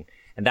understanding.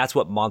 And that's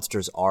what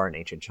monsters are in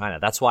ancient China.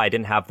 That's why I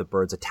didn't have the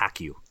birds attack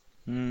you.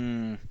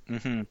 Right?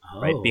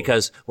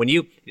 Because when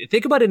you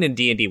think about it in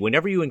D&D,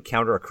 whenever you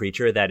encounter a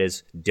creature that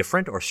is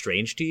different or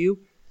strange to you,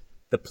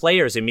 the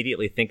players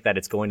immediately think that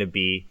it's going to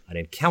be an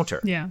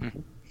encounter. Yeah.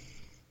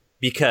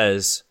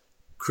 Because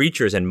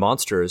creatures and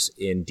monsters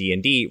in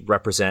D&D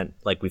represent,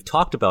 like we've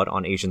talked about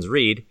on Asians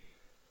Read,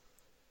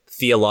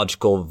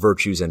 theological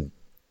virtues and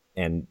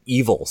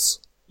evils.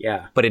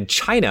 Yeah. But in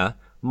China,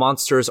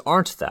 monsters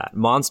aren't that.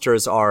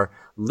 Monsters are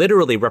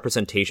literally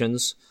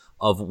representations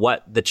of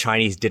what the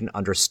Chinese didn't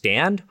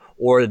understand,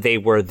 or they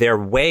were their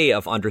way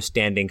of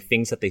understanding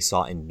things that they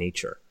saw in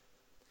nature.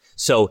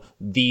 So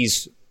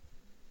these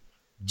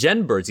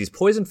gen birds, these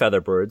poison feather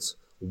birds,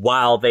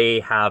 while they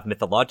have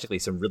mythologically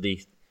some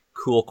really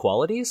cool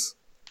qualities,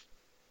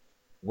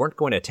 weren't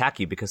going to attack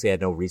you because they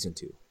had no reason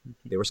to.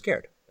 They were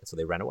scared, and so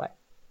they ran away.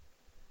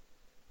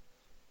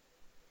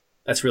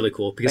 That's really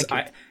cool because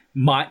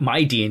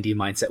my D&D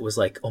mindset was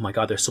like, oh my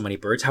God, there's so many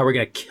birds. How are we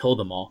going to kill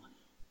them all?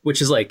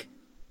 Which is like,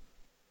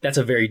 that's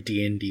a very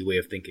D&D way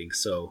of thinking.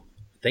 So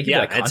thank you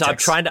for that context. And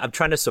so I'm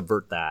trying to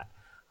subvert that.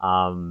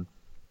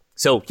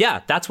 So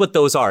yeah, that's what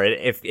those are.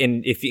 If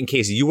in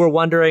case you were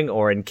wondering,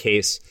 or in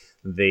case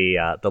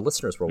the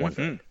listeners were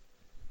wondering.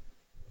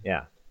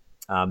 Yeah.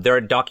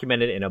 They're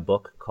documented in a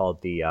book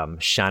called the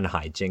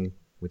Shanhai Jing,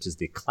 which is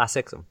the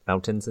classics of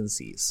mountains and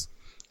seas.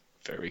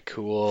 Very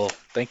cool.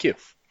 Thank you.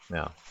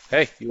 Yeah.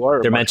 Hey, you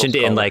are. They're mentioned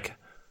in like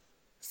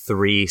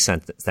 3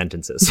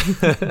 sentences.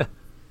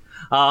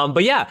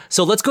 But yeah,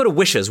 so let's go to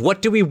wishes.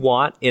 What do we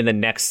want in the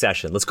next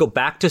session? Let's go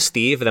back to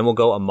Steve, and then we'll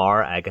go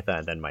Amar, Agatha,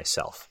 and then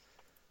myself.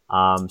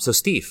 So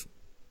Steve,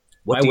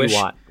 what do you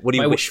want? What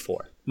do you wish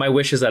for? My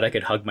wish is that I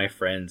could hug my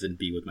friends and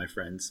be with my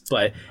friends,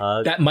 but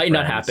that might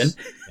not happen.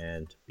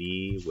 And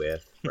be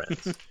with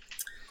friends.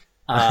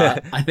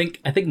 I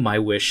think my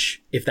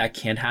wish, if that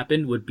can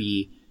happen, would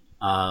be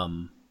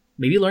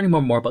maybe learning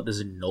more about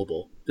this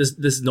noble.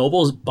 This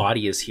noble's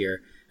body is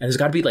here, and there's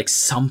got to be like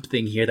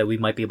something here that we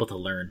might be able to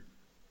learn.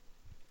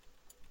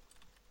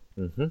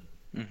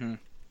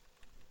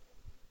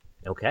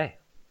 Okay.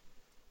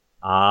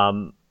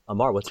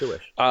 Amar, what's your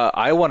wish?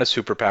 I want a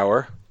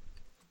superpower.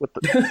 What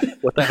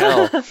the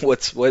hell?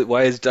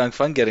 Why is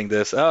Dongfeng getting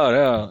this? Oh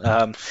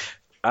no.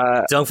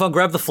 Dongfeng,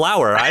 grab the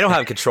flower. I don't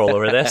have control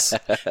over this.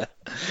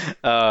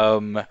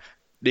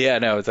 Yeah,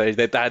 no,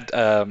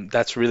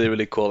 that's really,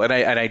 really cool, and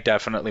I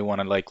definitely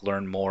want to like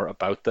learn more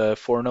about the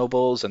Four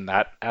Nobles, and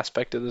that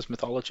aspect of this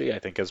mythology I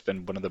think has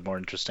been one of the more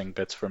interesting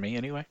bits for me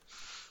anyway,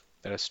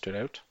 that has stood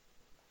out.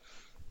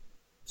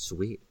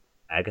 Sweet.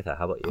 Agatha,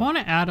 how about you? I want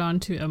to add on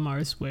to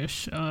Amar's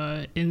wish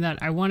in that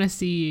I want to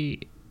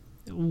see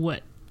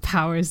what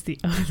powers the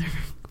other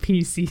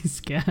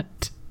PCs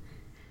get.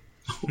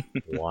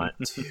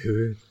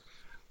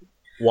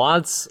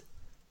 Wants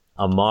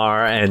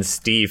Amar and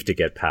Steve to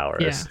get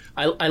powers.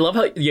 Yeah. I love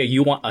how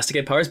you want us to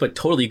get powers, but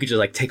totally you could just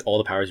like take all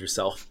the powers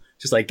yourself.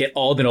 Just like get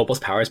all the nobles'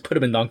 powers, put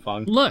them in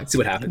Dongfeng. Look, see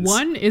what happens.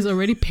 One is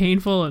already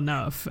painful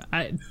enough.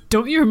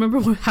 Don't you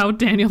remember how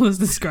Daniel was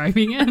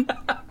describing it?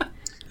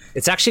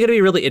 It's actually going to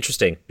be really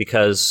interesting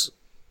because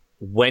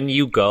when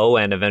you go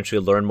and eventually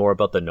learn more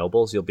about the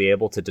nobles, you'll be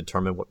able to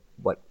determine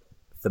what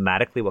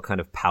thematically what kind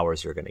of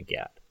powers you're going to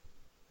get.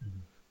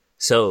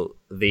 So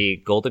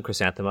the golden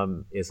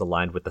chrysanthemum is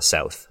aligned with the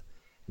south,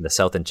 and the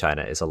south in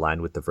China is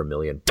aligned with the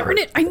vermilion bird. Darn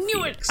it! I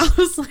knew it. I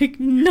was like,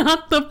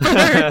 not the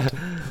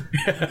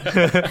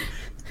bird.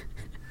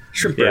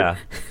 Shrimp bird. Yeah,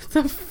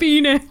 the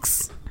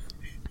phoenix.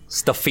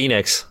 It's the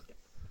phoenix.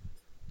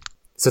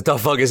 So the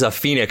fuck is a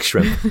phoenix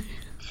shrimp?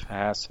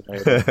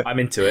 Fascinating. I'm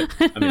into it.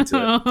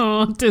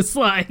 Oh,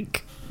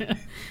 dislike.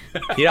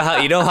 You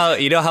know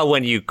how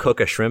when you cook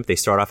a shrimp, they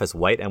start off as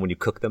white, and when you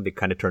cook them, they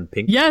kind of turn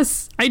pink.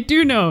 Yes, I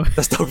do know.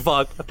 That's the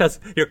fuck. That's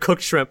your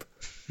cooked shrimp.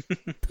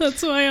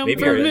 That's why I'm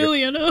Maybe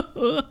vermilion.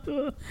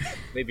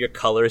 Maybe your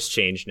colors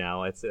change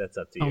now. That's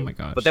up to you. Oh my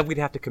gosh. But then we'd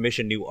have to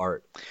commission new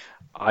art.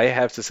 I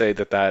have to say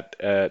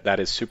that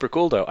is super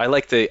cool though. I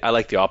like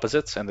the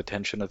opposites and the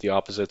tension of the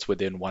opposites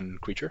within one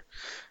creature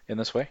in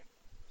this way.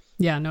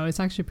 Yeah, no, it's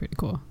actually pretty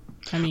cool.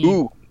 I mean,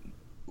 Ooh,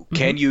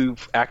 can you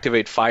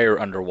activate fire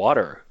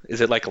underwater?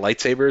 Is it like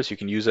lightsabers? You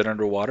can use it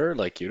underwater?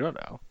 Like, you don't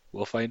know.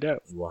 We'll find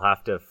out. We'll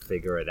have to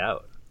figure it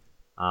out.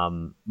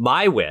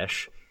 My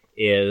wish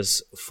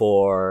is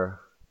for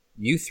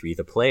you three,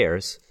 the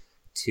players,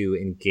 to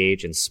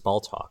engage in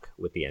small talk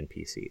with the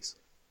NPCs.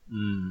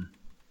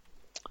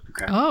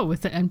 Okay. Oh,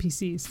 with the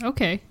NPCs.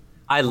 Okay.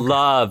 I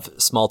love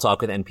small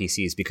talk with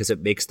NPCs because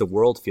it makes the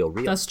world feel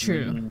real. That's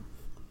true.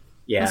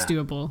 Yeah. That's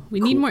doable. We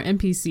need more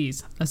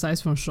NPCs aside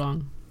from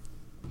Shuang.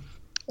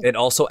 It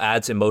also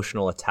adds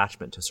emotional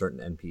attachment to certain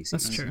NPCs.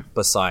 That's true.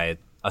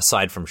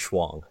 Aside from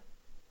Shuang.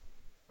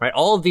 Right?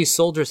 All of these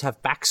soldiers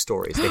have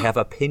backstories. They have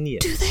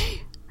opinions. Do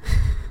they?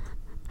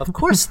 Of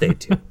course they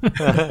do.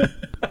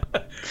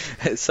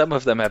 Some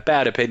of them have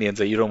bad opinions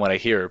that you don't want to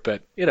hear,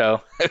 but Hey,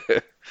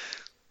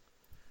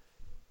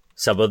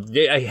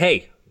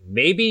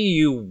 maybe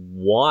you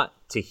want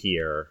to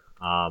hear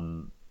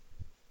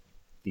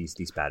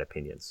these bad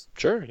opinions.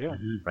 Sure, yeah.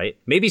 Right?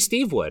 Maybe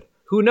Steve would.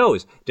 Who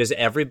knows? Does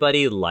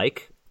everybody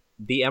like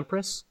the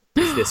Empress?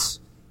 Is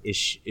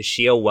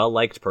she a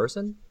well-liked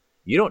person?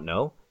 You don't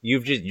know.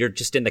 You're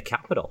just in the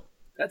capital.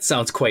 That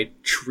sounds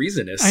quite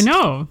treasonous. I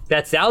know.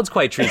 That sounds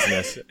quite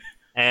treasonous.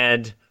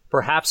 And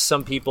perhaps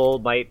some people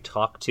might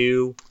talk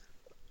to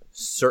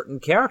certain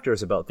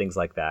characters about things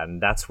like that,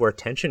 and that's where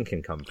tension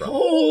can come from.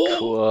 Oh,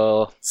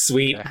 Cool.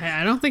 sweet.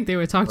 I don't think they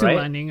would talk to Right?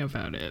 Lan Ning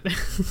about it.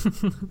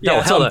 Yeah,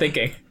 that's hold what I'm on.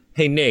 thinking.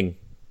 Hey, Ning,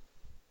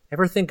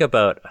 ever think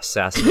about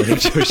assassinating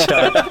Zhou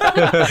Shan?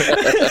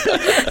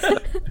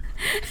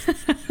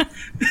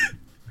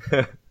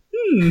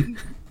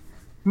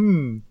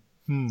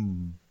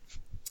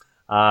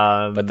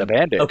 But the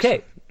bandit.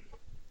 Okay.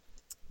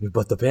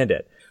 But the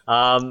bandit.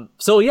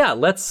 So yeah,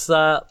 let's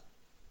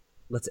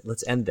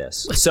end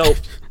this. So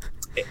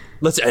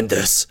let's end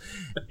this.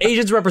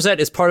 Agents Represent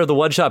is part of the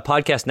One Shot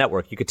Podcast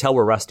Network. You could tell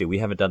we're rusty. We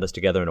haven't done this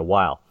together in a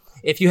while.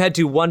 If you head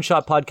to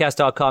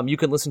oneshotpodcast.com, you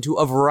can listen to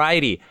a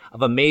variety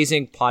of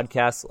amazing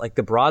podcasts like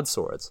The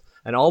Broadswords,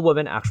 an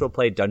all-women actual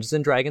play Dungeons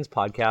 & Dragons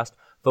podcast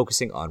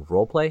focusing on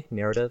roleplay,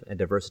 narrative, and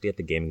diversity at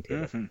the gaming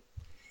table. Mm-hmm.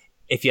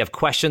 If you have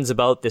questions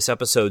about this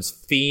episode's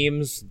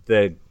themes,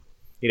 the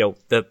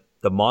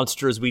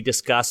monsters we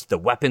discussed, the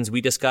weapons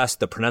we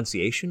discussed, the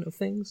pronunciation of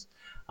things,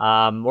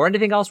 or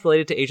anything else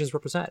related to Agents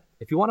Represent,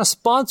 if you want to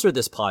sponsor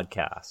this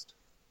podcast,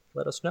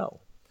 let us know.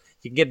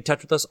 You can get in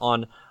touch with us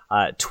on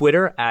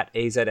Twitter at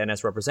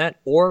AZNSRepresent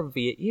or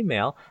via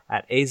email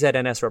at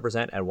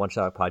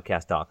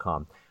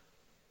AZNSRepresent@oneshotpodcast.com.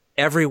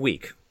 Every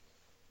week,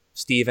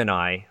 Steve and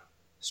I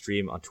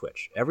stream on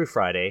Twitch. Every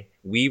Friday,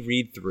 we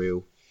read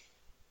through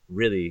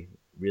really,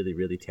 really,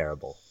 really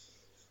terrible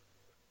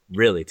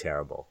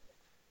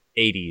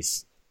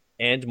 80s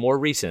and more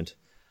recent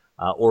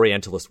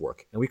Orientalist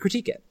work, and we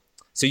critique it.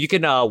 So you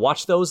can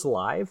watch those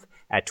live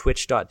at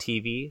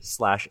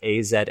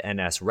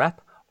twitch.tv/AZNSRep,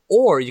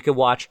 or you can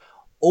watch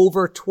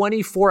over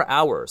 24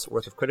 hours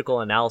worth of critical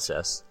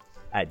analysis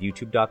at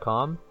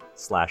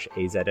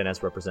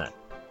youtube.com/AZNSRepresent.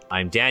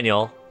 I'm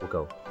Daniel. We'll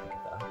go.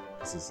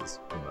 This is this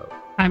remote.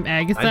 I'm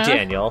Agatha. I'm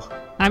Daniel.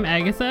 I'm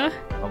Agatha.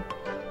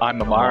 I'm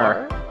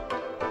Amar.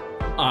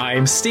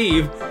 I'm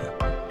Steve.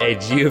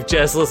 And you've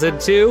just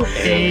listened to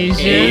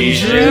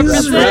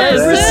Asians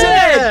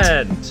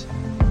Represent!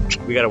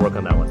 We gotta work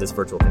on that one. This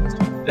virtual thing is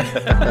too.